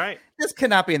 All right. This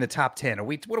cannot be in the top 10.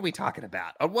 What are we talking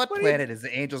about? On what planet is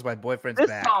the Angels by Boyfriend's This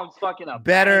Back song's fucking up.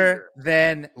 better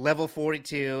than Level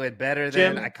 42 and better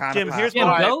than Iconopop? Jim, here's Jim,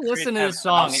 what go listen to this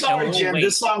song. I'm sorry, and Jim. wait.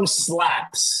 This song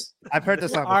slaps. I've heard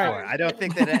this song All right. before. I don't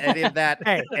think that any of that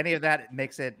Hey. any of that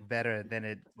makes it better than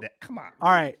it. Come on. All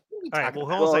right. All right. Well, talking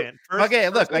hold on a Well, second. First, Okay,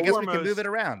 look, first I and guess we can foremost- move it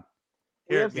around.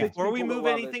 We Here, have six before we people that move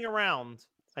love it. anything around,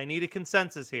 I need a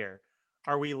consensus here.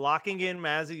 Are we locking in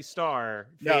Mazzy Star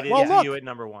No, faded well, to look. you at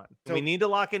number 1? So- We need to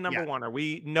lock in number Yeah.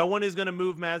 1. No one is going to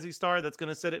move Mazzy Star. That's going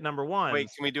to sit at number 1. Wait,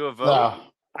 can we do a vote? No.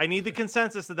 I need the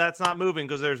consensus that that's not moving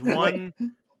because there's one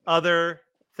other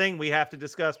thing we have to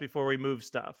discuss before we move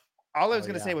stuff. All I was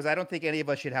going to say was I don't think any of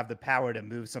us should have the power to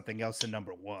move something else to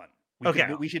number 1.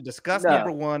 Okay. We should discuss No.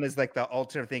 number 1 as like the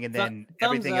alter thing, and then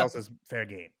everything else is fair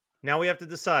game. Now we have to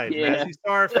decide. Yeah. Mazzy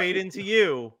Star fade into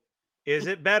you. Is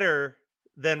it better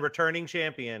than returning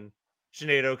champion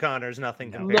Sinead O'Connor's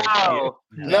Nothing Compares to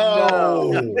You?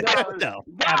 No. No.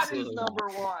 That is number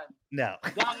 1. No.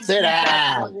 That is Sit the best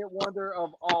down. one-hit wonder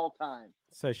of all time.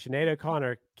 So Sinead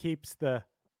O'Connor keeps the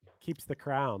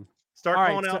crown. Start All right,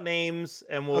 calling so- out names,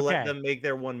 and we'll let Okay. them make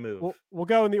their one move. We'll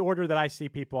go in the order that I see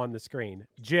people on the screen.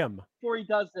 Jim. Before he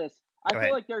does this, I Go feel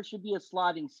ahead. like there should be a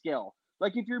sliding scale.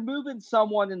 Like if you're moving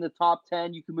someone in the top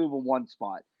 10, you can move them 1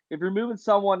 spot. If you're moving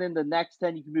someone in the next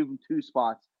 10, you can move them 2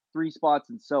 spots, 3 spots,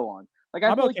 and so on. Like I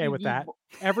I'm feel like okay you with need- that.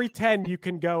 Every 10, you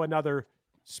can go another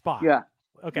spot. Yeah.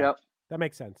 Okay. Yep. That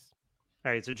makes sense.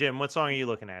 All right, so Jim, what song are you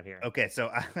looking at here? Okay, so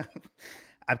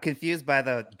I'm confused by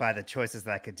the choices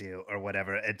that I could do or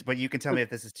whatever. But you can tell me if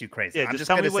this is too crazy. Yeah, I'm just just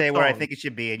tell going me to what say where I song. think it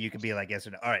should be, and you can be like yes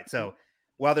or no. All right. So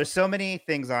while there's so many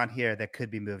things on here that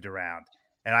could be moved around,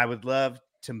 and I would love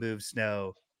to move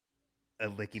Snow a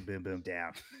licky boom boom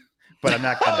down, but I'm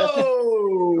not gonna.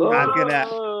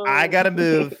 Oh.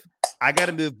 I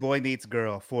gotta move Boy Meets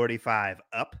Girl 45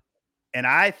 up, and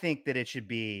I think that it should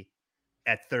be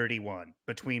at 31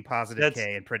 between Positive That's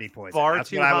K and Pretty Poison. Far That's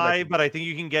too what I would like high, to do. but I think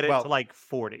you can get it Well, to like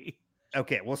 40.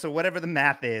 Okay, well, so whatever the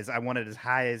math is, I want it as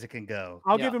high as it can go.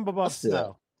 I'll give him above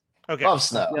Snow. Okay. Above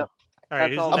Snow. Yep. All right, That's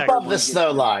who's all. next? Above the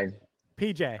snow line.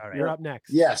 PJ, All right. you're up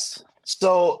next. Yes.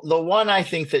 So the one I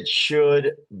think that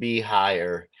should be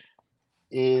higher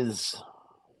is,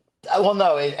 well,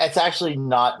 no, it's actually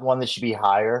not one that should be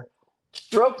higher.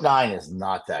 Stroke 9 is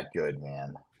not that good,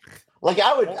 man. Like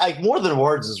I would like More Than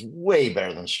Words is way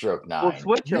better than Stroke 9. Well,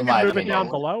 switch You it. in can my move it opinion. down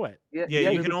below it. Yeah, Yeah,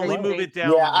 you can only move it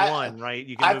down Yeah, I- one, right?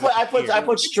 You can I move put it I to put I here.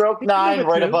 put Stroke He can move 9 it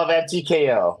right too. above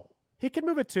MTKO. He can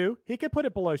move it 2. He could put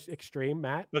it below extreme,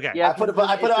 Matt. Okay. Yeah, I put it because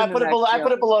I put it's I in the put it next below I put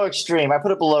scale. it below extreme. I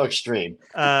put it below extreme.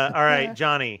 All right,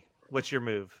 Johnny, what's your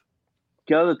move?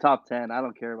 Go to the top 10. I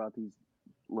don't care about these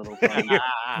little things.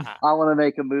 I want to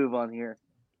make a move on here.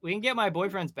 We can get my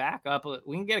boyfriend's back up.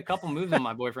 We can get a couple moves on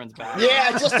my boyfriend's back. Yeah,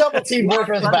 just double team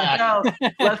boyfriend's Let's back. go.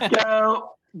 Let's go.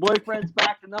 Boyfriend's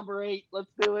back to number 8.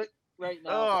 Let's do it right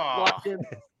now. Oh. Locked in.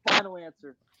 Final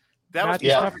answer. That was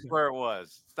Yeah. perfect where it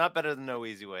was. It's not better than No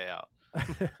Easy Way Out.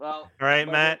 Well, All right,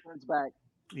 my Matt, boyfriend's back.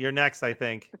 you're next, I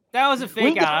think. That was a We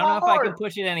fake can out. I don't know if go I more. can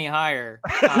push it any higher.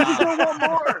 We can go one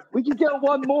more. We can get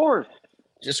one more.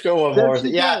 Just go one There more. she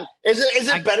Yeah. goes. Is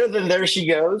it better than There She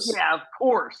Goes? Yeah, of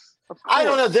course. Of course. I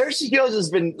don't know. There She Goes has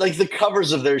been like the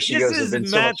covers of There She This Goes have is been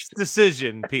so Matt's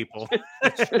decision, people.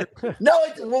 much. No,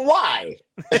 well, why?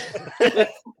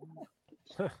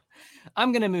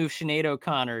 I'm gonna move Sinead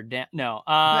O'Connor down. No,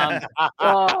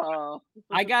 Oh.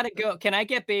 I gotta go. Can I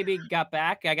get Baby Got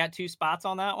Back? I got 2 spots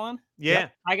on that one. Yeah.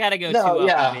 I gotta go No, 2 up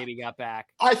yeah. on Baby Got Back.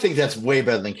 I think that's way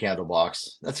better than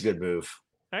Candlebox. That's a good move.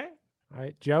 All right. All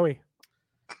right, Joey.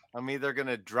 I'm either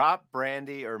gonna drop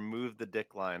Brandy or move the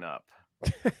dick line up.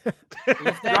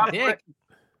 Drop,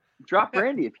 drop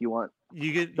Brandy if you want.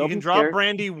 You Don't can be drop scared.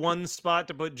 Brandy 1 spot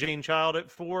to put Jane Child at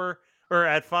 4 or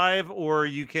at 5, or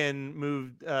you can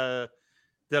move Dead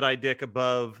Eye Dick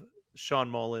above Sean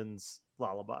Mullins'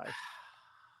 Lullaby.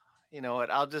 You know what?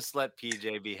 I'll just let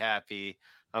PJ be happy.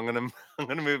 I'm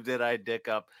gonna move Dead Eye Dick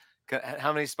up.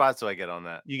 How many spots do I get on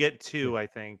that? You get 2, I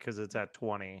think, because it's at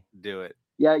 20. Do it.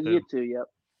 Yeah, you too. Yep.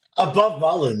 Above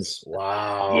Mullins.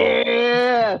 Wow.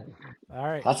 Yeah. All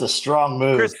right. That's a strong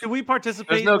move. Chris, can we participate?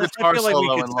 There's no in this? guitar I feel like we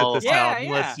solo could in sit this Lullaby. out Yeah,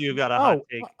 unless yeah. you got a hot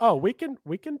take.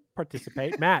 We can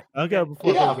participate. Matt, you Okay. go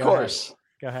before. Yeah, me. of Go course. Ahead.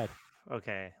 Go ahead.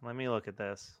 Okay, let me look at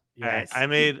this. All right, Yes. I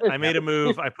made a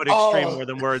move. I put extreme Oh. More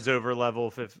Than Words over level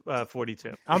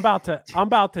 42. I'm about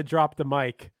to drop the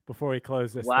mic before we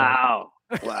close this. thing. Wow.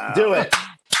 Wow. Do it.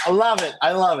 I love it.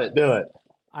 I love it. Do it.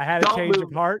 I had a Don't change move.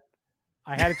 of heart.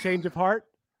 I had a change of heart.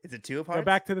 Is it 2 of Go hearts?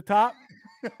 back to the top.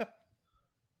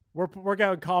 We're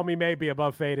going to Call Me Maybe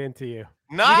above Fade Into You.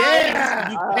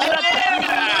 Nice.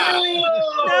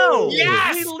 No,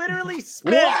 Yes! we literally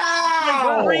spent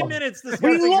Wow. 3 minutes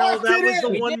discussing how locked that it was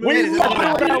the in. one We move.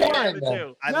 locked that it we in. wanted to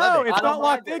do. I No, love it. it's I don't not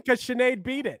locked mind in because Sinead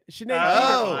beat it. Sinead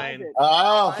Oh. beat it.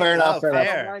 Oh, fair enough. Oh, Fair I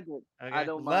enough. fair. don't mind it. I Okay.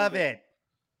 don't mind Love it.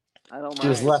 I don't mind She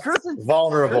was it. left Chris is,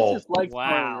 vulnerable. Chris just likes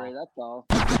Wow. Ray, that's all.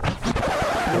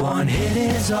 One hit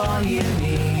is all you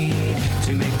need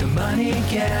to make the money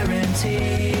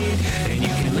guaranteed, and you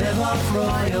can live off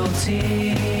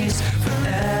royalties for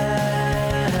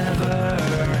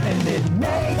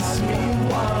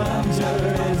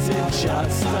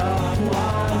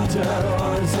wonder,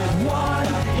 or is it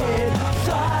one-hit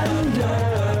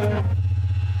thunder?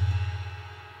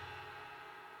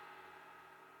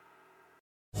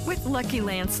 With Lucky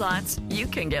Land Slots, you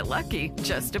can get lucky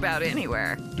just about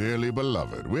anywhere. Dearly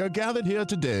beloved, we are gathered here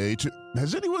today to...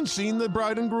 Has anyone seen the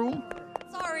bride and groom?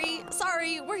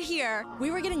 Sorry, we're here.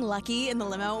 We were getting lucky in the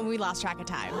limo and we lost track of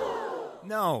time.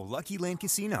 No, Lucky Land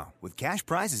Casino, with cash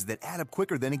prizes that add up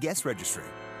quicker than a guest registry.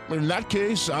 In that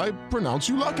case, I pronounce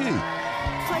you lucky.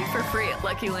 Play for free at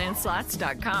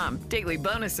LuckyLandSlots.com. Daily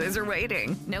bonuses are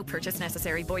waiting. No purchase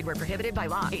necessary. Void where prohibited by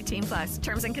law. 18+.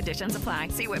 Terms and conditions apply.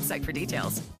 See website for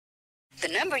details. The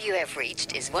number you have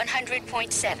reached is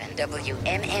 100.7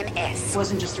 WMMS. It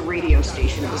wasn't just a radio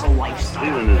station, it was a lifestyle.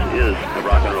 Cleveland is a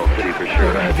rock and roll city for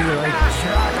sure.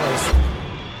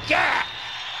 Get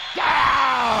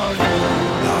down!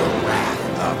 The Wrath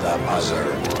of the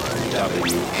Buzzard.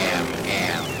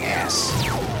 WMMS.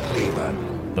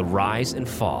 Cleveland. The rise and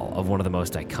fall of one of the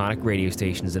most iconic radio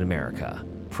stations in America.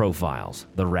 Profiles,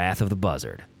 The Wrath of the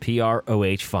Buzzard.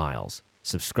 PROH Files.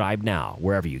 Subscribe now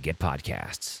wherever you get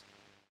podcasts.